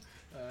Joe.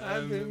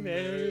 I've been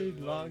married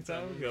a long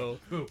time ago.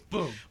 Boom,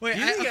 boom. Wait, Do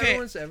you think okay.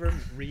 anyone's ever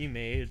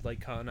remade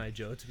like Cotton Eye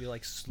Joe to be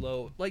like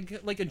slow, like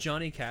a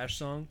Johnny Cash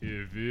song?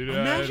 If it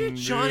Imagine hadn't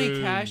Johnny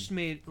been Cash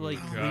made like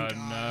Oh my Cotton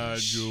Eye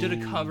gosh. Joe, did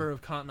a cover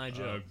of Cotton Eye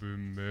Joe. I've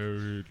been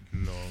married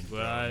long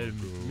But time I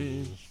ago.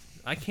 mean-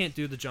 I can't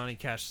do the Johnny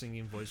Cash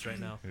singing voice right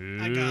now. I If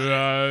got it it.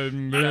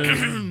 hadn't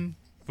been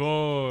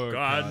for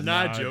Cotton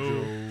Eye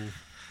Joe.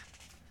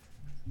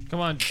 Come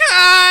on.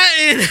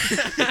 Cotton!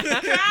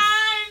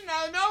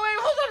 No, wait,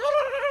 hold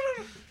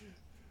on.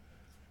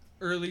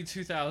 Early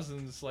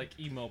 2000s, like,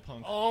 emo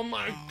punk. Oh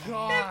my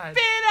god! If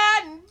it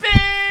hadn't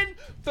been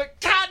for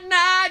Cotton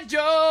Eye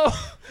Joe,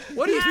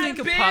 What do you I'd think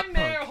of been pop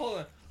there, punk? Hold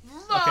on.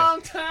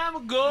 Long time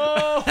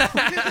ago. If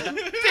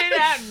it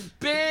hadn't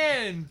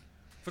been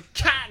for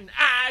Cotton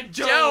Eye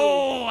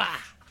Joe,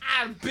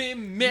 I'd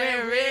been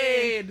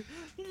married.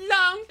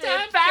 long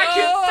time If I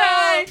could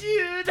find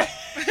you.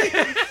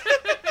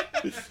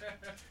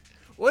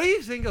 What do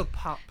you think of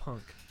pop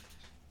punk?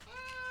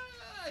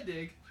 I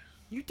dig.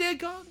 You dig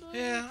Cotton Eye?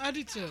 Yeah, I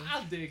do too.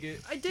 I'll dig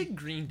it. I dig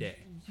Green Day.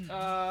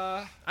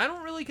 Uh, I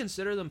don't really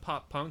consider them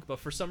pop punk, but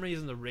for some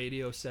reason the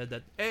radio said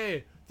that,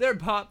 hey, they're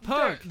pop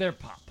punk. they're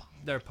pop punk.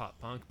 They're pop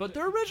punk, but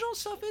their original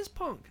stuff is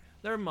punk.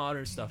 Their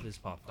modern stuff is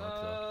pop punk,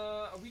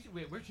 though.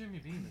 Wait, where's Jimmy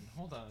Beam?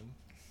 Hold on.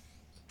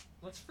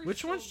 Let's freak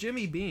Which one's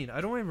Jimmy Bean? I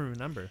don't even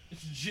remember.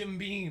 It's Jim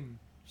Beam.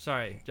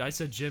 Sorry, I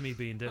said Jimmy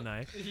Bean, didn't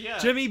I? Yeah.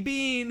 Jimmy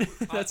Bean!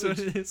 That's what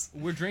it is.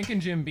 We're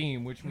drinking Jim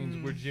Beam, which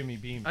means we're Jimmy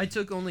Beam. I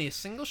took only a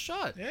single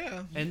shot.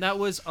 Yeah. And that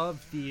was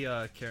of the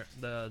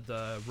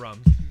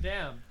rum.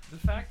 Damn, the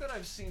fact that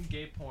I've seen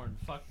gay porn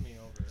fucked me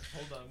over.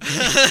 Hold on.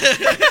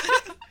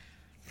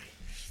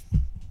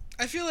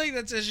 I feel like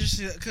that's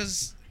interesting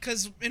because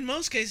in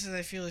most cases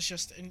I feel it's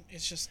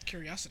just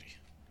curiosity.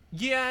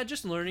 Yeah,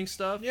 just learning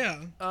stuff.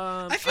 Yeah.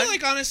 I I feel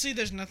like honestly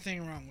there's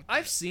nothing wrong with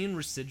I've that. seen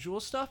residual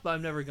stuff, but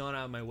I've never gone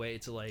out of my way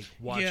to like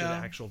watch Yeah.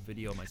 an actual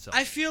video myself.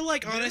 I feel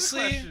like Here's a honestly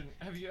question.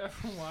 Have you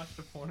ever watched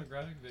a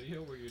pornographic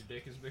video where your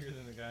dick is bigger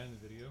than the guy in the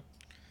video?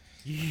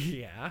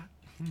 Yeah.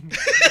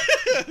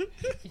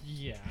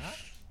 Yeah.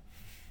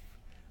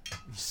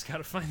 You just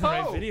gotta find the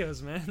right Oh!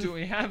 videos, man. Do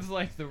we have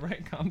like the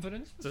right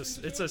confidence?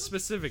 It's a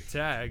specific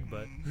tag,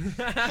 but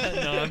no,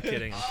 I'm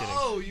kidding. I'm kidding.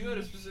 Oh, you had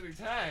a specific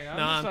tag. I'm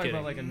No, just I'm talking kidding.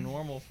 about like a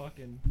normal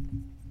fucking.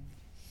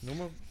 No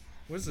more.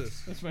 What's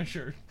this? That's my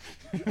shirt.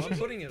 I'm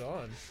putting it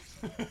on.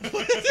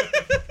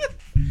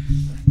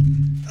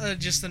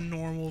 just a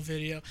normal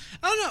video.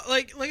 I don't know.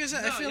 Like I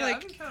said, I feel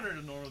I've like encountered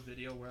a normal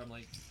video where I'm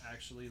like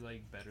actually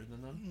like better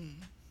than them.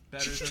 Hmm.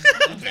 Better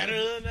than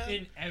better than that.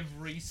 in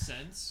every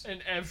sense. In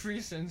every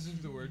sense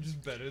of the word,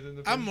 just better than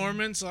the. I'm person.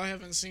 Mormon, so I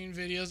haven't seen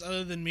videos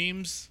other than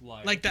memes.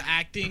 Liar. Like the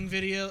acting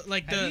video,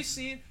 like Have the you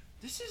seen?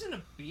 This isn't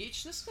a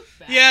beach. This is a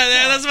bathtub.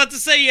 yeah. I was about to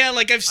say yeah.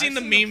 Like I've seen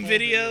I've the seen meme the full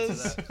video to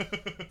videos.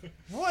 that.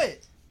 What?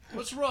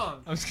 What's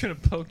wrong? I was gonna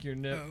poke your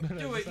nip. Oh. but I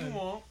Do it. You decided-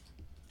 won't.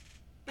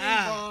 Bing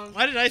Ah, bong.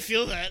 why did I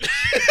feel that?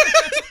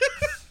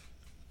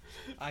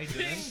 I Ping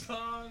didn't.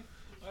 pong.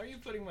 Why are you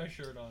putting my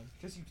shirt on?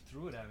 Because you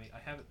threw it at me. I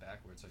have it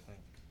backwards, I think.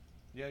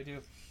 Yeah, I do.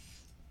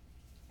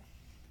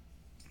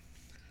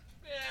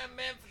 Yeah,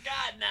 man,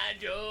 forgot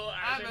Nigel.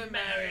 I've been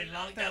married a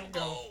long time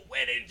ago.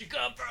 Where did you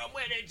come from?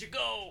 Where did you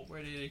go?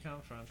 Where did it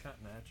come from?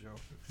 Cotton Eye Joe.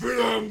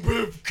 Vietnam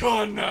Biff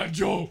Cotton Eye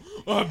Joe.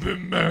 I've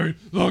been married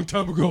long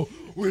time ago.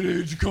 Where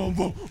did you come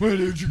from? Where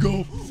did you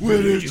go?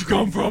 Where did you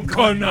come from?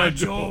 Cotton Eye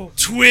Joe.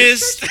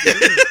 Twist,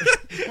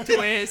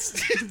 Twist.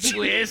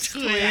 twist,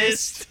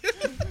 twist.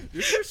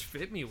 Your shirts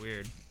fit me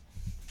weird.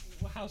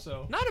 Well, how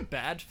so? Not a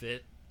bad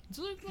fit. It's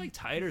like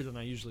tighter than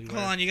I usually wear.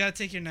 Hold on, you gotta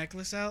take your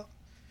necklace out.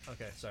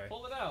 Okay, sorry.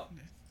 Pull it out.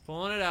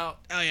 Pulling it out.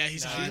 Oh yeah,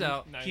 he's Nah, hot. She's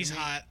out. nah, He's you-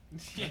 hot.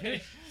 Yeah.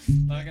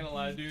 Not gonna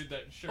lie, dude.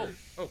 That shirt.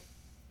 Oh.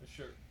 The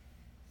shirt.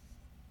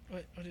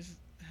 What is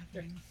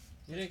happening?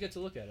 You didn't get to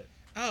look at it.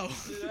 Oh.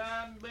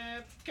 I've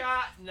been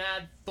cotton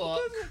eyed fuck.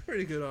 That's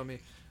pretty good on me.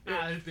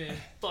 I've been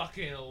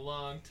fucking a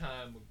long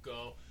time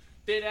ago.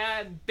 If I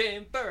hadn't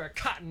been for a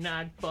cotton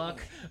eyed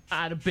fuck,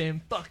 I'd have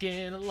been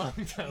fucking a long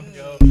time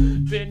ago.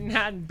 If it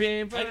hadn't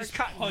been for a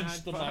cotton eyed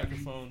fuck.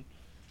 microphone.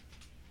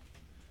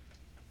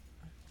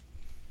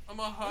 I'm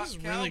a hot This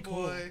is really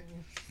cool.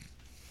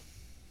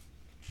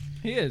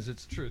 He is.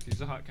 It's the truth.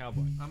 He's a hot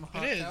cowboy. I'm a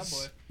hot It is.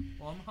 cowboy.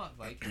 Well, I'm a hot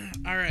Viking.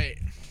 All right.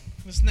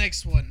 This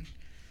next one.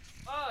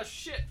 Oh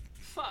shit!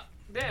 Fuck!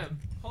 Damn!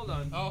 Hold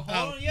on. Oh, hold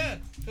Oh. on, yeah.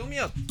 Fill me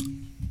up.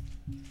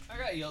 I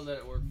got yelled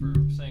at work for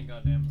saying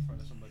 "goddamn" in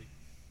front of somebody.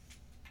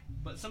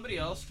 But but somebody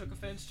else took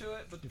offense to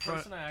it. But the front-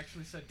 person I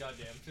actually said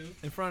 "goddamn" to,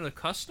 In front of a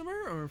customer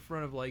or in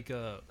front of like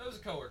a? that was a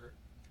coworker.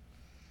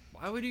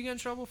 Why would you get in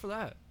trouble for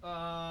that?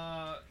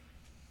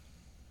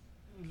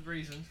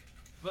 Reasons.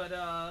 But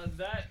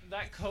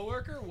that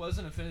coworker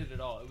wasn't offended at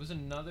all. It was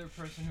another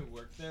person who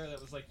worked there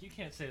that was like, "You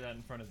can't say that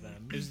in front of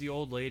them." It was the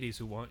old ladies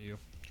who want you.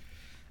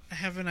 I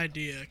have an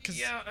idea.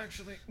 Yeah,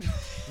 actually.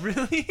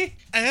 Really?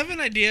 I have an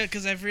idea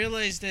because I've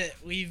realized that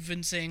we've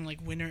been saying like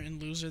winner and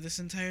loser this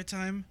entire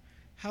time.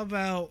 How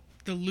about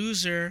the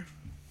loser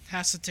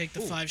has to take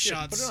the Ooh, 5 here, put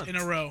shots it on. in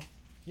a row?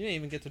 You didn't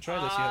even get to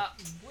try this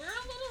yet. We're a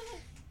little.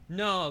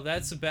 No,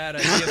 that's a bad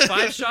idea.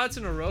 5 shots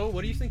in a row?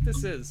 What do you think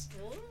this is?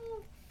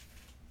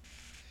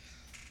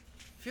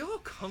 Feel how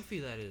comfy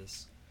that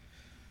is.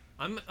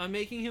 I'm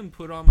making him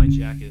put on my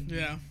jacket.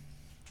 Yeah.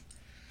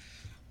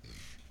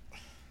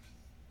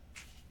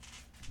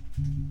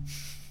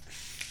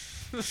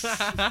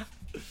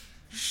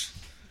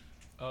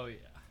 Oh yeah.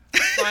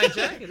 My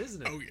jacket,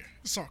 isn't it? Oh yeah,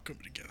 it's all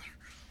coming together.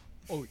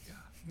 Oh yeah.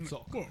 It's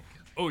all Whoa,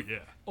 Oh yeah.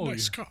 Oh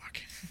nice yeah. cock.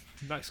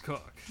 Nice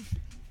cock.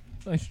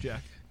 Nice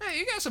jacket. Hey,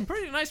 you got some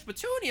pretty nice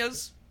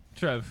petunias.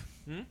 Trev.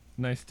 Hmm?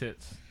 Nice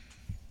tits.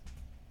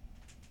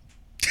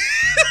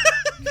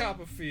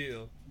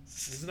 Copperfield.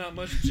 There's not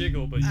much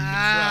jiggle, but you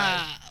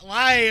can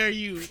Why are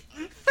you?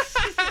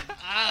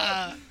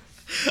 I don't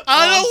Oh, know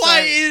I'm why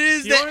sorry. it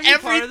is Do you that want to be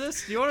every. part of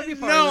this? Do you want to be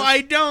part No, of this?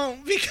 I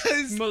don't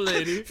because My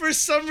lady. for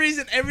some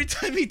reason every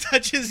time he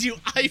touches you,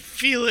 I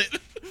feel it.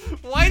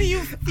 Why do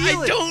you feel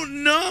I it?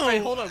 don't know.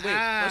 Wait, hold on. Wait,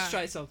 Ah. let's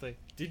try something.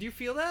 Did you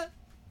feel that?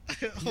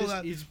 Hold just-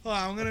 on. you just- Hold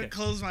on. I'm gonna okay.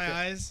 close my Okay.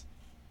 eyes.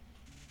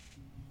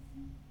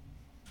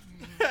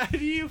 How do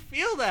you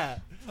feel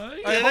that?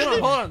 Hey, Alright,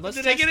 hold on. Let's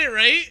Did I test- get it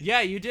right?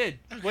 Yeah, you did.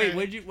 Okay.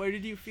 Wait, where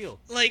did you feel?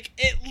 Like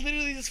it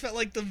literally just felt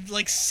like the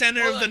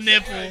center of the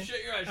nipple.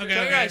 Shut your eyes. Okay.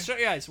 Shut your eyes. Shut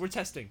your eyes. We're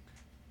testing.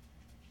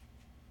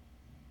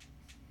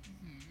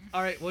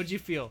 All right. What did you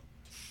feel?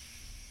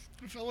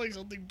 I felt like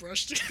something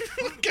brushed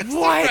against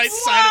What? the right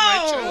side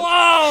of my chest.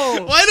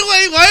 Whoa!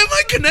 Why am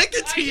I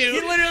connected to You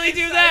you? literally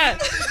do that.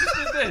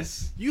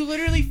 This. You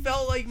literally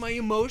felt like my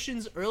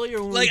emotions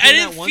earlier when Like we I did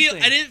didn't that one feel.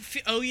 thing. I didn't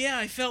feel. Oh yeah,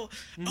 I felt.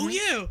 Oh Mhm.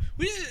 yeah,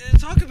 we didn't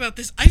talk about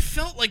this. I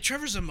felt like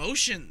Trevor's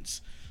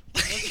emotions.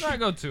 Let's not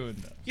go too in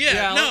depth. Yeah,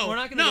 Yeah, no, we're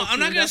not gonna no, go I'm too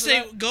not gonna in-depth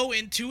say with that. go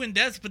in too in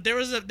depth, but there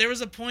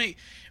was a point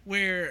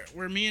where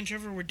me and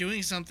Trevor were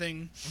doing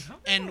something,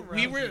 and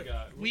we were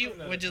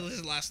which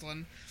is the last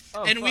one,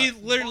 and we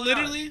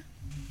literally.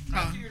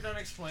 After you're done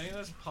explaining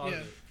this, pause Yeah.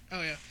 it.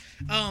 Oh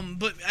yeah.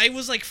 But I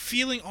was like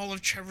feeling all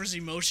of Trevor's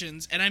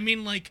emotions, and I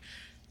mean like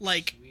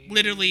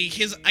literally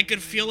I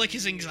could feel like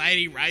his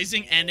anxiety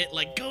rising and it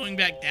like going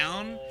back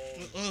down.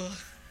 Ugh.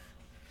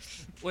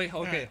 Wait, okay,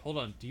 Alright. hold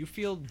on. Do you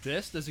feel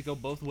this? Does it go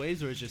both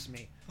ways, or is it just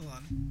me? Hold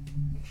on.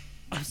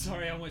 I'm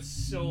sorry, I went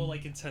so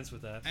like intense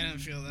with that. I didn't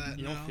feel that.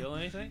 You no. don't feel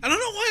anything? I don't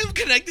know why I'm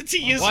connected to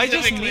you Why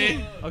just specifically.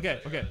 me? Okay.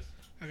 Okay.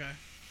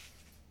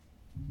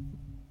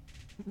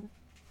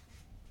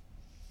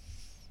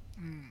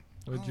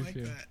 What'd I you like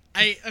feel?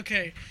 that.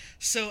 Okay.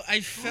 So I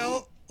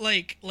felt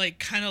like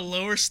kind of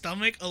lower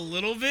stomach a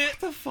little bit,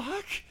 What the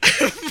fuck?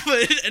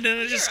 but and then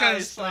it just Your kind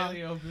of eyes stopped.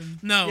 slightly open.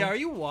 No. Yeah, are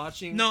you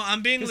watching? No,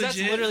 I'm being 'Cause legit.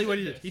 that's literally what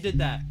he did. He did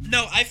that.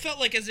 No, I felt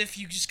like as if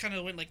you just kind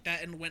of went like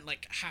that and went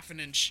like half an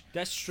inch.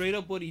 That's straight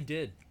up what he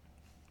did.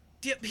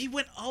 Yeah, he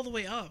went all the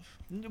way up.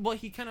 Well,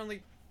 he kind of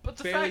like But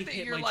the barely fact that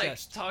hit you're my like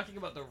chest. talking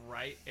about the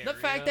right area. The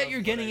fact that of you're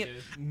what getting I it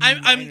did,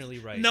 I'm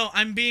minorly right. No,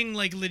 I'm being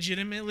like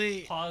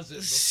legitimately. pause it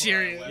before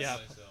Serious. I wet Yeah.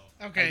 myself.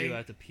 Okay. I do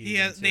have to pee. He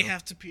again, has, they too.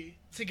 have to pee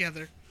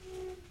together.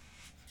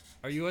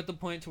 Are you at the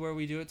point to where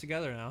we do it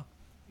together now?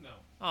 No.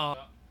 Oh,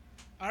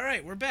 All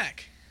right, we're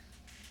back.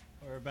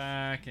 We're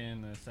back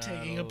in the saddle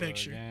Taking a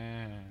picture.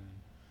 again.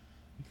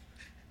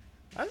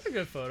 that's a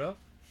good photo.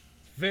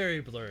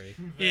 Very blurry.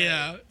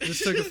 Yeah.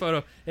 Just took a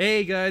photo.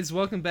 Hey guys,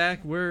 welcome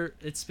back.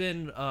 It's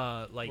been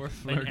like We're an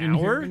flirting,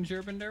 hour.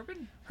 Chirpin,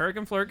 Durbin.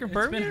 Herkin Flurkin It's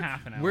Perm been here?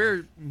 half an hour.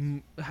 We're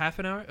half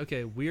an hour.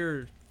 Okay,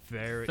 we're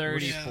very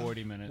 30, Yeah.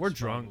 40 minutes. We're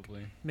drunk.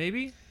 Probably.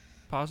 maybe,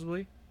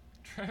 possibly.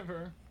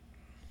 Trevor,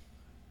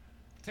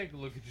 take a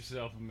look at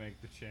yourself and make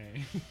the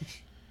change.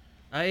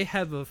 I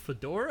have a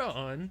fedora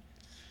on,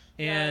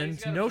 Yeah, and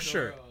he's got a no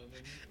fedora shirt. on,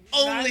 and-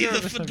 Only Neither the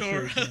of us have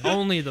fedora. shirts.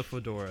 Only the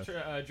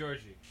fedora.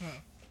 Georgie, Huh.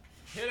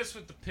 hit us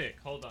with the pick.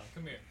 Hold on,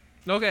 come here.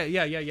 Okay,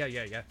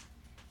 yeah.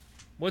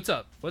 What's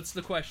up? What's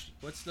the question?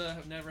 What's the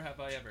never have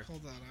I ever?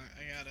 Hold on,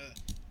 I gotta.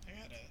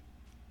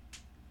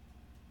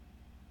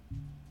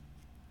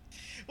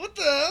 What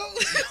the hell?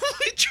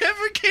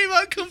 Trevor came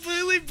out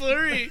completely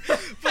blurry,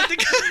 but the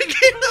guy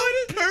came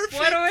out perfect.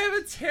 Why do I have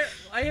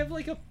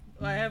a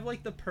I have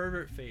like the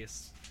pervert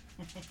face.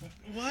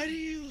 Why do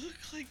you look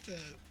like that?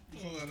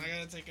 Hold on, I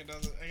gotta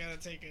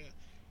take a.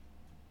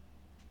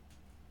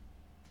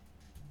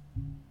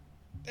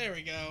 There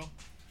we go.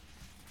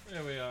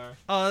 There we are.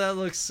 Oh, that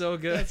looks so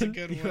good. That's a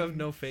good You one. have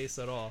no face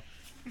at all.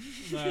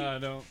 No, I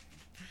don't.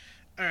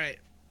 All right.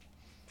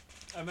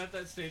 I'm at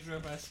that stage where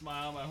if I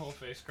smile, my whole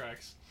face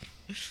cracks.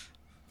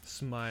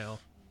 Smile.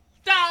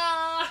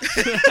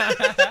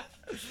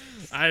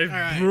 I've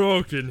Alright.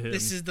 broken him.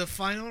 This is the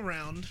final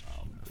round.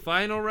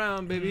 Final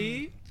round,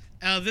 baby.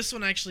 This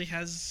one actually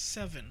has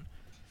 7.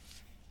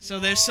 So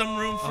there's some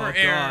room for Oh,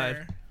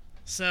 error. God.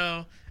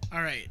 So,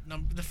 all right.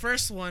 The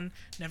first one,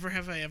 never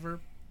have I ever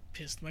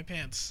pissed my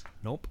pants.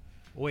 Nope.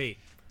 Wait.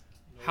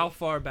 How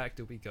far back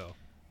do we go?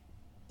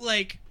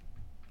 Like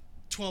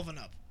 12 and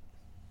up.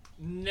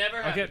 Never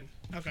Okay. happened.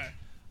 Okay.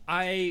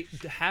 I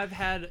have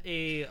had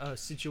a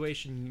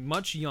situation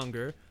much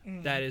younger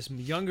that is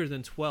younger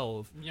than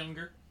 12.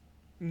 Younger.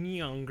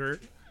 Younger.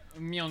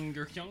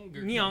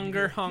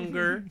 Younger.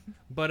 Hunger.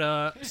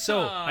 But,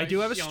 so, I do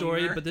have a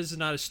story, Younger. but this is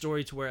not a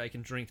story to where I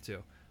can drink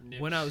to.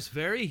 When I was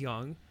very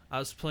young, I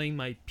was playing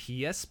my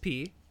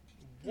PSP.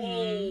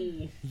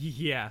 Whoa.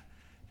 Yeah.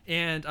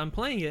 And I'm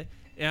playing it,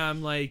 and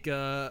I'm like,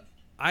 I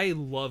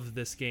love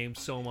this game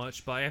so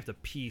much, but I have to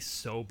pee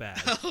so bad.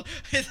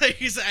 I thought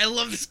you said, I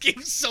love this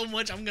game so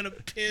much, I'm gonna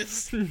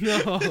piss.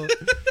 No.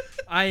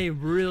 I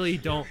really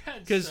don't.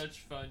 Had Because such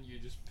fun, you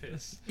just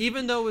piss.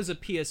 even though it was a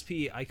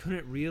PSP, I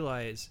couldn't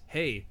realize,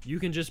 hey, you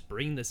can just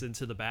bring this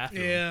into the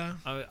bathroom. Yeah.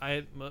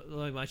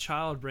 Like my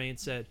child brain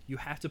said, you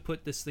have to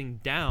put this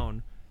thing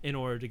down in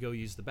order to go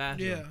use the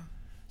bathroom. Yeah.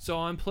 So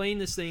I'm playing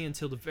this thing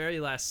until the very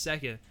last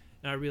second,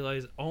 and I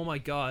realize, oh my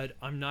god,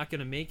 I'm not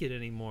gonna make it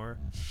anymore.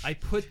 I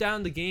put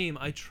down the game.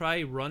 I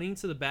try running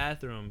to the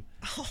bathroom.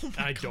 Oh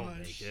my I gosh. don't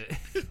make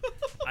it.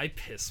 I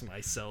piss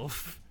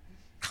myself.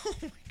 Oh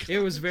my god. It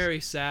was very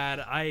sad.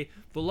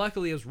 But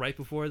luckily it was right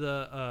before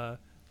the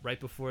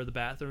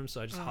bathroom,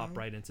 so I just hopped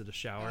right into the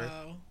shower.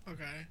 Oh,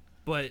 okay.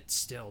 But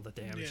still, the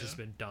damage has Yeah.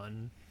 been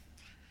done.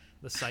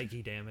 The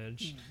psyche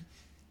damage.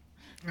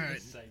 All right.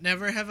 Psych.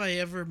 Never have I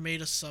ever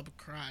made a sub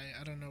cry.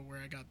 I don't know where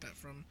I got that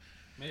from.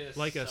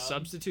 Like a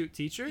substitute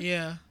teacher?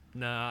 Yeah.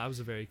 Nah, I was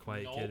a very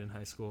quiet kid Nope. in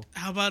high school.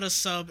 How about a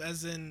sub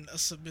as in a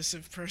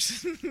submissive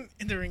person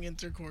during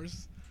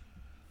intercourse?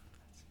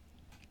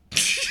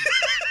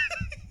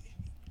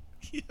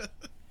 Yeah.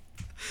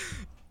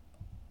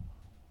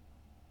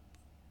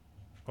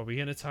 Are we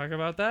gonna talk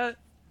about that?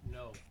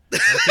 No.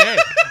 Okay,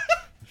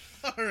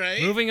 All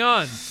right. moving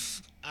on.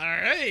 All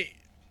right.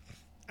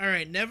 All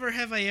right. Never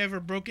have I ever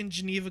broken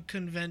Geneva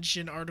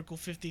Convention Article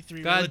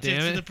 53 God relative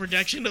damn to it. the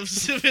protection of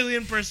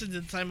civilian persons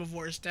in time of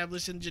war,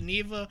 established in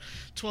Geneva,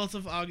 12th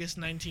of August,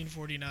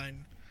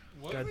 1949.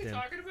 What God are we damn.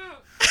 talking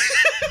about?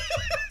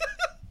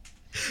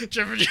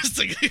 Trevor just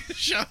took a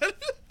shot.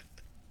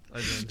 I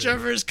didn't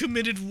Trevor has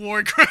committed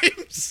war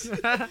crimes.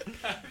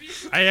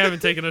 I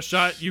haven't taken a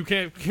shot. You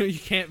can't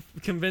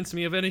convince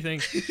me of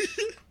anything.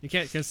 You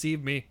can't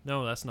conceive me.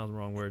 No, that's not the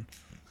wrong word.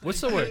 What's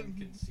the word?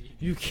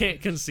 You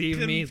can't conceive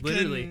me.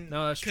 Literally.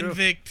 No, that's true.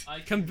 Convict.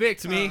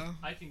 Convict me.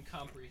 I can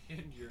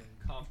comprehend your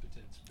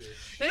incompetence,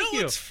 bitch. Thank you know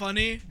you. what's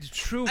funny?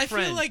 True I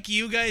friend. feel like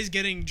you guys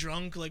getting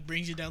drunk like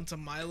brings you down to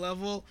my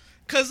level.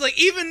 Cause like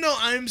even though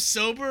I'm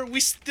sober, we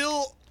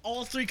still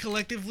all three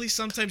collectively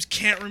sometimes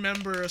can't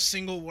remember a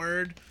single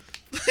word.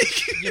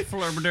 Like You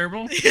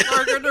flurberderble.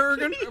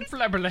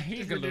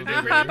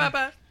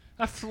 Ba-ba-ba.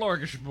 A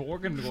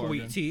florgishborgen.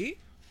 Sweet tea.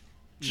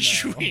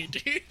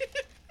 sweet.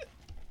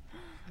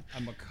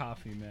 I'm a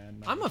coffee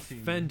man. not I'm a tea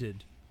man.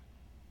 offended.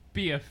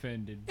 Be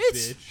offended,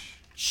 It's- bitch.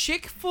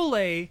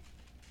 Chick-fil-A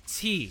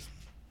tea.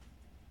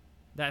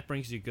 That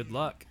brings you good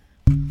luck.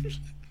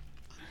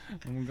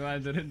 I'm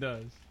glad that it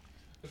does.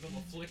 Because I'm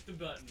gonna flick the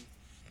button.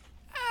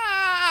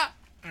 Ah!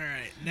 All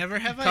right. Never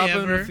have I Cup in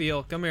the ever.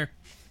 field. Come here.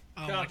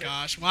 Oh my Cup it.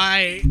 gosh.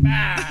 Why?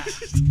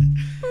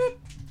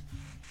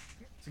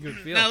 It's a good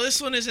feel. Now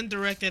this one isn't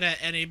directed at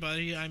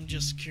anybody. I'm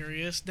just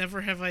curious. Never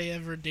have I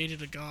ever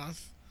dated a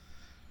goth.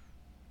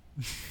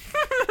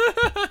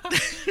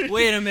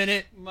 Wait a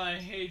minute. My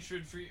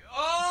hatred for you.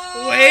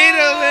 Oh!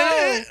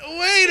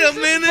 Wait a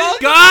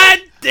minute. God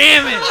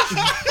damn it!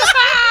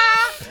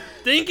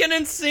 Thinking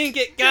and sink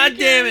it. God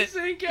damn it.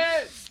 Sink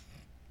it!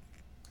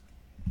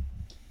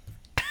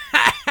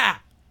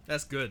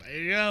 That's good. There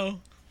you go.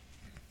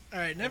 All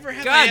right. Never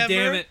have I God ever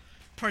damn it.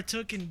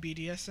 partook in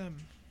BDSM. I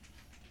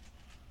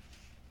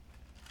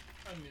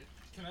mean,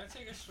 can I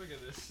take a swig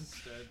of this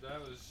instead? That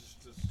was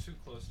just too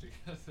close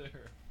together.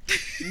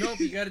 Nope,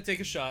 you gotta take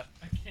a shot.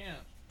 I can't.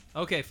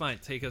 Okay, fine.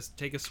 Take a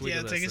swig Yeah,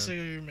 of this. take a then. swig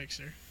of your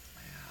mixer.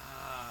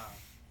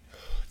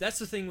 That's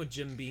the thing with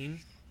Jim Beam.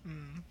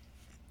 Mm.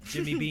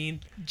 Jimmy Bean.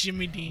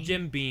 Jimmy Dean.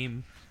 Jim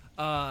Beam.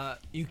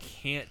 You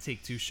can't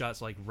take 2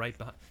 shots like right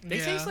behind. They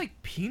Yeah. taste like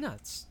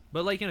peanuts,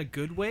 but like in a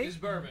good way. It's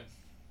bourbon.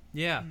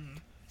 Yeah.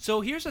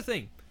 So here's the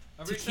thing.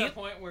 I've reached Tequila- that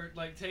point where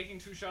like taking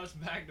 2 shots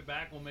back to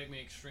back will make me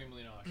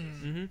extremely nauseous.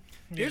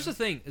 Mm-hmm. Here's the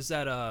thing: is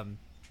that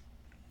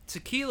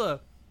tequila,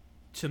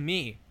 to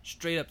me,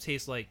 straight up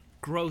tastes like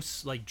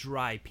gross, like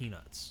dry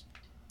peanuts.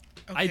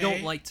 I don't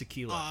Okay. like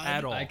tequila Odd.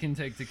 at all. I can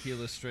take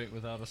tequila straight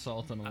without a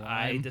salt and a lime.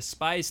 I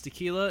despise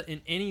tequila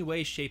in any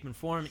way, shape, and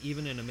form,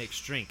 even in a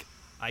mixed drink.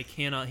 I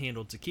cannot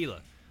handle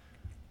tequila.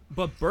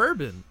 But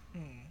bourbon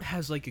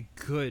has like a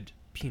good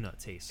peanut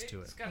taste to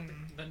it. It's got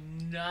the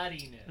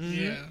nuttiness. Mhm.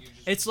 Yeah. You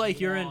just It's like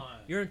you're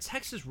want. in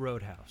Texas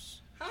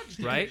Roadhouse. How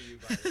dare right? you,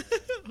 by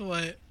the way?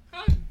 What?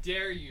 How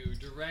dare you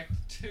direct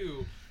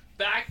two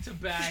back to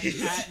back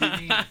at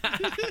me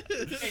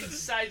and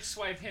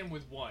sideswipe him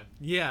with one?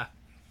 Yeah.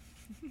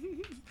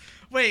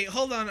 Wait,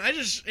 hold on. I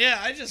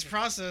just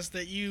processed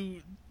that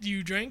you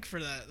drank for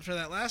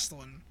that last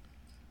one.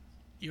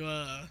 You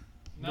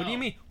What do you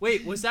mean?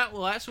 Wait, was that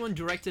last one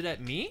directed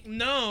at me?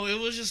 No, it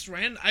was just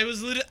random. I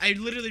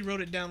literally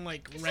wrote it down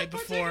like right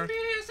before.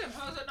 BDSM.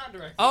 How is that not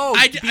directed? Oh,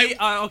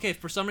 I- okay.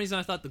 For some reason,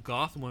 I thought the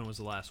goth one was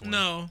the last one.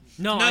 No,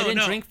 I didn't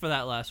no. drink for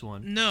that last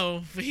one.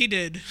 No, but he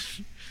did.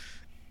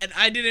 And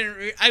I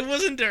didn't. I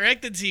wasn't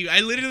directed to you.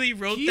 I literally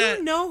wrote Do that.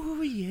 you know who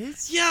he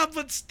is? Yeah,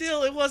 but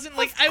still, it wasn't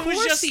like Of I was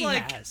course just he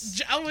like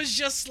has. I was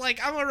just like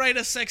I'm gonna write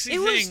a sexy It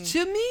thing. was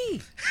to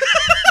me.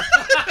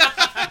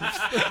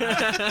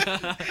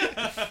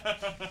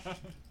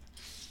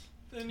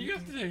 Then you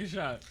have to take a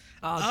shot.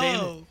 Oh, damn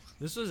it. Oh,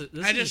 This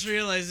I just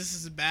realized this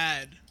is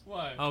bad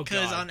Why? Oh,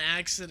 because God. on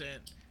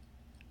accident.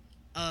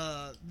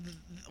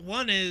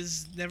 One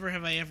is never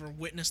have I ever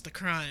witnessed a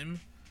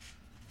crime.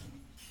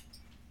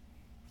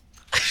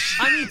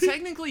 I mean,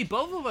 technically,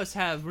 both of us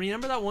have.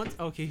 Remember that one?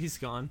 Okay, he's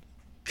gone.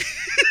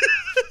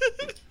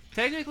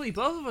 Technically,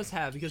 both of us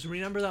have, because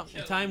remember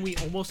that time we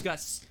almost got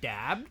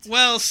stabbed?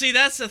 Well, see,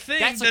 that's the thing.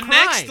 That's a The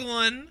crime. next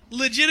one,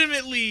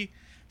 legitimately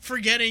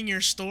forgetting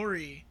your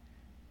story.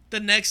 The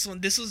next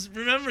one, this was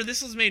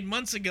made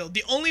months ago.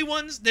 The only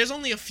ones, there's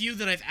only a few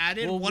that I've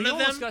added. Well, One we of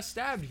almost them, got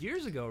stabbed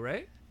years ago,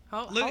 right?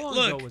 How long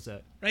look. ago was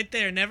that? right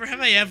there. Never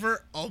have I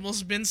ever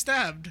almost been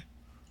stabbed.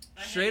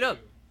 I hate Straight up.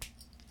 you.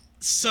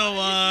 So,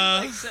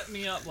 Why did you, like, set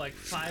me up like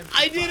 5 for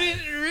I 5?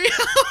 didn't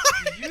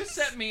realize. You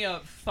set me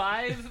up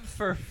 5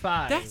 for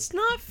 5. That's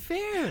not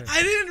fair.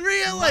 I didn't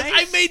realize. My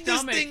I made this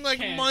stomach thing like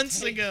can't months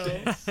take ago.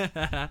 this.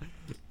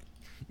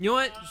 You know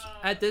what?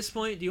 At this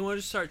point, do you want to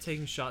just start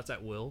taking shots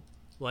at will?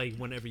 Like,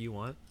 whenever you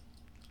want?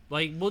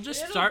 Like, we'll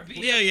just It'll start. be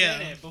Yeah, a yeah.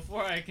 minute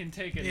before I can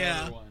take another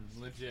Yeah. one.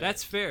 Legit.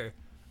 That's fair.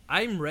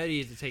 I'm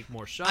ready to take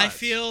more shots. I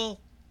feel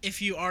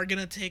if you are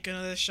gonna take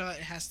another shot,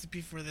 it has to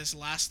be for this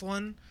last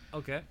one.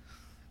 Okay.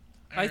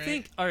 All I right?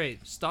 think. Alright,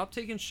 stop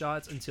taking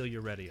shots until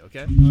you're ready,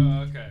 okay?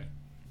 Okay.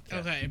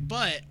 Okay,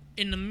 but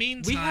in the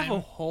meantime, We have a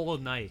whole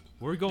night.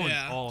 We're going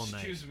Yeah. all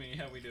night. Excuse me,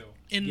 how we do?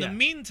 in yeah. the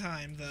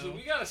meantime, So though,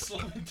 we gotta slow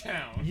it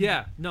down.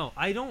 Yeah, no,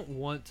 I don't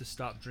want to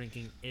stop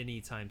drinking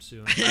anytime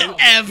soon.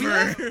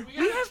 ever.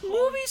 We have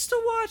movies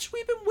to watch.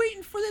 We've been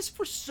waiting for this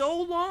for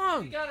so We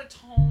long. gotta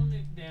tone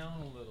it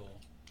down a little.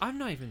 I'm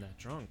not even that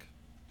drunk.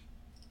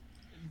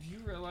 Do you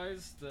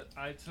realize that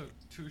I took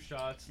 2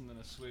 shots and then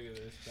a swig of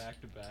this back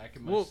to back,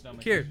 and my Well,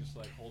 stomach here. was just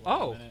like, hold on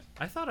a Oh, minute.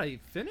 I thought I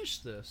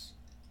finished this.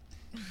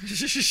 I'm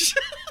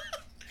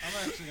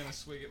actually gonna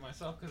swig it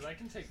myself because I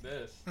can take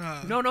this.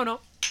 No.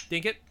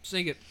 Think it,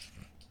 sing it.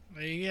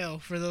 There you go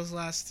for those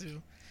last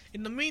two.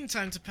 In the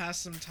meantime, to pass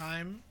some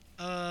time,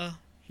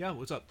 Yeah,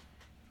 what's up?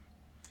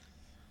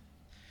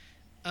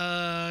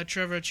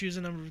 Trevor, choose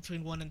a number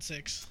between 1 and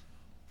 6.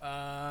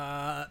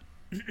 5.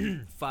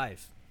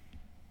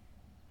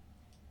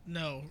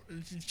 No,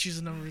 choose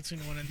a number between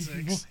 1 and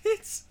 6.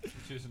 What?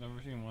 Choose a number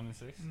between 1 and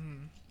 6.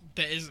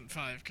 That isn't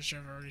 5 because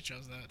Trevor already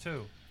chose that.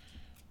 2.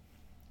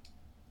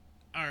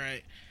 All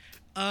right.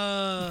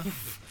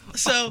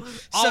 So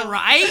All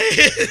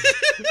right.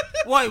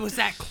 Why was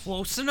that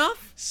close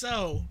enough?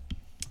 So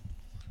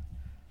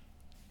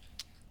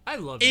I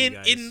love you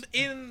guys.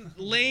 in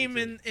lame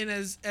and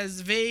as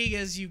vague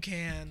as you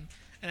can,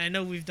 and I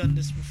know we've done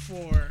this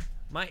before.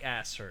 My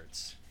ass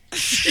hurts.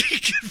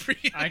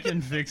 I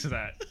can fix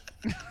that.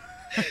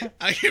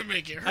 I can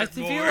make it hurt I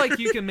feel more. like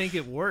you can make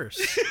it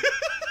worse.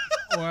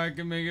 Or I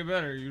can make it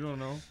better. You don't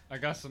know. I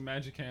got some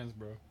magic hands,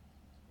 bro.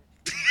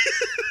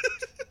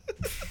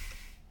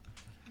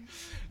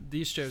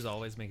 These chairs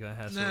always make that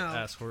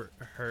ass hurt,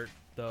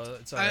 though.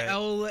 It's alright. I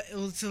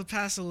will to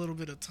pass a little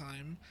bit of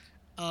time.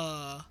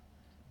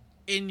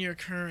 In your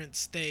current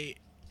state,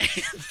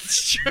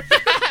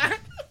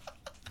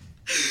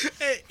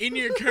 in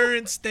your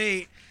current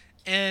state,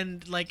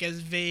 and like as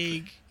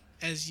vague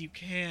as you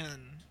can,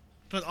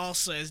 but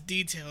also as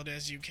detailed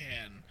as you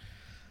can.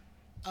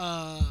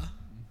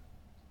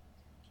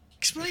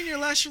 Explain your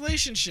last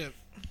relationship.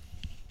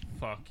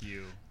 Fuck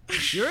you.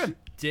 You're a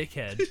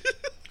dickhead.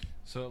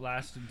 So it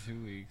lasted 2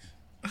 weeks.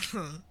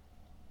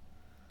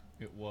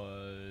 It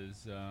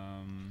was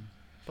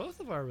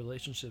Both of our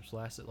relationships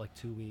lasted like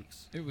 2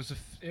 weeks. it was a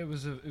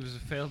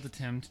failed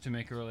attempt to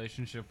make a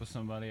relationship with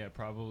somebody I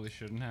probably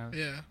shouldn't have.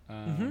 Yeah.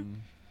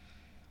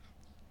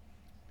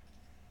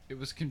 It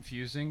was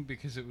confusing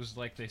because it was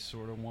like they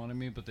sort of wanted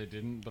me, but they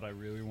didn't. But I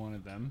really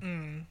wanted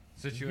them.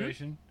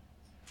 Situation.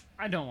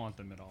 I don't want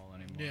them at all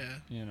anymore. Yeah.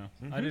 You know,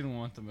 I didn't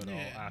want them at all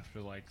Yeah.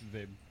 after like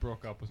they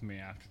broke up with me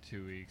after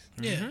 2 weeks.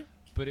 Yeah.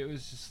 But it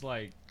was just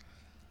like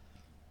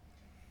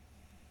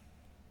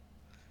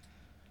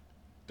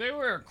they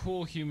were a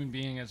cool human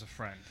being as a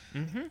friend.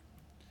 Mm-hmm.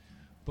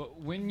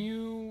 But when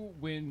you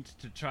went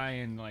to try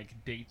and like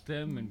date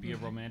them and be a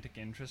romantic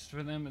interest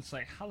for them, it's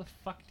like, how the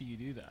fuck do you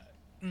do that?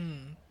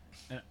 And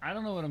I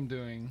don't know what I'm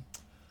doing.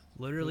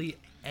 Literally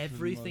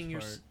everything most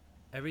you're. part.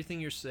 everything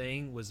you're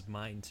saying was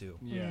mine too.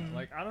 Yeah,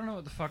 like I don't know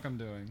what the fuck I'm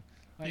doing.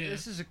 Like Yeah.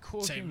 this is a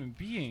cool Same. human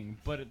being,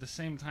 but at the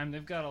same time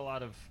they've got a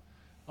lot of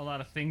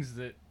things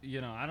that,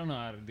 you know, I don't know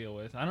how to deal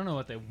with. I don't know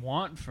what they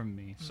want from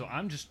me. So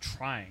I'm just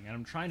trying, and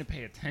I'm trying to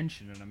pay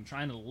attention, and I'm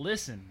trying to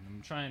listen.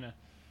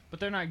 But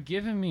they're not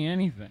giving me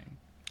anything.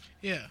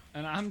 Yeah.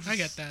 And I'm just, I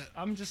get that.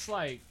 I'm just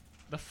like,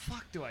 the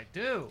fuck do I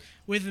do?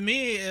 With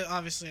me,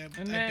 obviously, I've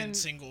And been then-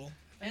 single.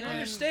 And then I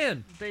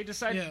understand. They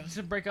decide Yeah.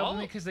 to break up with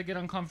me Oh. because they get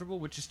uncomfortable,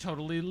 which is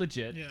totally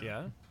legit. Yeah.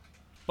 Yeah.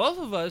 Both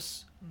of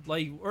us,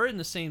 like, we're in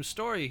the same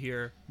story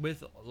here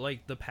with,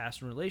 like, the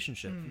past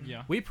relationship.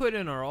 Yeah. We put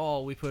in our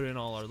all, we put in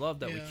all our love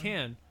that we Yeah.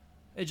 can.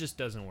 It just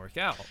doesn't work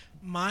out.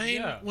 Mine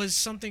Yeah. was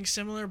something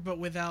similar, but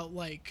without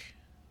like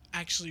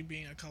actually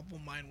being a couple.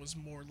 Mine was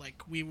more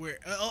like we were.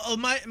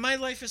 My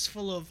life is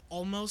full of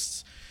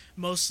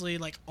mostly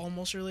like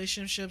almost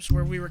relationships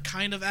where we were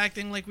kind of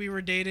acting like we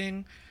were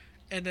dating,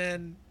 and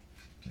then.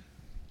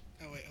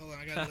 Oh wait, hold on!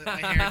 I gotta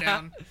let my hair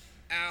down.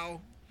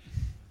 Ow.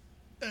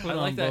 Put I on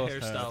like that both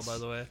hairstyle, hats. by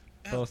the way.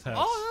 Both hats.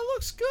 Oh, that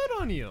looks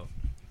good on you.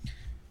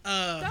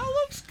 That Uh,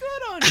 looks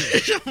good on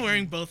you. I'm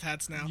wearing both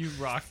hats now. You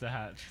rock the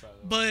hats, by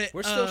the way. But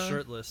We're still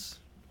shirtless.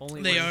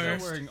 Only they wearing are. They're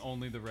vest. wearing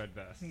only the red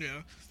vest.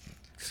 Yeah.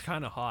 It's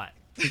kind of hot.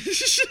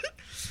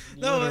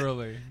 No,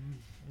 Literally.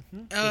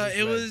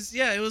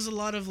 It was a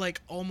lot of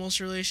like almost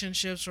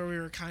relationships where we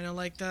were kind of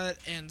like that,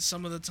 and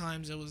some of the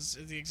times it was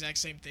the exact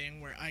same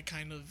thing where I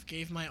kind of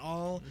gave my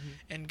all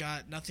and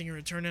got nothing in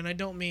return. And I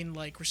don't mean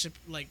like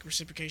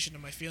reciprocation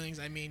of my feelings.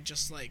 I mean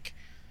just like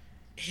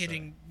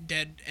hitting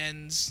dead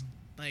ends,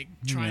 like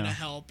trying to Yeah.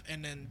 help,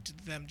 and then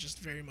them just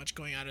very much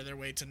going out of their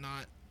way to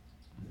not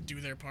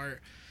do their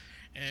part.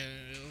 And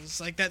it was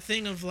like that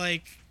thing of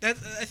like that.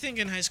 I think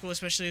in high school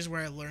especially is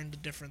where I learned the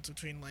difference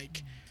between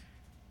like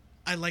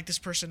I like this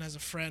person as a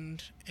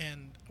friend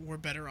and we're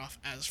better off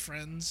as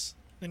friends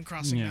than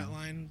crossing Yeah. that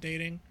line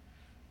dating.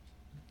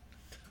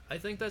 I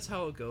think that's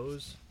how it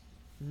goes.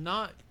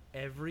 Not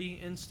every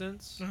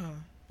instance, Uh-huh.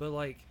 but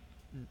like,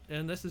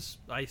 and this is,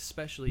 I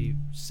especially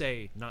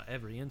say not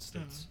every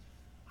instance.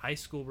 High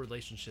school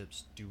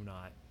relationships do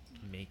not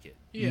make it.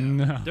 Yeah.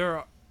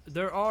 No.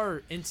 There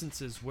are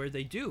instances where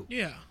they do.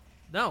 Yeah.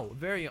 No,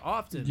 very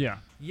often. Yeah.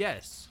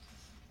 Yes,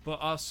 but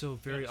also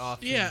very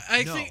often. Yeah,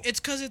 I no. think it's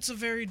because it's a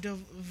very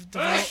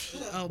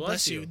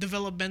bless you, you.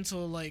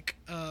 developmental like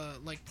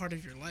part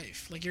of your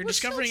life. Like you're We're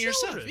still discovering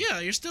yourself. children.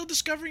 Yeah, you're still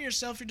discovering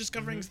yourself. You're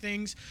discovering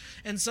things,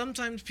 and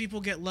sometimes people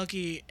get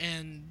lucky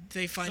and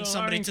they find So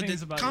somebody learning to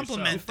things about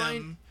compliment yourself.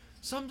 them.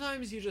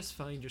 Sometimes you just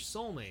find your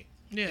soulmate.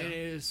 Yeah.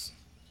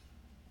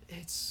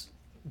 It's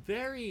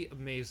very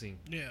amazing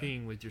Yeah.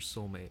 being with your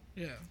soulmate.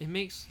 Yeah. It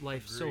makes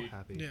life so Agreed.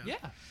 happy. Yeah.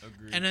 Yeah.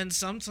 Agreed. And then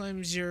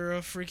sometimes you're a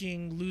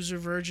freaking loser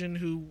virgin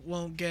who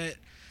won't get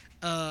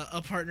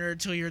a partner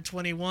until you're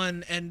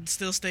 21 and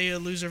still stay a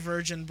loser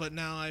virgin. But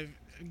now I've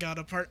got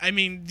a part. I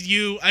mean,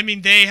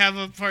 they have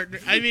a partner.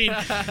 I mean,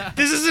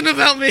 this isn't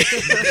about me.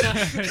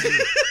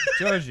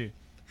 Georgie,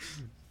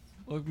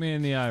 look me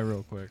in the eye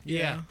real quick.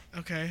 Yeah.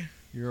 Okay.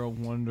 You're a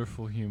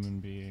wonderful human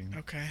being.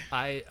 Okay.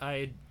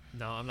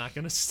 No, I'm not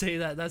gonna say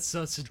that. That's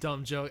such a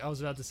dumb joke. I was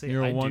about to say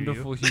You're I a do you.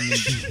 wonderful human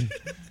being.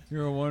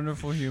 You're a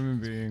wonderful human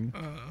being,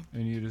 Uh,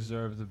 and you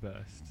deserve the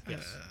best.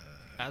 Yes,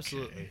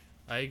 absolutely.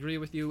 I agree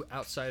with you.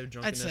 Outside of I'd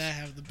drunkenness, say I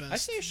have the best. I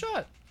see a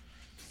shot.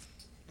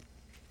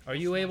 Are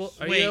you able?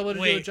 Are Wait, you able to do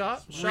a wait.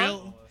 shot?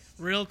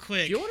 Real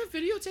quick. Do you want to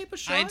videotape a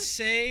shot? I'd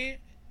say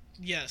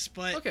yes,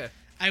 but Okay.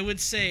 I would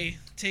say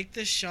take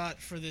this shot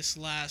for this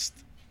last.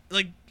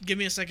 Like, give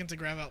me a second to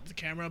grab out the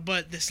camera,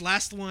 but this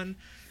last one,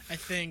 I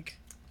think.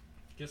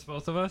 Gets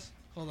both of us?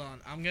 Hold on,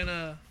 I'm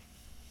gonna.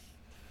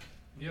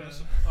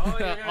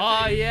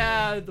 Oh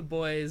yeah, the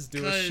boys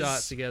do a 'Cause-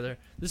 shot together.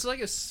 This is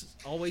like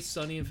Always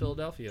Sunny in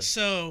Philadelphia.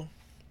 So,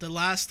 the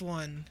last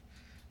one,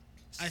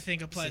 I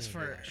think applies Sing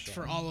for that shot.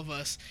 for all of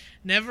us.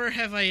 Never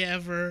have I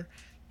ever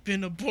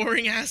been a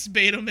boring ass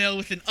beta male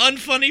with an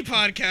unfunny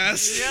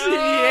podcast.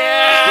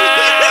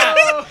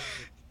 Yeah!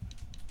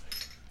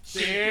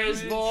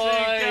 Cheers, boys!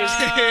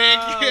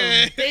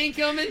 Yeah. Think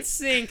 'em and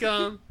sink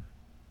 'em.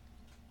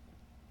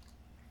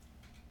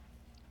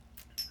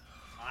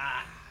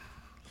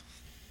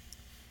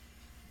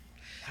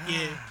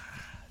 Yeah,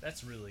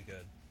 That's really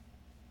good.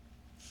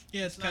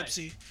 yeah, it's nice.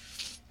 Pepsi.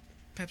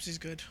 Pepsi's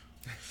good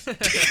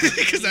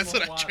because that's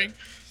what I Water. drink.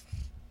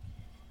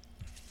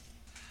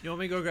 You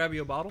want me to go grab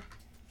you a bottle?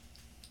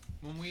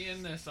 When we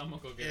end this, I'm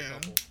gonna go get Yeah. a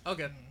couple.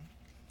 Okay.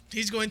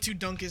 He's going to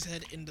dunk his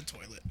head in the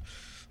toilet.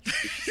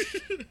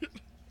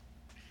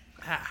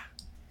 Ah.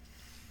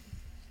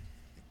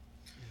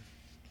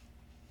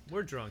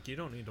 We're drunk. You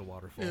don't need a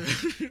waterfall.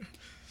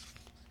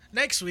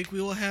 Next week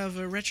we will have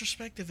a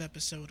retrospective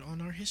episode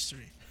on our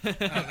history. We're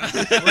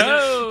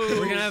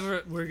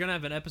gonna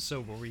have an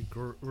episode where we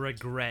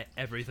regret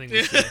everything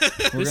we said.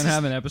 We're gonna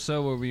have an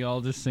episode where we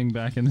all just sing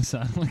Back in the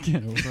Saddle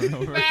again over and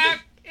over.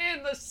 Back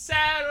in the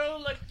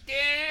saddle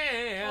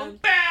again. I'm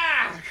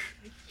back.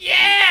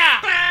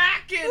 Yeah.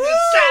 Back in the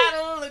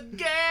saddle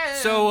again.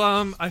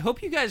 So I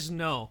hope you guys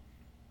know,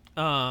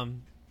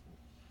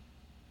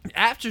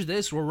 After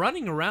this, we're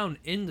running around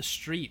in the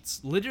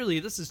streets. Literally,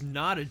 this is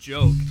not a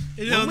joke.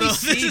 No, When we no,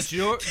 see this is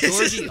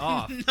Georgie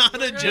off. not a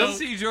We'll joke.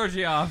 see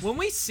Georgie off. When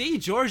we see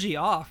Georgie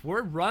off,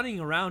 we're running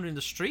around in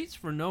the streets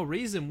for no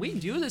reason. We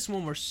do this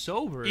when we're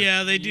sober.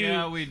 Yeah, they do.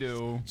 Yeah, we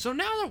do. So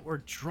now that we're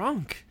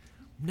drunk,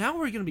 now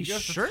we're gonna be You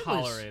have to shirtless.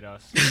 tolerate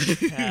us.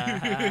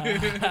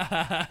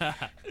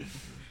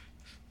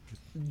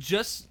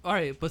 Just all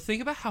right, but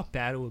think about how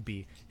bad it would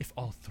be if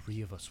all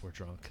three of us were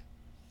drunk.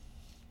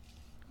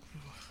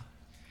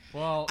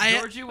 Well, I-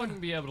 Georgie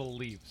wouldn't be able to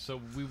leave, so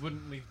we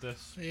wouldn't leave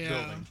this Yeah.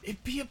 building.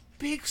 It'd be a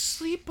big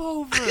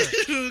sleepover.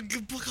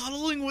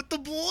 Cuddling with the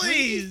When do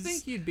you boys.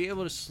 think you'd be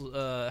able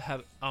to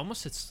have? I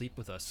almost said sleep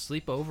with us.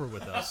 Sleep over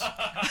with us.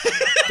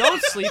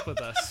 Don't sleep with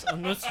us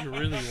unless you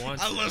really want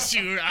to. Unless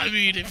you, I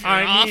mean, if you're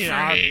I mean,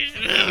 offering.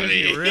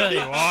 If you really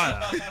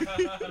want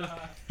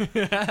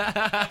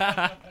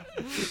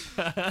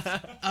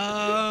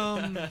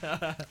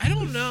I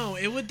don't know.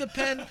 It would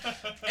depend.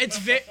 It's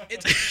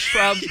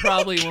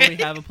Probably when we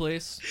have a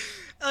place.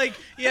 like,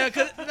 yeah,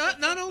 cause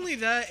not only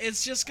that,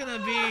 it's just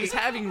gonna be. It's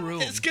having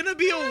room. It's gonna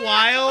be a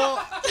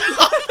while.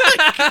 Oh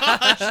my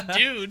gosh,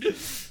 dude!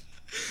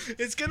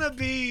 It's gonna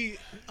be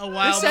a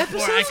while This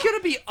before I episode's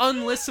gonna be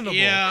unlistenable.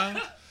 yeah,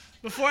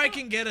 before I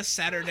can get a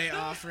Saturday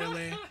off.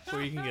 Really,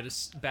 Before you can get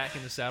us back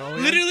in the saddle.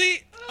 Again.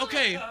 literally.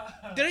 Okay,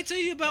 did I tell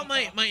you about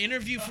my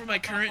interview for my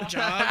current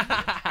job?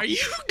 Are you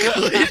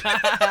good?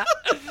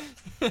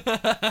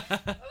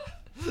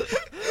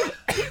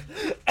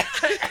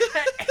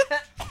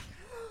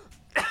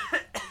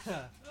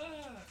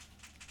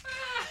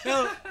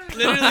 No,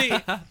 literally,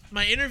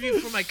 my interview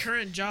for my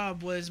current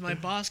job was my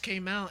boss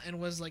came out and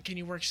was like, "Can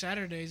you work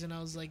Saturdays?" And I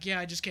was like, "Yeah,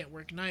 I just can't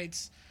work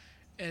nights."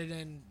 And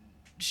then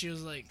she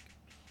was like,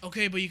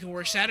 "Okay, but you can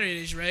work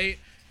Saturdays, right?"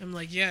 I'm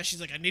like, "Yeah."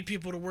 She's like, "I need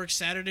people to work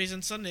Saturdays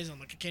and Sundays." I'm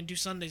like, "I can't do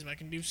Sundays, but I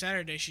can do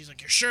Saturdays." She's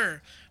like, "You're sure?"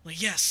 I'm like,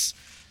 "Yes."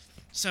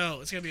 So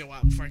it's gonna be a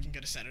while before I can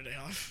get a Saturday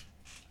off.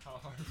 How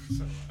hard was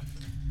that?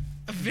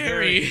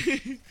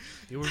 Very.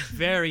 You were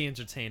very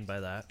entertained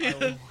by that.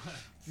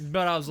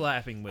 But I was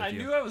laughing with I you.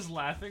 knew I was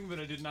laughing, but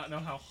I did not know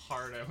how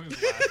hard I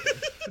was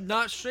laughing.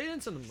 Not straight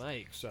into the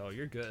mic, so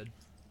you're good.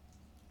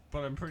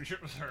 But I'm pretty sure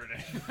it was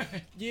hurting.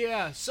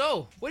 Yeah.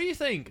 So, what do you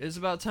think? It's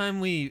about time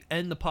we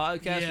end the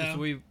podcast Yeah.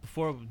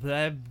 before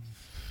that.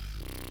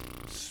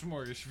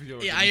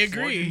 Smorgasbord. Yeah, I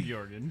agree.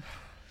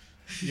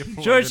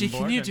 Georgie,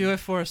 can you do it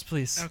for us,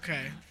 please?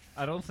 Okay.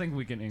 I don't think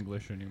we can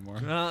English anymore.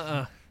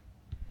 Uh-uh.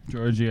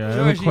 Georgie, I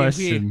have a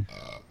question.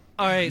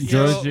 All right,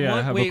 Georgie, I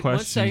so have a wait 1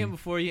 question. second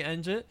before you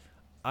end it.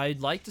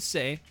 I'd like to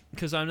say,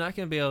 because I'm not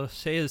going to be able to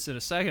say this in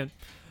a second,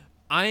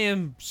 I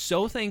am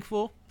so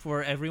thankful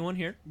for everyone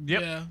here.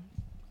 Yep. Yeah.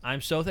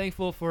 I'm so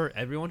thankful for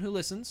everyone who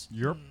listens.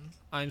 Yep.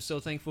 I'm so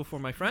thankful for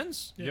my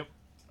friends. Yep.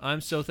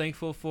 I'm so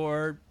thankful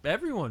for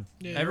everyone.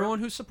 Yeah. Everyone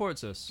who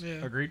supports us.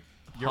 Yeah. Agreed.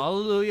 Yep.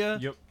 Hallelujah.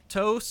 Yep.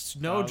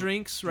 Toast. No Um,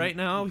 drinks right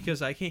now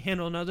because I can't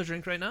handle another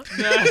drink right now.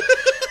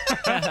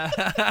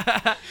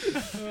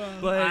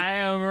 But I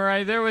am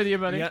right there with you,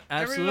 buddy. yeah,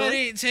 absolutely.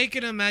 Everybody take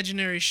an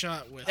imaginary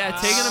shot with Yeah,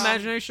 us. take an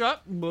imaginary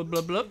shot. Blah,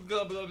 blah, blah.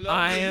 Blah, blah, blah.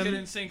 I am- Get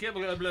in sync, blah,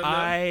 blah, blah.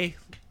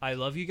 I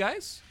love you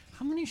guys.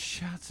 How many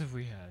shots have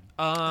we had?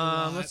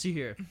 lot. Let's see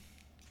here.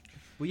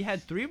 We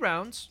had 3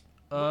 rounds.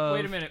 Wait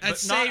a minute. I'd But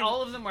say- not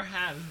all of them were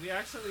halves. We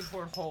accidentally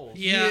poured holes.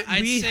 Yeah,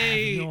 I'd we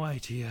say have no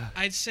idea.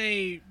 I'd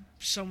say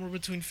somewhere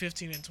between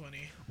 15 and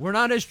 20. We're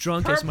not as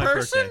drunk Per as my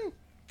person? birthday.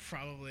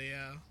 Probably,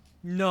 yeah.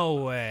 No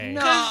way.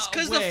 No.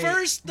 Because wait.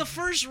 the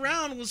first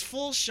round was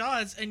full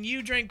shots and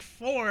you drank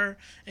 4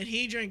 and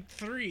he drank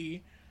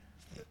 3.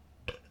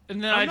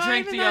 And then I'm I not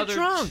drank even the that other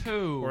drunk.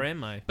 2. Or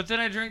am I? But then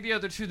I drank the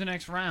other 2 the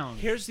next round.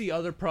 Here's the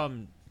other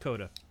problem,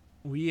 Coda.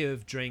 We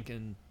have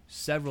drinking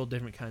several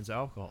different kinds of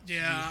alcohol.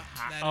 Yeah,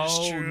 that is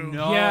Oh, true.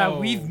 no. Yeah,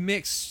 we've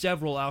mixed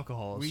several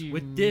alcohols We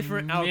with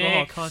different alcohol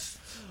mixed. content.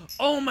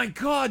 Oh my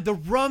god, the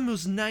rum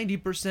was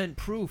 90%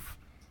 proof.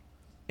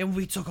 And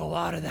we took a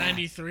lot of that.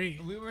 93.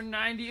 We were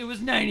 90. It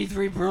was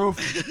 93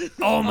 proof.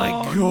 Oh my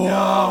Oh,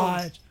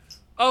 god.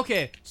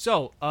 Okay,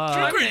 so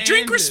Drink Drink, to drink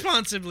end it.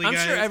 responsibly, I'm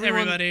guys. sure everyone-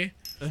 Everybody.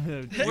 We're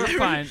fine. You're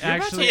about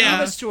Actually, to Yeah.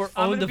 leave us to our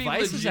I'm own gonna be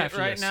devices legit after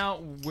right this.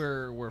 now.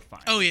 We're fine.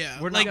 Oh yeah,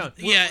 We're like not-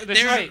 yeah, we're-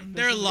 that's right.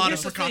 there are a lot Here's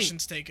of the thing.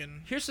 precautions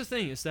taken. Here's the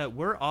thing: is that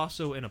we're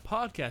also in a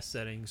podcast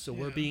setting, so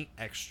we're Yeah. being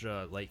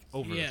extra like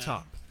over Yeah. the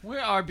top. We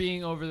are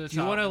being over the top. Do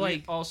you wanna, We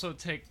like- also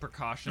take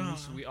precautions.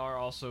 Uh-huh. We are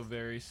also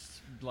very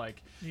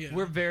Yeah.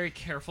 we're very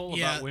careful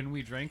Yeah. about when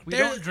we drink. We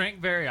There- don't drink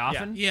very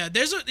often. Yeah,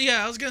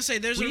 I was gonna say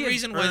there's We a have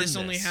reason why this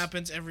earned only this.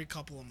 happens every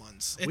couple of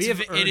months. We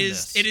have it earned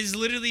is this. it is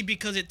literally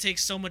because it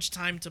takes so much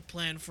time to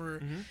plan for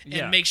and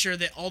Yeah. make sure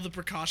that all the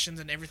precautions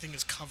and everything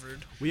is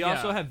covered. We Yeah.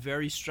 also have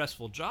very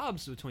stressful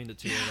jobs between the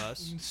two of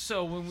us.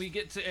 So when we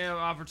get to an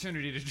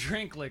opportunity to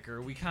drink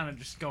liquor, we kind of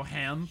just go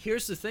ham.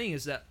 Here's the thing: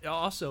 is that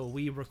also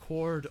we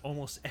record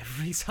almost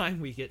every time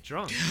we get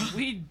drunk.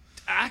 We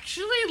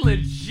actually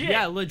legit.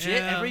 Yeah,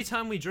 legit. Yeah. Every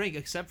time we drink,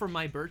 except for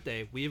my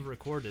birthday, we've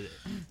recorded it.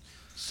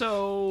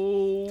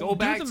 So Go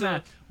back do the to-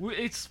 math.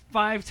 It's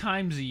 5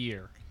 times a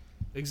year.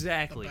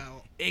 Exactly.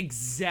 About.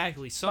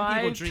 Exactly. Some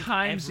people 5 drink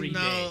times every a day.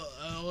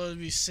 No, it would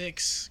be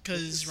 6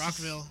 because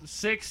Rockville.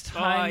 6 Oh,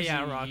 times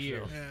yeah, a Rockville.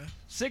 year. Yeah.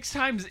 6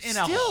 times in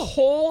Still, a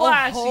whole a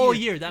ass whole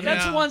year. year. That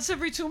That's Yeah. once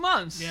every 2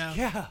 months. Yeah.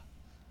 Yeah.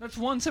 That's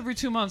once every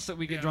 2 months that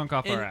we get Yeah. drunk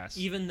off And our ass.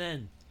 even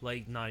then,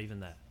 like, not even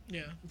that.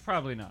 Yeah.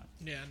 Probably not.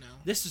 Yeah. No.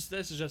 This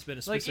has just been a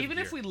Like, specific even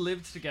if year. we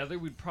lived together,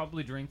 we'd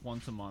probably drink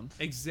once a month.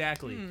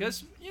 Exactly.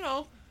 Because,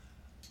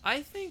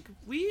 I think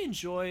we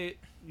enjoy,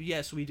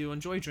 yes, we do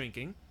enjoy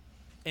drinking,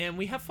 and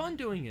we have fun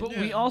doing it. But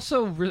Yeah. we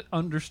also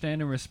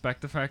understand and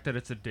respect the fact that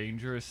it's a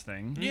dangerous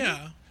thing.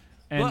 Yeah.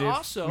 And But if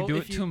also, we do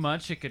if it you- too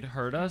much, it could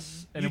hurt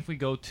us. And if we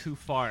go too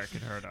far, it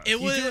could hurt us. It You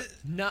do was.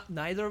 it-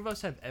 neither of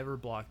us have ever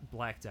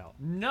blacked out.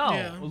 No,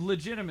 Yeah.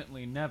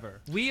 legitimately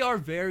never. We are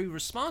very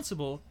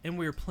responsible, and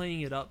we're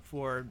playing it up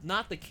for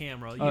not the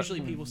camera.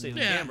 Usually people say the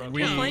Yeah. camera.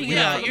 We- We're playing it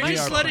yeah. up, You're we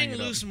just are letting playing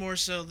it up. loose more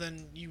so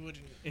than you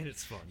wouldn't. and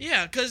it's fun.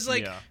 Yeah, cause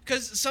Yeah.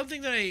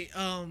 something that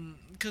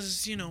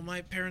cause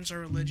my parents are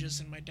religious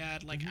and my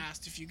dad Mm-hmm.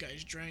 asked if you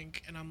guys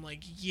drank and I'm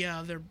like,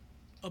 yeah, they're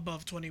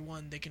above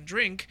 21, they can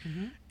drink,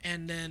 Mm-hmm.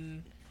 and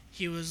then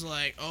he was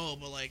like, oh,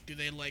 but like, do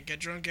they like get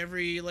drunk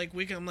every like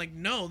weekend? I'm like,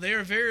 no, they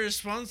are very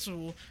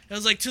responsible. It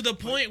was like to the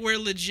point where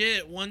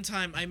legit one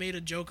time I made a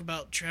joke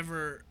about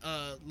Trevor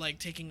like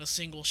taking a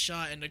single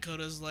shot and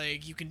Dakota's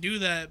like, you can do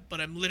that,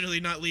 but I'm literally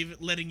not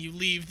letting you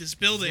leave this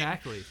building.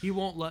 Exactly. He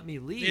won't let me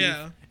leave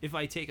Yeah. if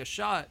I take a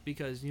shot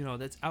because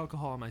that's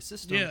alcohol in my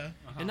system. Yeah.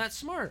 And that's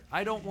smart.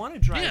 I don't want to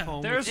drive Yeah.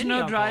 home. There's with any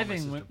no alcohol in my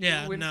driving. system.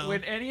 Yeah, when, no.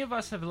 when any of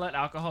us have let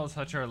alcohol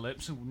touch our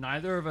lips,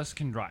 neither of us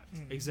can drive.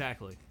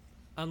 Exactly.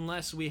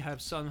 Unless we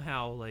have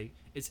somehow like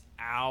it's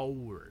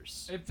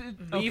hours. If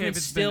it, But okay, even if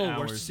it's still, been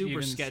we're hours, super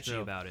even sketchy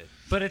still. about it.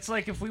 But it's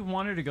like if we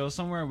wanted to go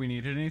somewhere, we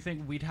needed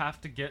anything, we'd have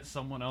to get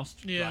someone else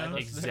to Yeah. drive us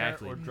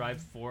Exactly. there or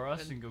drive for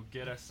us and go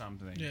get us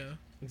something. Yeah.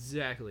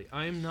 Exactly.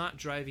 I am not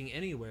driving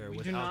anywhere We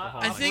with do not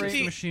alcohol. I in my think operate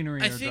system.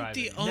 machinery I or think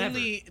the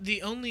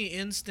driving. only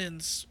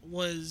instance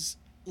was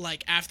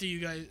like after you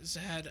guys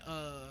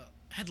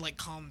had like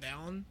calmed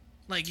down,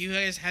 like you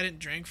guys hadn't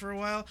drank for a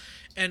while,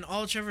 and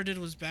all Trevor did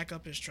was back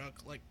up his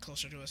truck like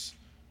closer to us.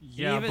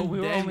 Yeah, Even but we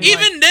were then, only we-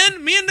 Even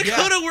then, me and Yeah.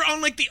 Dakota were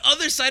on like the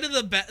other side of the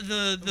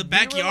we were,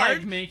 backyard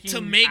like, making to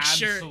make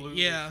sure.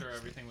 absolutely Yeah, sure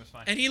everything was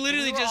fine. and he But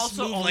literally we were just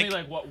also moved only like,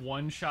 like what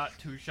 1 shot,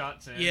 2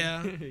 shots in.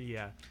 yeah,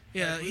 yeah.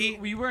 yeah. Like, He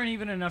we weren't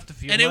even enough to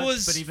feel And it much,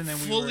 was but even then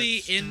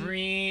fully we were in-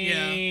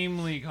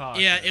 extremely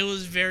cautious. yeah,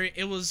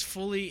 it was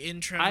fully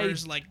in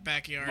Trevor's like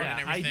backyard Yeah,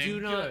 and I everything. do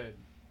not- good.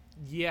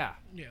 Yeah.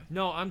 Yeah,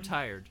 No, I'm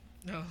tired.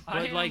 no,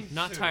 I But like am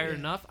not too. tired Yeah.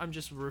 enough. I'm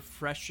just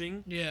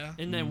refreshing. yeah,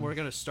 And then we're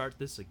gonna start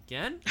this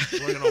again.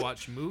 We're gonna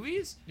watch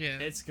movies. yeah.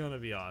 It's gonna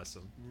be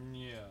awesome.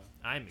 Yeah,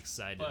 I'm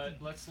excited. but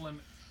let's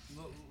limit.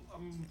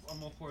 I'm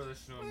gonna pour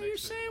this into a Well, mixer. you're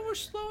saying we're later.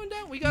 slowing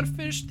down. We gotta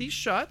finish these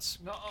shots.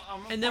 No,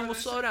 I'm gonna And then pour we'll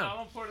this slow down. I'm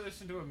gonna pour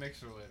this into a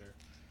mixer later.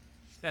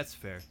 That's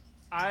fair.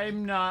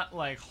 I'm not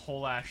like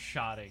whole ass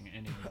shotting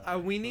anymore.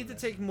 We need to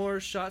take more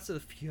shots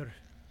of the Fuhrer.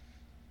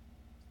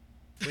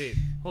 Wait,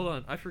 hold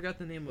on. I forgot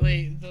the name of it.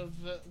 Wait,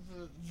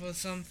 the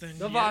something.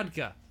 The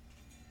vodka.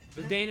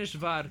 The Danish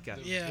vodka.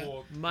 Yeah.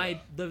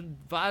 The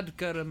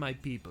vodka of my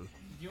people.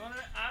 You wanna?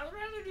 I would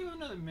rather do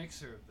another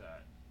mixer of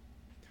that.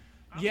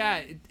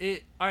 Yeah,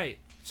 it all right.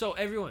 So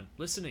everyone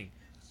listening,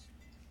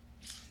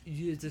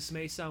 this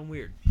may sound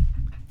weird.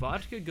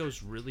 Vodka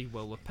goes really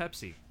well with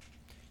Pepsi,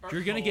 Or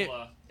you're gonna get-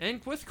 cola.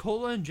 and with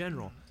cola in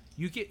general.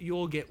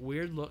 You'll get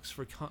weird looks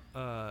for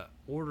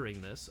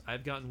ordering this.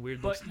 I've gotten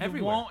weird looks but you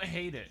everywhere. won't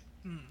hate it.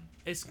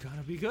 It's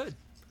gonna be good.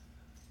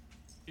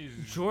 Is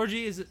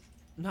Georgie is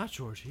not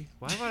Georgie.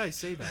 Why would I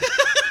say that?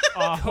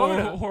 Coda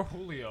Coda. or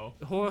Julio?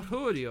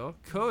 Julio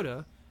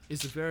Coda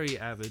is a very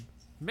avid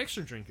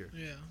mixer drinker.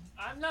 Yeah.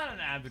 I'm not an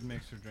avid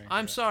mixer drinker.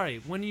 I'm sorry.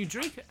 When you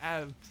drink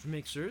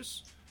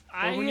mixers,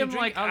 I when you am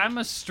drink like al- I'm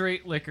a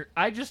straight liquor.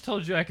 I just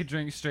told you I could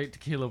drink straight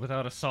tequila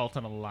without a salt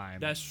and a lime.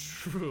 that's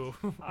true.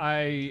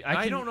 I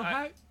I can, don't know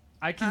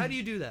I can. how do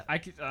you do that? I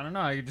don't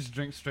know. I could just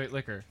drink straight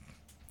liquor.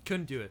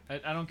 Couldn't do it.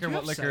 I don't care Do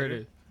you what have liquor it cider?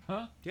 is.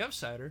 Huh? Do you have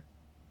cider?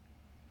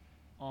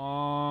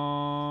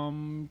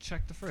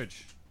 Check the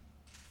fridge.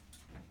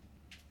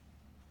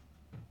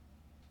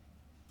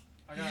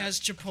 He has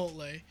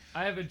Chipotle.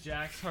 I have a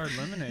Jack's Hard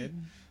Lemonade.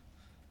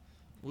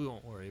 We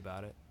won't worry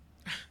about it.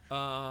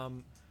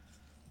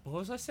 What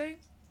was I saying?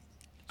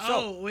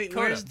 Oh wait,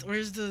 Coda.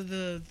 where's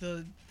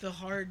the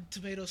hard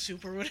tomato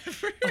soup or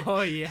whatever?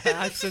 Oh yeah,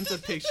 I sent a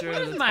picture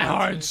of the my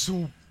hard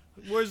soup.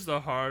 Where's the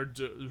hard?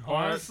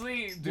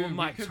 Honestly, dude, well,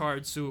 Mike's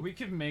hard soup. We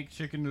could make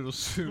chicken noodle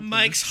soup. and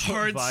Mike's just put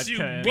hard vodka soup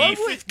in it. beef.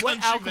 with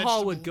What country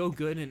alcohol would vegetable. go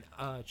good in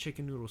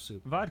chicken noodle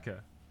soup?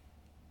 Vodka,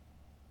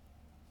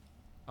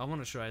 I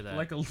want to try that.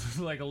 like a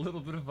like a little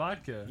bit of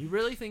vodka. You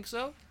really think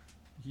so?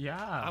 Yeah.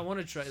 I want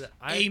to try that.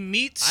 A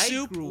meat I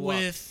soup grew up-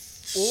 with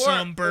or,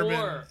 some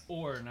bourbon.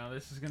 Or now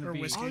this is gonna Or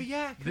be. whiskey. Oh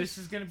yeah, 'cause This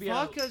is gonna be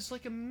vodka is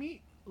like a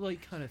meat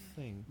like kind of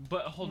thing.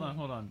 But hold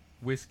on.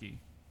 Whiskey.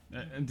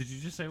 And did you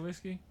just say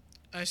whiskey?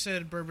 I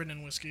said bourbon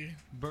and whiskey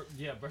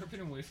Yeah, bourbon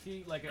and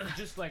whiskey, like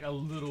just like a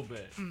little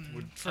bit.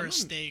 for a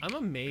steak. I'm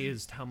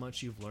amazed how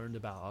much you've learned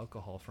about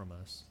alcohol from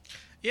us.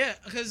 Yeah,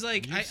 because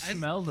like You I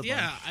smell the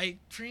yeah, bunch. I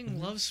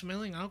freaking love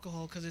smelling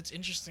alcohol because it's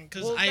interesting.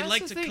 Because Well, I that's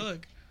like the to thing.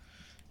 cook.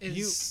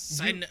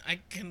 I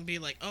can be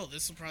like, oh,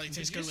 this will probably Did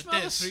taste you good with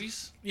smell this. the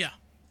freeze? Yeah,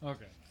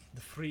 Okay.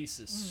 The freeze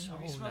is so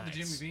Have you smelled nice.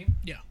 the Jimmy Beam?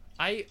 yeah.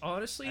 I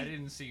honestly, I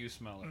didn't see you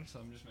smell it, so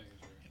I'm just making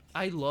sure.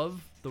 I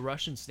love the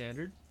Russian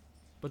standard,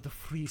 but the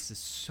freeze is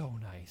so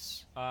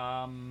nice.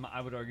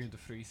 I would argue the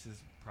freeze is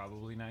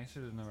probably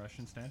nicer than the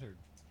Russian standard.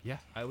 Yeah,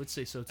 I would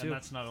say so And too.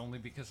 that's not only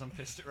because I'm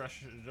pissed at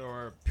Russia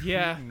or Putin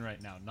Yeah.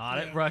 right now. Not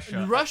Yeah. at Russia.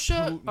 at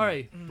Russia, Putin. all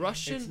right,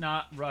 Russian. It's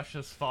not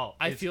Russia's fault.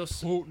 I it's feel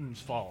s-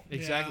 Putin's fault.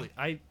 Exactly.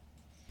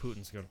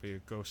 Putin's gonna be a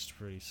ghost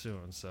pretty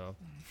soon, so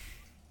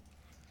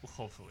Well,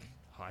 hopefully.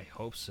 I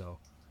hope so.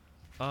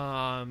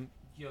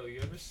 Yo,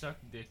 you ever suck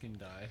dick and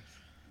die?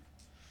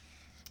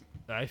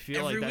 I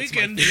feel Every like that's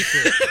weekend. my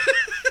future.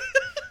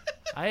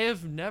 I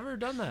have never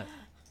done that.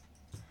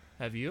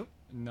 Have you?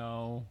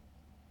 No,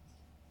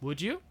 Would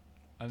you?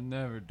 I've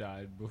never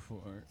died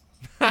before.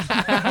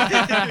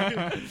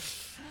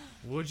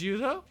 Would you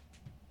though?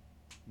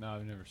 No,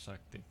 I've never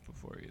sucked dick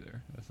before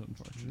either. That's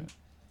unfortunate.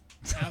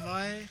 Have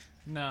I?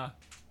 Nah.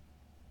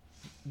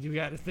 You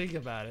got to think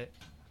about it.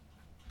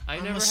 I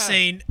I'm never have.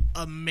 saying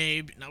a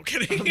maybe. No I'm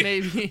kidding.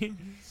 Maybe.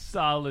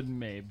 Solid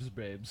mabes,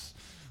 babes.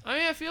 I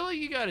mean, I feel like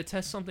you got to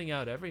test something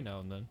out every now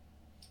and then.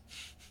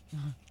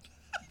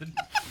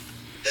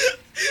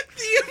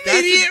 The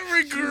immediate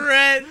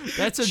regret.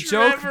 That's a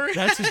Trevor. joke.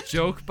 That's a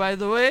joke, by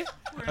the way.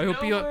 I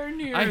hope you. Nowhere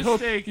near I a hope-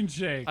 steak and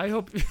shake. I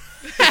hope.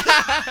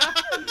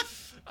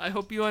 I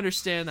hope you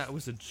understand that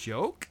was a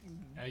joke.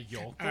 A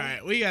yokel? All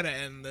right, we gotta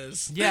end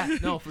this. Yeah,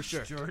 no, for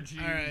sure. Georgie.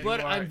 All right.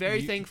 But you I'm are-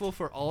 very you- thankful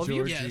for all of you.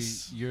 Georgie,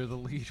 Yes. you're the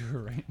leader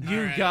right now. You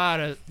All right.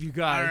 gotta All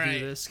do right.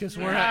 this because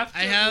We we're have not.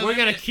 I have. We're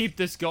gonna keep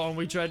this going.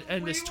 We tried to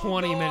end We this will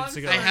 20 go minutes on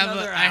ago. for I have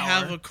another a. I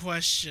have hour. a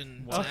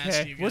question to ask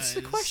Okay, you what's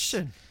the guys.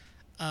 question?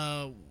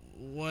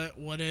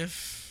 What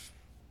if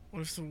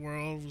the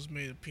world was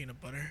made of peanut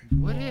butter?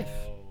 What if?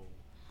 Whoa.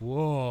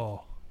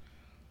 Whoa,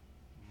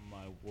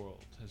 My world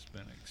has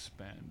been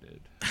expanded.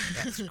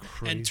 that's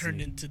crazy. And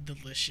turned into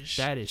delicious.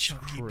 That is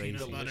chunky crazy.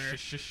 peanut butter.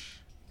 Delicious.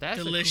 That's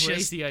a Delicious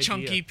crazy idea.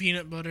 chunky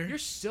peanut butter. You're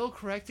still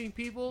correcting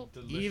people,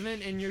 Delicious.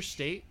 even in your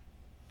state.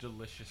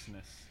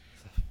 Deliciousness.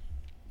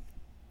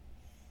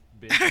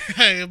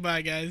 Bitch.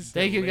 Bye, guys.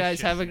 Thank you guys.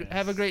 Have a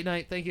Deliciousness. great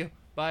night. Thank you.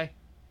 Bye.